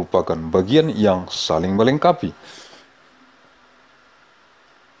lainnya merupakan bagian yang saling melengkapi.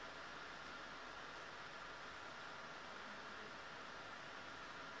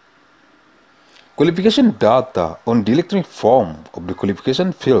 Qualification data on the electronic form of the qualification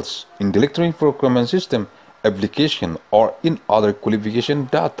fields in the electronic procurement system application or in other qualification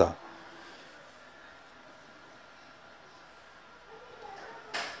data.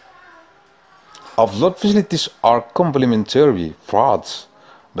 Upload facilities are complementary parts.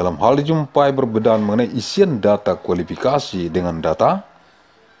 Dalam hal dijumpai perbedaan mengenai isian data kualifikasi dengan data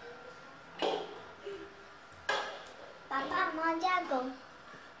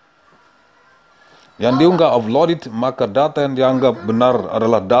yang diunggah uploaded, maka data yang dianggap benar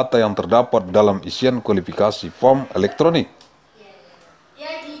adalah data yang terdapat dalam isian kualifikasi form elektronik.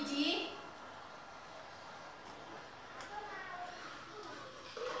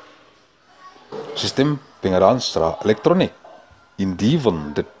 Sistem pengadaan secara elektronik. In the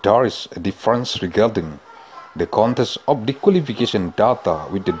event that there is a difference regarding the content of the qualification data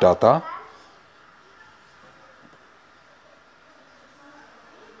with the data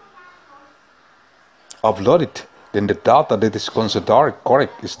uploaded, then the data that is considered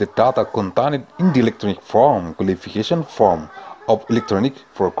correct is the data contained in the electronic form qualification form of electronic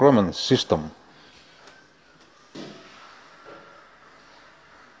procurement system.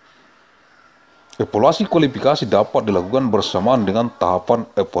 Evaluasi kualifikasi dapat dilakukan bersamaan dengan tahapan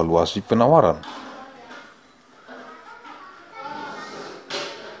evaluasi penawaran.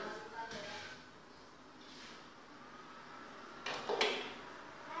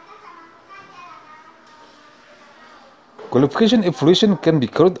 Qualification evaluation can be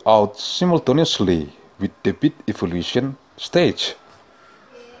carried out simultaneously with the bid evaluation stage.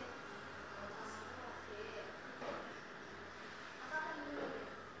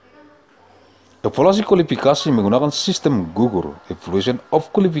 Evaluasi kualifikasi menggunakan sistem gugur, evaluation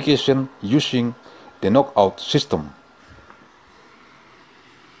of qualification using the knockout system.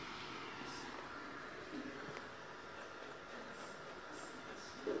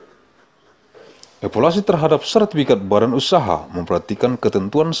 Evaluasi terhadap sertifikat badan usaha memperhatikan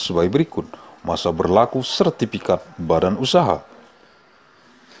ketentuan sebagai berikut. Masa berlaku sertifikat badan usaha.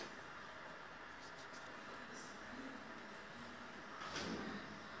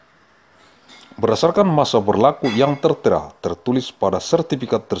 Berdasarkan masa berlaku yang tertera, tertulis pada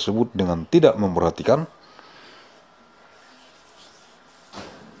sertifikat tersebut dengan tidak memperhatikan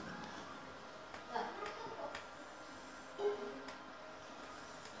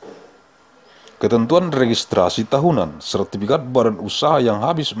ketentuan registrasi tahunan, sertifikat badan usaha yang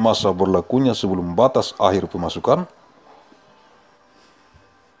habis masa berlakunya sebelum batas akhir pemasukan,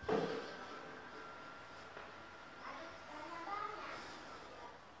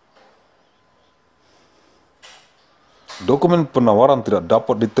 dokumen penawaran tidak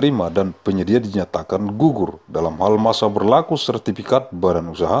dapat diterima dan penyedia dinyatakan gugur dalam hal masa berlaku sertifikat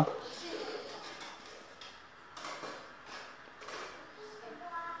badan usaha,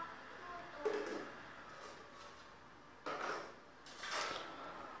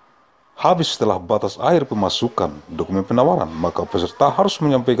 habis setelah batas akhir pemasukan dokumen penawaran, maka peserta harus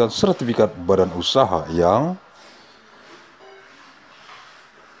menyampaikan sertifikat badan usaha yang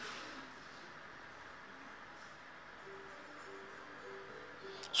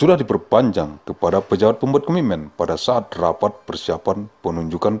sudah diperpanjang kepada pejabat pembuat komitmen pada saat rapat persiapan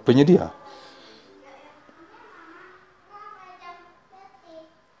penunjukan penyedia.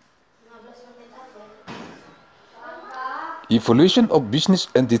 Evaluation of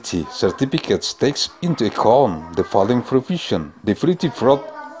business entity certificates takes into account the following provision: definitive fraud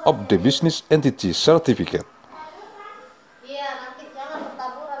of the business entity certificate.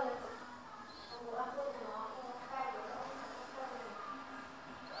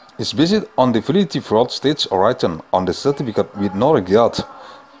 Is based on the definitive fraud states are written on the certificate with no regard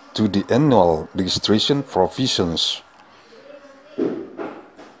to the annual registration provisions.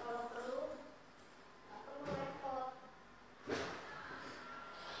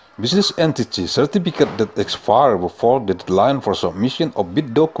 Business entity certificate that expire before the deadline for submission of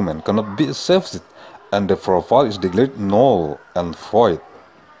bid document cannot be accepted and the profile is declared null and void.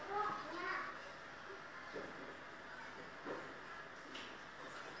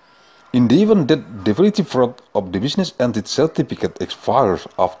 In the event that definitive fraud of the business entity certificate expires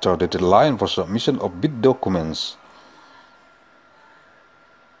after the deadline for submission of bid documents,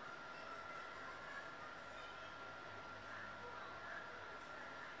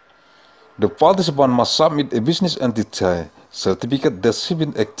 the participant must submit a business entity certificate that's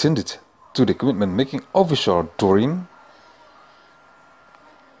been extended to the commitment making officer during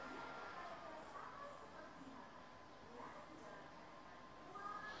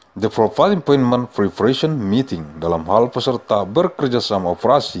the profile appointment preparation meeting. Dalam hal peserta bekerja sama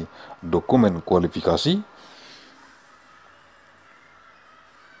operasi dokumen kualifikasi,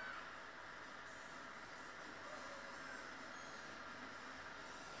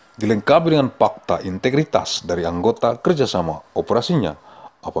 dilengkapi dengan fakta integritas dari anggota kerjasama operasinya.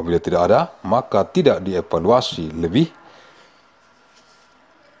 Apabila tidak ada, maka tidak dievaluasi lebih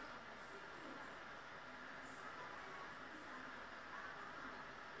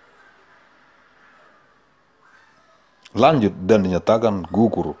lanjut dan dinyatakan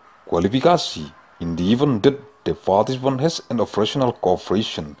gugur kualifikasi. In the event that the participant has an operational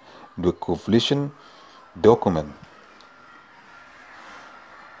cooperation, the completion document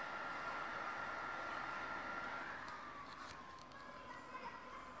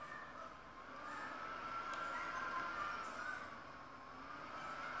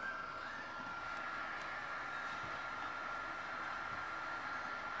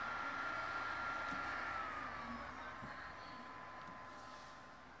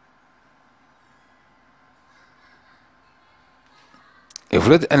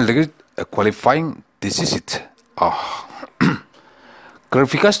evaluate and regulate a qualifying decision.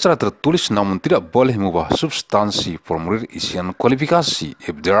 Klarifikasi secara tertulis namun tidak boleh mengubah substansi formulir isian kualifikasi.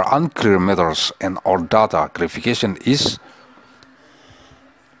 If there are unclear matters and or data, clarification is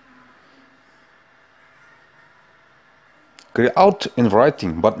carried out in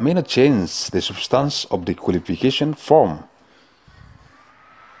writing but may not change the substance of the qualification form.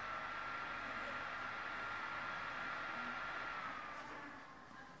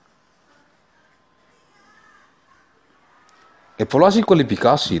 Evaluasi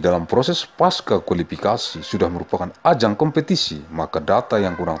kualifikasi dalam proses pasca kualifikasi sudah merupakan ajang kompetisi, maka data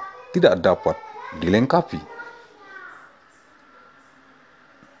yang kurang tidak dapat dilengkapi.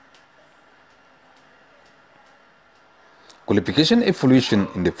 Qualification evaluation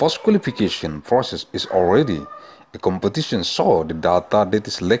in the first qualification process is already a competition, so the data that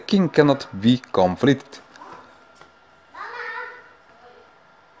is lacking cannot be completed.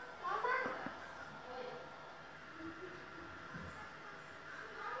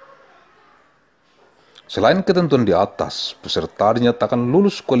 Selain ketentuan di atas, peserta dinyatakan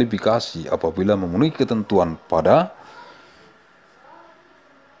lulus kualifikasi apabila memenuhi ketentuan pada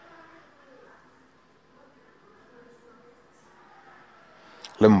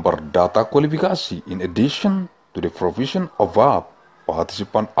lembar data kualifikasi. In addition to the provision above,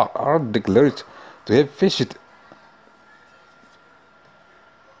 participants are declared to have visited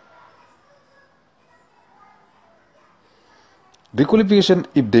the qualification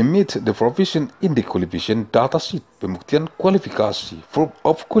if they meet the provision in the qualification datasheet. Pembuktian kualifikasi, proof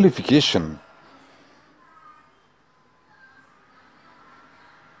of qualification.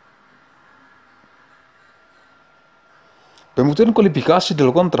 Pembuktian kualifikasi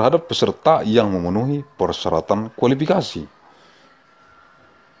dilakukan terhadap peserta yang memenuhi persyaratan kualifikasi.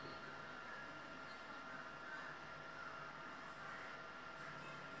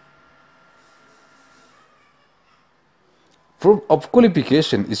 Proof of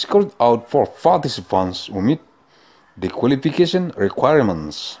qualification is carried out for participants who meet the qualification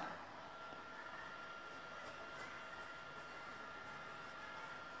requirements.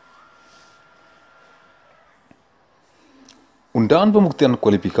 Undangan pembuktian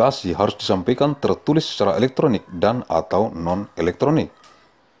kualifikasi harus disampaikan tertulis secara elektronik dan atau non-elektronik.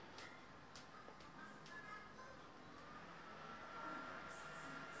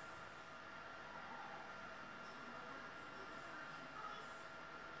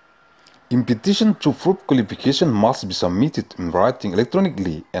 Invitation to prove qualification must be submitted in writing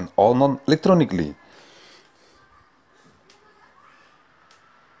electronically and or non-electronically.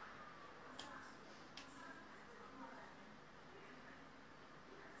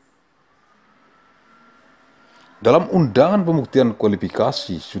 Dalam undangan pembuktian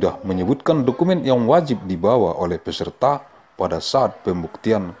kualifikasi sudah menyebutkan dokumen yang wajib dibawa oleh peserta pada saat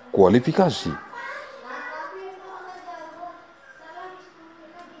pembuktian kualifikasi.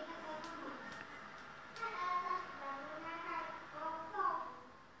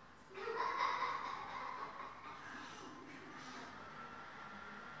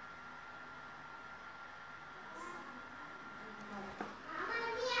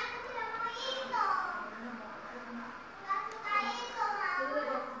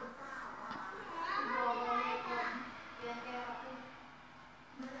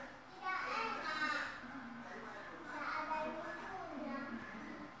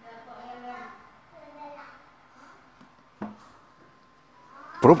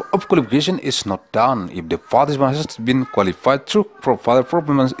 Proof of qualification is not done if the participant has been qualified through provided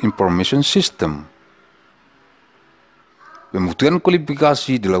performance information system. Pembuktian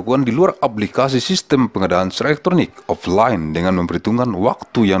kualifikasi dilakukan di luar aplikasi sistem pengadaan secara elektronik offline dengan memperhitungkan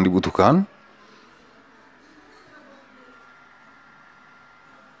waktu yang dibutuhkan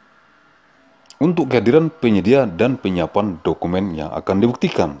untuk kehadiran penyedia dan penyiapan dokumen yang akan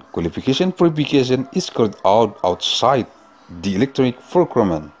dibuktikan. Qualification verification is carried out outside the electronic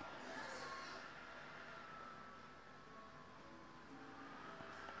procurement.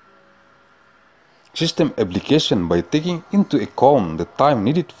 System application by taking into account the time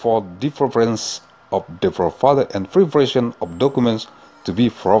needed for the preference of the provider and preparation of documents to be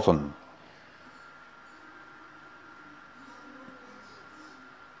proven.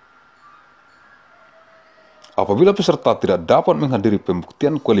 Apabila peserta tidak dapat menghadiri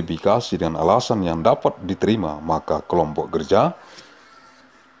pembuktian kualifikasi dengan alasan yang dapat diterima, maka kelompok kerja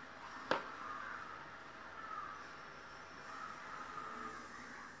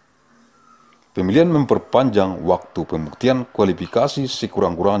pemilihan memperpanjang waktu pembuktian kualifikasi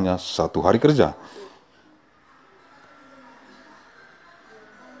sekurang-kurangnya 1 hari kerja.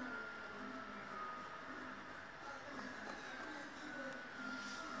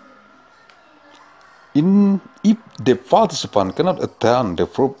 If the participant cannot attend the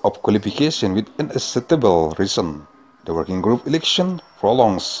proof of qualification with an acceptable reason, the working group election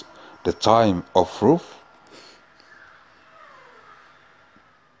prolongs the time of proof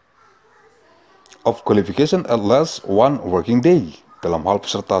of qualification at least 1 working day. Dalam hal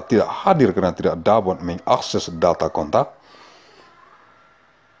peserta tidak hadir karena tidak dapat mengakses data kontak,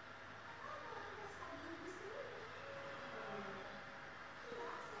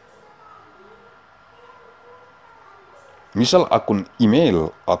 misal akun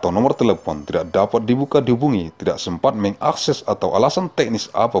email atau nomor telepon tidak dapat dibuka dihubungi, tidak sempat mengakses atau alasan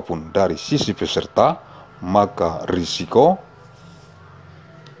teknis apapun dari sisi peserta, maka risiko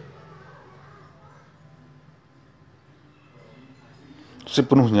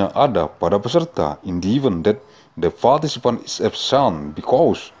sepenuhnya ada pada peserta in the event that the participant is absent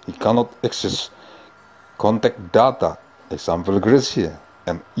because he cannot access contact data, example Gracia,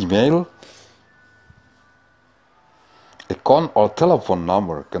 an email, account or telephone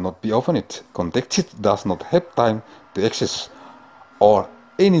number cannot be opened, contacted does not have time to access, or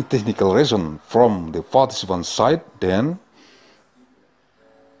any technical reason from the participant side, then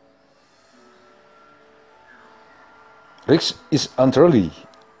risk is entirely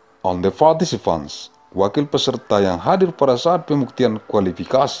on the participants. Wakil peserta yang hadir pada saat pembuktian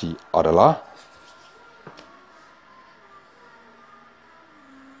kualifikasi adalah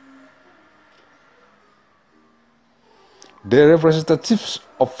the representatives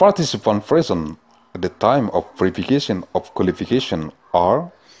of participant present at the time of verification of qualification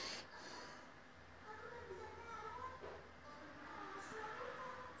are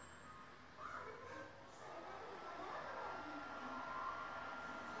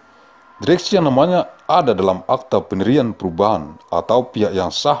direksi yang namanya ada dalam akta pendirian perubahan atau pihak yang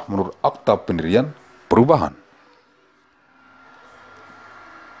sah menurut akta pendirian perubahan.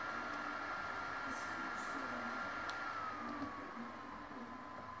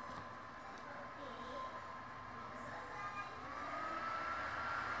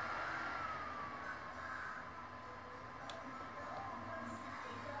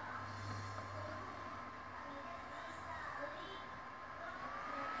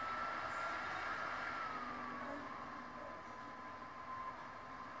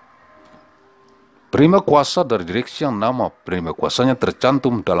 Penerima kuasa dari direksi yang nama penerima kuasanya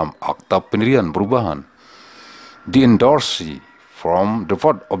tercantum dalam akta pendirian perubahan. The endorsee from the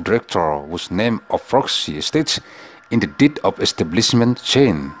board of director whose name of proxy states in the deed of establishment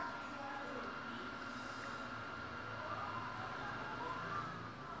chain.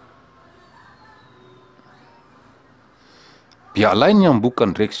 Pihak lain yang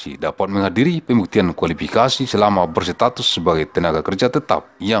bukan direksi dapat menghadiri pembuktian kualifikasi selama berstatus sebagai tenaga kerja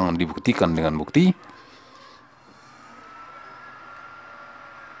tetap yang dibuktikan dengan bukti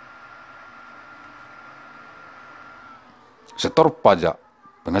setor pajak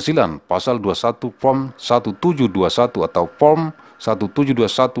penghasilan pasal 21 Form 1721 atau Form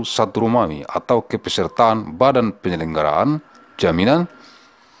 1721 1 Romawi atau kepesertaan badan penyelenggaraan jaminan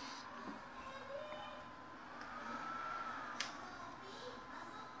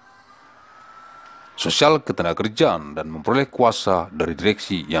sosial ketenagakerjaan dan memperoleh kuasa dari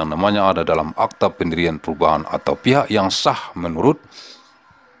direksi yang namanya ada dalam akta pendirian perubahan atau pihak yang sah menurut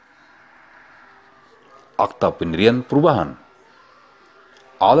akta pendirian perubahan.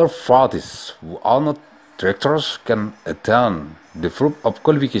 Other parties who are not directors can attain the proof of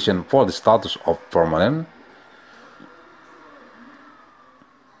qualification for the status of permanent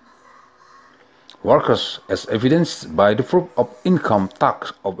workers as evidenced by the proof of income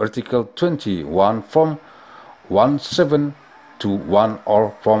tax of Article 21 from 17 to 1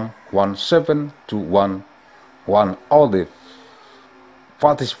 or from 17 to 1 all the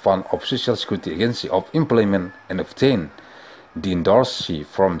participant of Social Security Agency of Employment and obtain the endorsee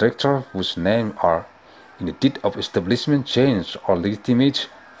from director whose name are in the deed of establishment change or legitimate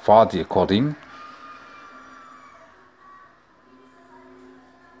party according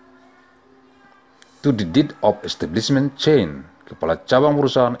to the deed of establishment chain, kepala cabang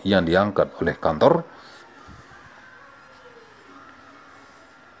perusahaan yang diangkat oleh kantor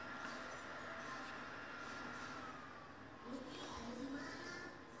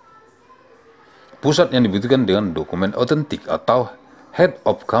pusat yang dibutuhkan dengan dokumen otentik atau head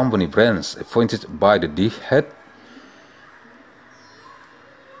of company branch appointed by the head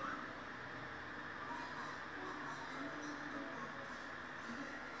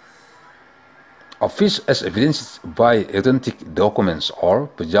office as evidenced by authentic documents or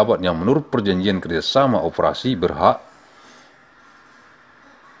pejabat yang menurut perjanjian kerjasama operasi berhak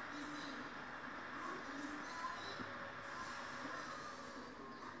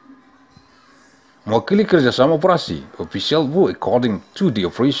mewakili kerjasama operasi official who according to the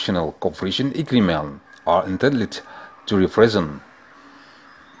operational cooperation agreement are entitled to represent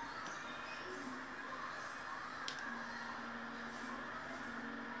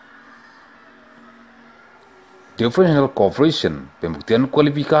the operational cooperation. Pembuktian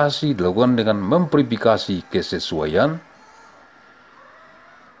kualifikasi dilakukan dengan memverifikasi kesesuaian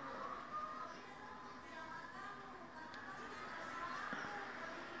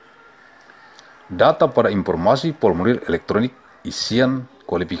data pada informasi formulir elektronik isian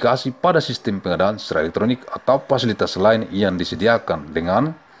kualifikasi pada sistem pengadaan secara elektronik atau fasilitas lain yang disediakan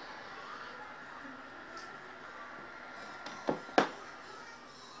dengan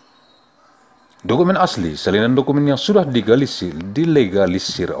Dokumen asli, salinan dokumen yang sudah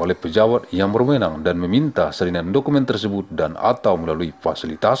dilegalisir oleh pejabat yang berwenang dan meminta salinan dokumen tersebut dan atau melalui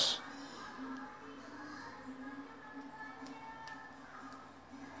fasilitas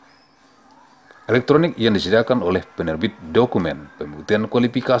elektronik yang disediakan oleh penerbit dokumen, pembuktian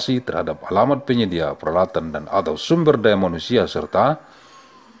kualifikasi terhadap alamat penyedia, peralatan dan atau sumber daya manusia, serta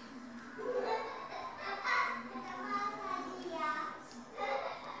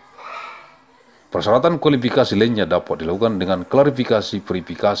persyaratan kualifikasi lainnya dapat dilakukan dengan klarifikasi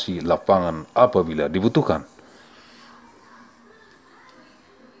verifikasi lapangan apabila dibutuhkan.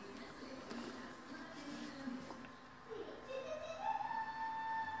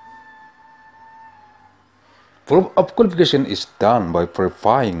 Proof of qualification is done by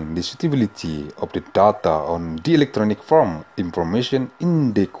verifying the suitability of the data on the electronic form information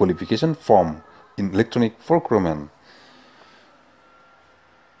in the qualification form in electronic procurement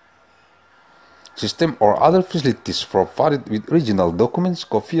system or other facilities provided with original documents,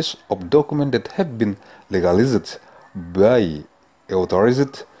 copies of documents that have been legalized by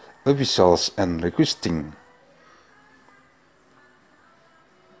authorized officials and requesting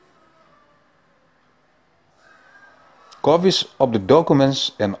copies of the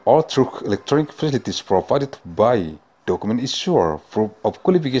documents and or through electronic facilities provided by document issuer proof of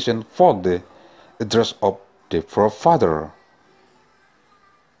qualification for the address of the provider.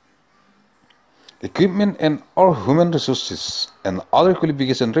 Equipment and or human resources and other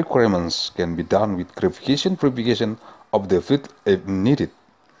qualification requirements can be done with verification of the field if needed.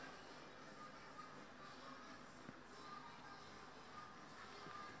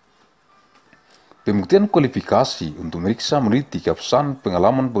 Pembuktian kualifikasi untuk meriksa meneliti keabsahan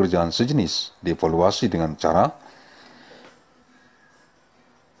pengalaman pekerjaan sejenis dievaluasi dengan cara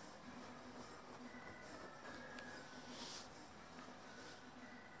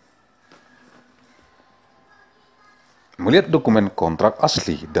melihat dokumen kontrak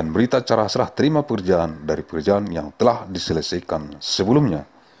asli dan berita cara serah terima pekerjaan dari pekerjaan yang telah diselesaikan sebelumnya.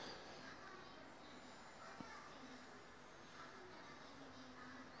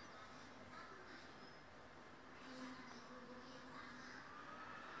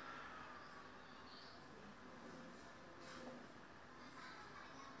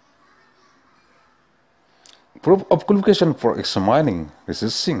 Proof of qualification for examining,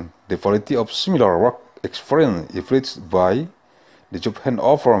 researching the quality of similar work experience evaluated by the job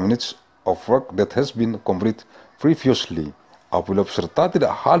handover minutes of work that has been completed previously. Apabila peserta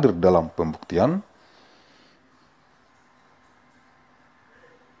tidak hadir dalam pembuktian,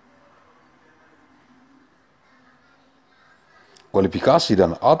 kualifikasi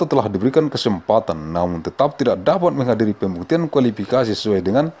dan atau telah diberikan kesempatan namun tetap tidak dapat menghadiri pembuktian kualifikasi sesuai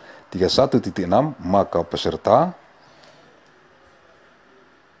dengan 31.6, maka peserta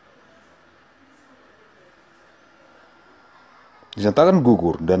dinyatakan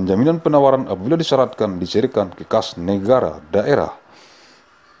gugur dan jaminan penawaran apabila disyaratkan dicairkan ke kas negara daerah.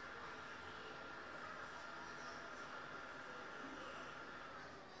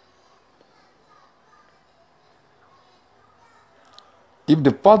 If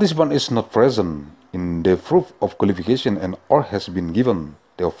the participant is not present in the proof of qualification and or has been given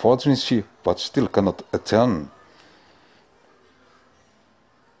the opportunity but still cannot attend,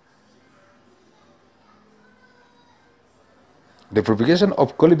 the verification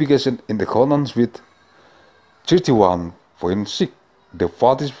of qualification in accordance with 31.6, the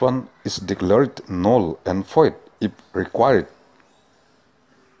participant is declared null and void if required.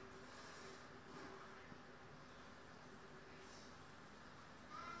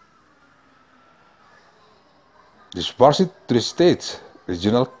 Dispersed to the state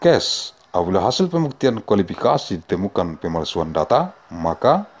regional case. Apabila hasil pembuktian kualifikasi ditemukan pemalsuan data,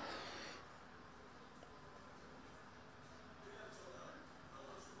 maka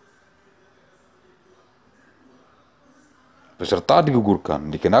peserta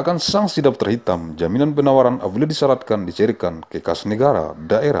digugurkan, dikenakan sanksi daftar hitam, jaminan penawaran apabila disyaratkan dicairkan ke kas negara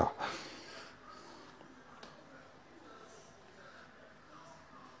daerah.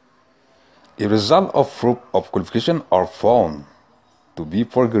 If result of proof of qualification are found to be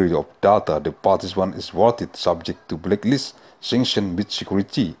forgery of data, the participant is awarded subject to blacklist sanction with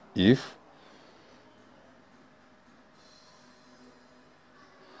security if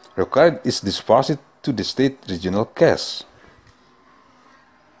required is dispersed to the state regional case.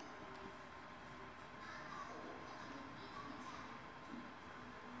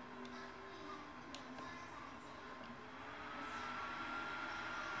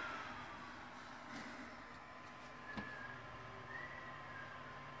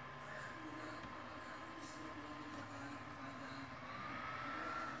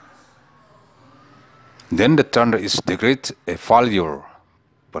 Then the tender is declared a failure.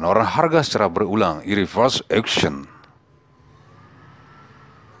 Penawaran harga secara berulang, reverse auction.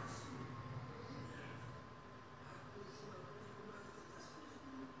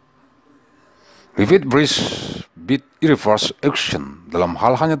 Repeat bridge bid reverse auction. Dalam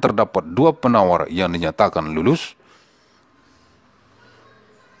hal hanya terdapat dua penawar yang dinyatakan lulus,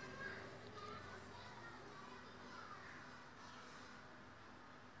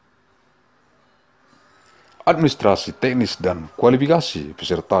 administrasi teknis dan kualifikasi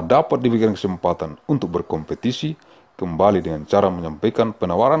peserta dapat diberikan kesempatan untuk berkompetisi kembali dengan cara menyampaikan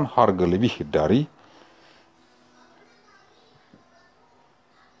penawaran harga lebih dari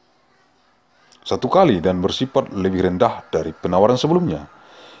satu kali dan bersifat lebih rendah dari penawaran sebelumnya.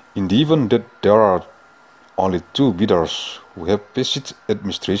 In the event that there are only two bidders who have passed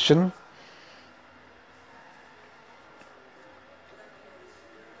administration,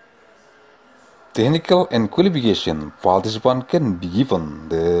 technical and qualification participant can be given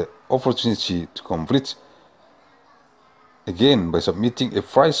the opportunity to complete again by submitting a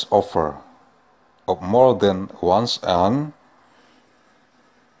price offer of more than once and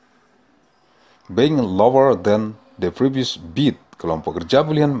being lower than the previous bid. Kelompok kerja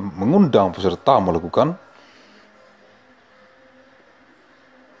pilihan mengundang peserta melakukan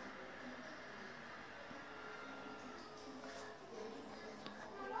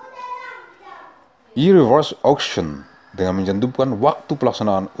reverse auction dengan mencantumkan waktu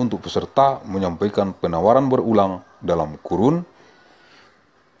pelaksanaan untuk peserta menyampaikan penawaran berulang dalam kurun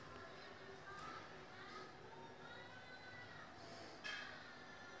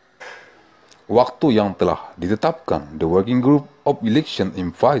waktu yang telah ditetapkan. The working group of election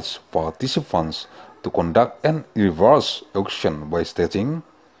invites participants to conduct an reverse auction by stating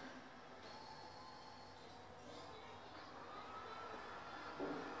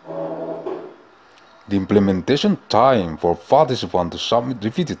the implementation time for participants to submit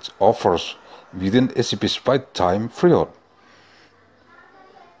repeated offers within a specified time period.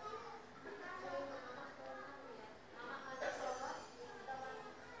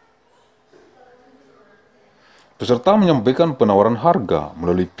 Peserta menyampaikan penawaran harga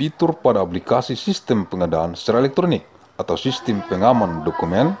melalui fitur pada aplikasi sistem pengadaan secara elektronik atau sistem pengaman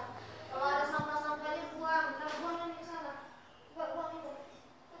dokumen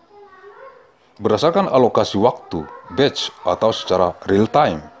berdasarkan alokasi waktu, batch, atau secara real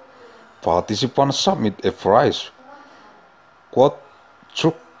time. Participants submit a price quote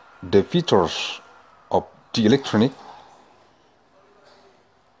through the features of the electronic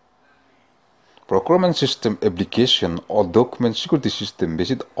procurement system application or document security system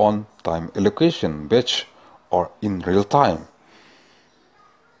based on time allocation, batch, or in real time.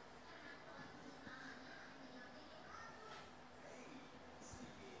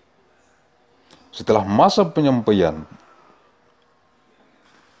 Setelah masa penyampaian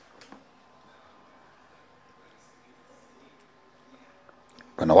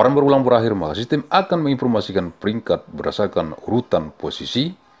penawaran berulang berakhir, maka sistem akan menginformasikan peringkat berdasarkan urutan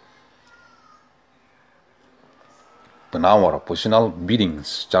posisi penawar positional bidding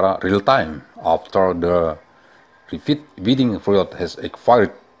secara real time. After the repeat bidding period has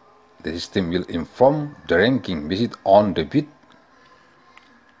expired, the system will inform the ranking based on the bid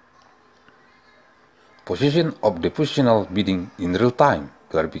position of the positional bidding in real time.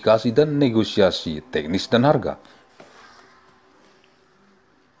 Klarifikasi dan negosiasi teknis dan harga.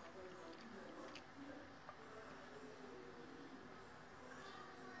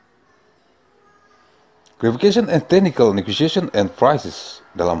 Clarification and technical negotiation and prices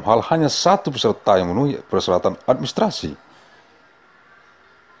dalam hal hanya satu peserta yang memenuhi persyaratan administrasi.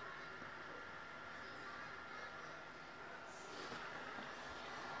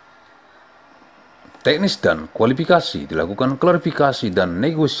 Teknis dan kualifikasi dilakukan klarifikasi dan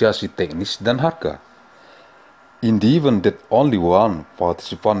negosiasi teknis dan harga. In the event that only one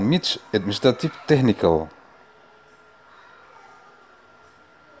participant meets administrative technical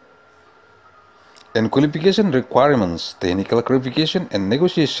and qualification requirements, technical clarification and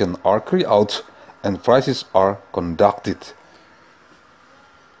negotiation are carried out and prices are conducted.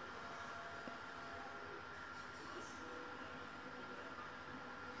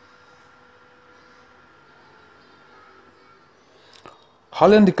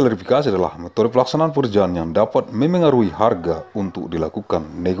 Hal yang diklarifikasi adalah metode pelaksanaan pekerjaan yang dapat memengaruhi harga untuk dilakukan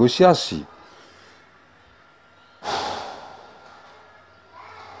negosiasi.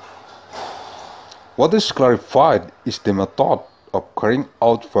 What is clarified is the method of carrying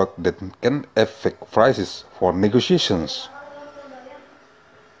out work that can affect prices for negotiations.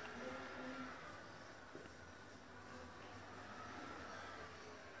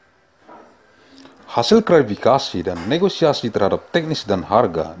 Hasil klarifikasi dan negosiasi terhadap teknis dan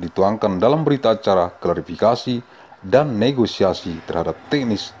harga dituangkan dalam berita acara klarifikasi dan negosiasi terhadap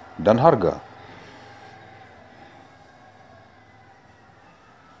teknis dan harga.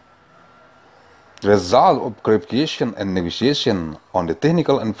 The result of clarification and negotiation on the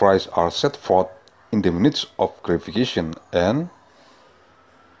technical and price are set forth in the minutes of clarification and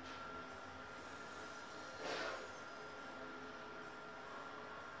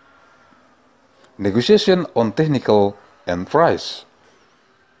negotiation on technical and price.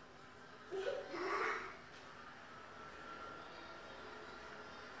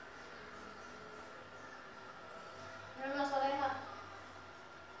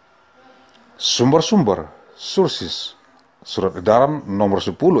 Sumber-sumber, sources, Surat Edaran Nomor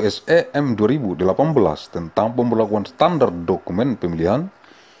 10 SEM 2018 tentang pemberlakuan standar dokumen pemilihan,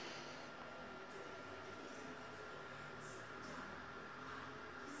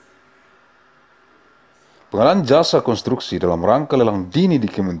 pengadaan jasa konstruksi dalam rangka lelang dini di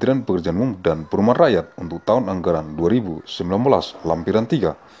Kementerian Pekerjaan Umum dan Perumahan Rakyat untuk tahun anggaran 2019, lampiran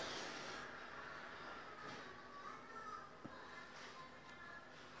 3.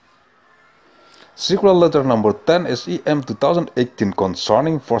 Circular Letter Number 10 SEM 2018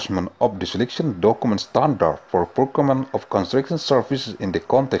 concerning enforcement of the selection document standard for procurement of construction services in the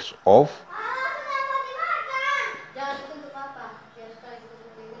context of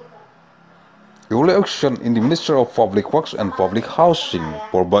early auction in the Ministry of Public Works and Public Housing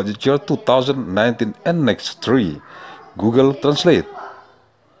for budget year 2019 Annex 3. Google Translate.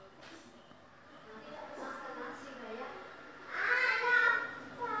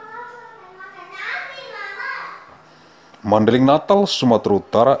 Mandailing Natal, Sumatera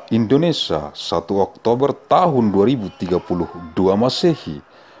Utara, Indonesia, 1 Oktober tahun 2032 Masehi,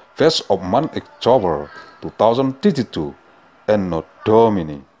 First of month Oktober 2032, ANNO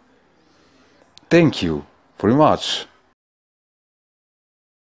DOMINI. Thank you very much.